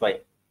Jenkins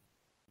file.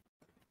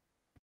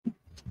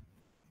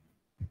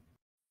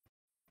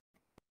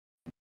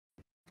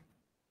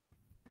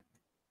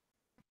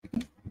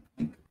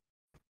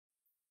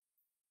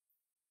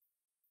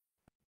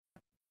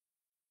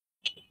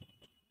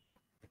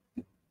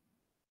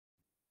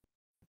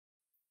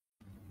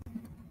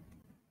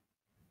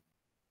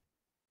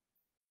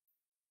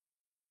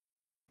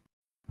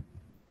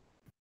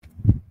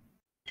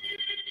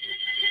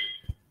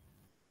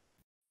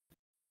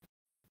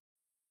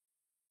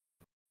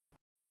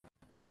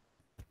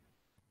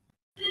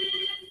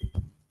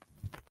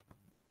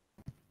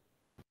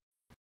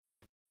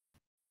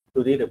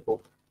 To the repo.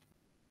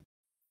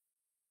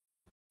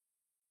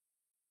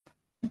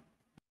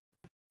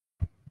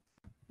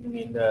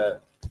 இந்த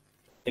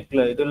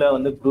இதுல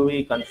வந்து க்ரூவி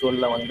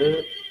கன்சோல்ல வந்து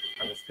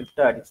அந்த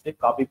ஸ்கிரிப்டை அடிச்சுட்டு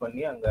காப்பி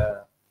பண்ணி அங்க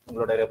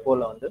உங்களோட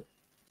ரெப்போல வந்து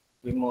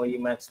விமோ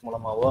இமேக்ஸ்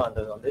மூலமாவோ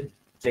அந்த வந்து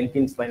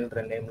ஜென்கின்ஸ்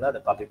ஃபைல்ன்ற நேம்ல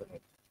அதை காப்பி பண்ணி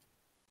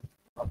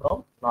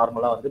அப்புறம்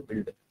நார்மலா வந்து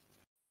பில்டு.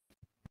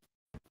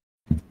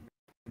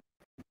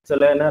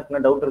 சில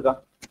என்ன டவுட் இருக்கா?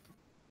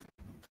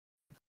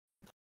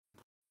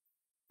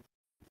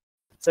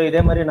 ஸோ இதே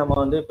மாதிரி நம்ம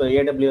வந்து இப்போ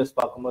ஏடபிள்யூஎஸ்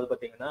பார்க்கும்போது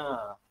பார்த்தீங்கன்னா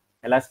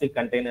எலாஸ்டிக்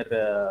கண்டெய்னர்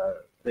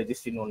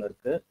ரெஜிஸ்ட்ரின்னு ஒன்று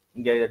இருக்கு.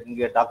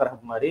 இங்கே டாக்கர்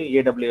ஹப் மாதிரி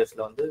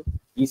ஏடபிள்யூஎஸ்ல வந்து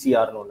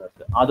இசிஆர்னு ஒன்று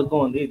இருக்கு.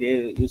 அதுக்கும் வந்து இதே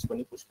யூஸ்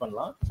பண்ணி புஷ்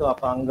பண்ணலாம். ஸோ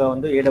அப்போ அங்கே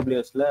வந்து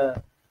ஏடபிள்யூஎஸ்ல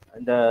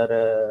இந்த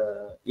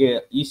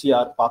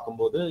இசிஆர்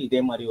பார்க்கும்போது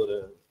இதே மாதிரி ஒரு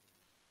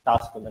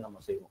டாஸ்க் வந்து நம்ம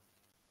செய்வோம்.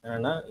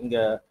 என்னன்னா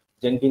இங்கே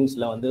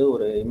ஜென்கின்ஸ்ல வந்து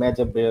ஒரு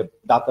இமேஜை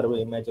டாக்கர்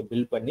இமேஜை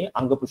பில்ட் பண்ணி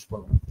அங்கே புஷ்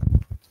பண்ணுவோம்.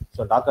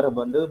 ஸோ டாக்கர்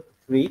ஹப் வந்து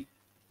ஃப்ரீ,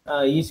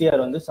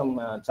 ஈஸிஆர் வந்து சம்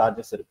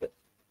சார்ஜஸ் இருக்கு.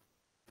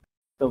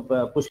 ஸோ இப்போ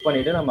புஷ்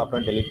பண்ணிட்டு நம்ம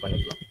அப்புறம் டெலீட்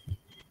பண்ணிக்கலாம்.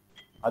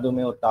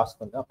 அதுவுமே ஒரு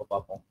டாஸ்க் வந்து அப்போ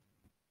பார்ப்போம்.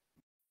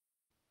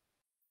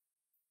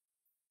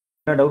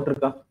 என்ன டவுட்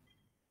இருக்கா?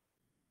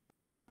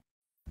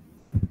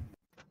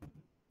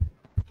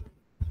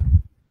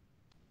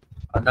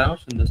 அதான்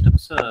இந்த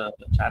ஸ்டெப்ஸ்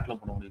சாட்ல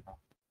போட முடியுமா?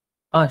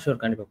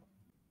 ஷூர், கண்டிப்பா.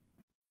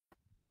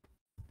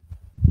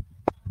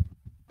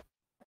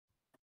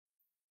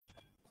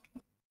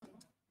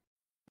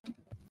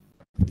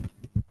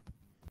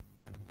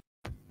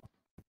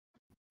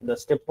 இந்த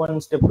ஸ்டெப் 1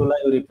 ஸ்டெப்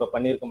 2லாம் இவர் இப்போ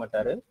பண்ணியிருக்க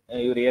மாட்டாரு,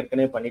 இவர்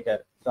ஏற்கனவே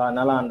பண்ணிட்டாரு. ஸோ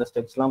அதனால அந்த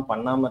ஸ்டெப்ஸ்லாம்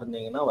பண்ணாமல்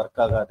இருந்தீங்கன்னா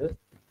ஒர்க் ஆகாது.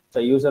 ஸோ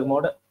யூசர்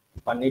மோட்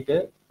பண்ணிட்டு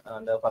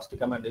அந்த ஃபர்ஸ்ட்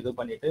கமெண்ட் இது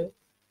பண்ணிட்டு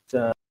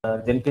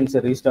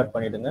ஜென்கின்ஸை ரீஸ்டார்ட்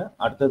பண்ணிடுங்க.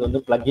 அடுத்தது வந்து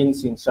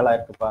பிளக்இன்ஸ் இன்ஸ்டால்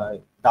ஆயிருக்கு,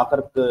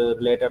 டாக்கருக்கு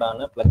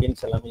ரிலேட்டடான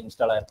பிளக்இன்ஸ் எல்லாமே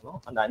இன்ஸ்டால் ஆயிருக்கணும்.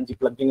 அந்த 5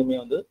 பிளக்இனுமே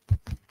வந்து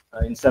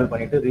இன்ஸ்டால்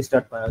பண்ணிட்டு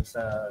ரீஸ்டார்ட்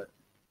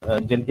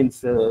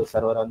ஜென்கின்ஸ்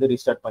சர்வரை வந்து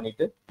ரீஸ்டார்ட்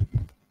பண்ணிட்டு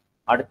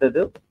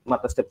அடுத்தது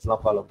மற்ற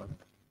ஸ்டெப்ஸ்லாம் ஃபாலோ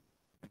பண்ணுங்க.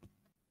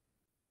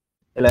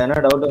 இதில் என்ன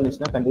டவுட்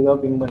வந்துச்சுன்னா கண்டிப்பாக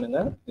பிங் பண்ணுங்க.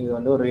 இது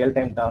வந்து ஒரு ரியல்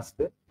டைம்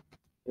டாஸ்க்கு,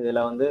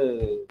 இதில் வந்து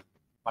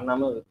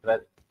பண்ணாமல்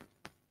விட்டுறாது.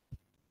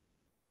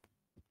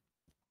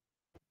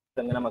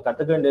 நம்ம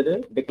கற்றுக்க வேண்டியது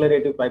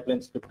டிக்ளரேட்டிவ்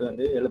பைப்லைன் ஸ்கிரிப்ட்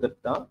வந்து எழுதுறது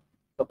தான்.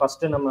 ஸோ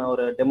ஃபர்ஸ்ட் நம்ம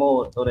ஒரு டெமோ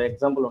ஒரு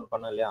எக்ஸாம்பிள் ஒன்று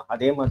பண்ணோம் இல்லையா,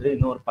 அதே மாதிரி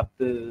இன்னும் ஒரு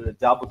 10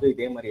 ஜாபுக்கு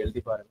இதே மாதிரி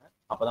எழுதி பாருங்க.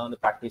 அப்போதான்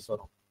வந்து ப்ராக்டிஸ்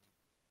வரும்.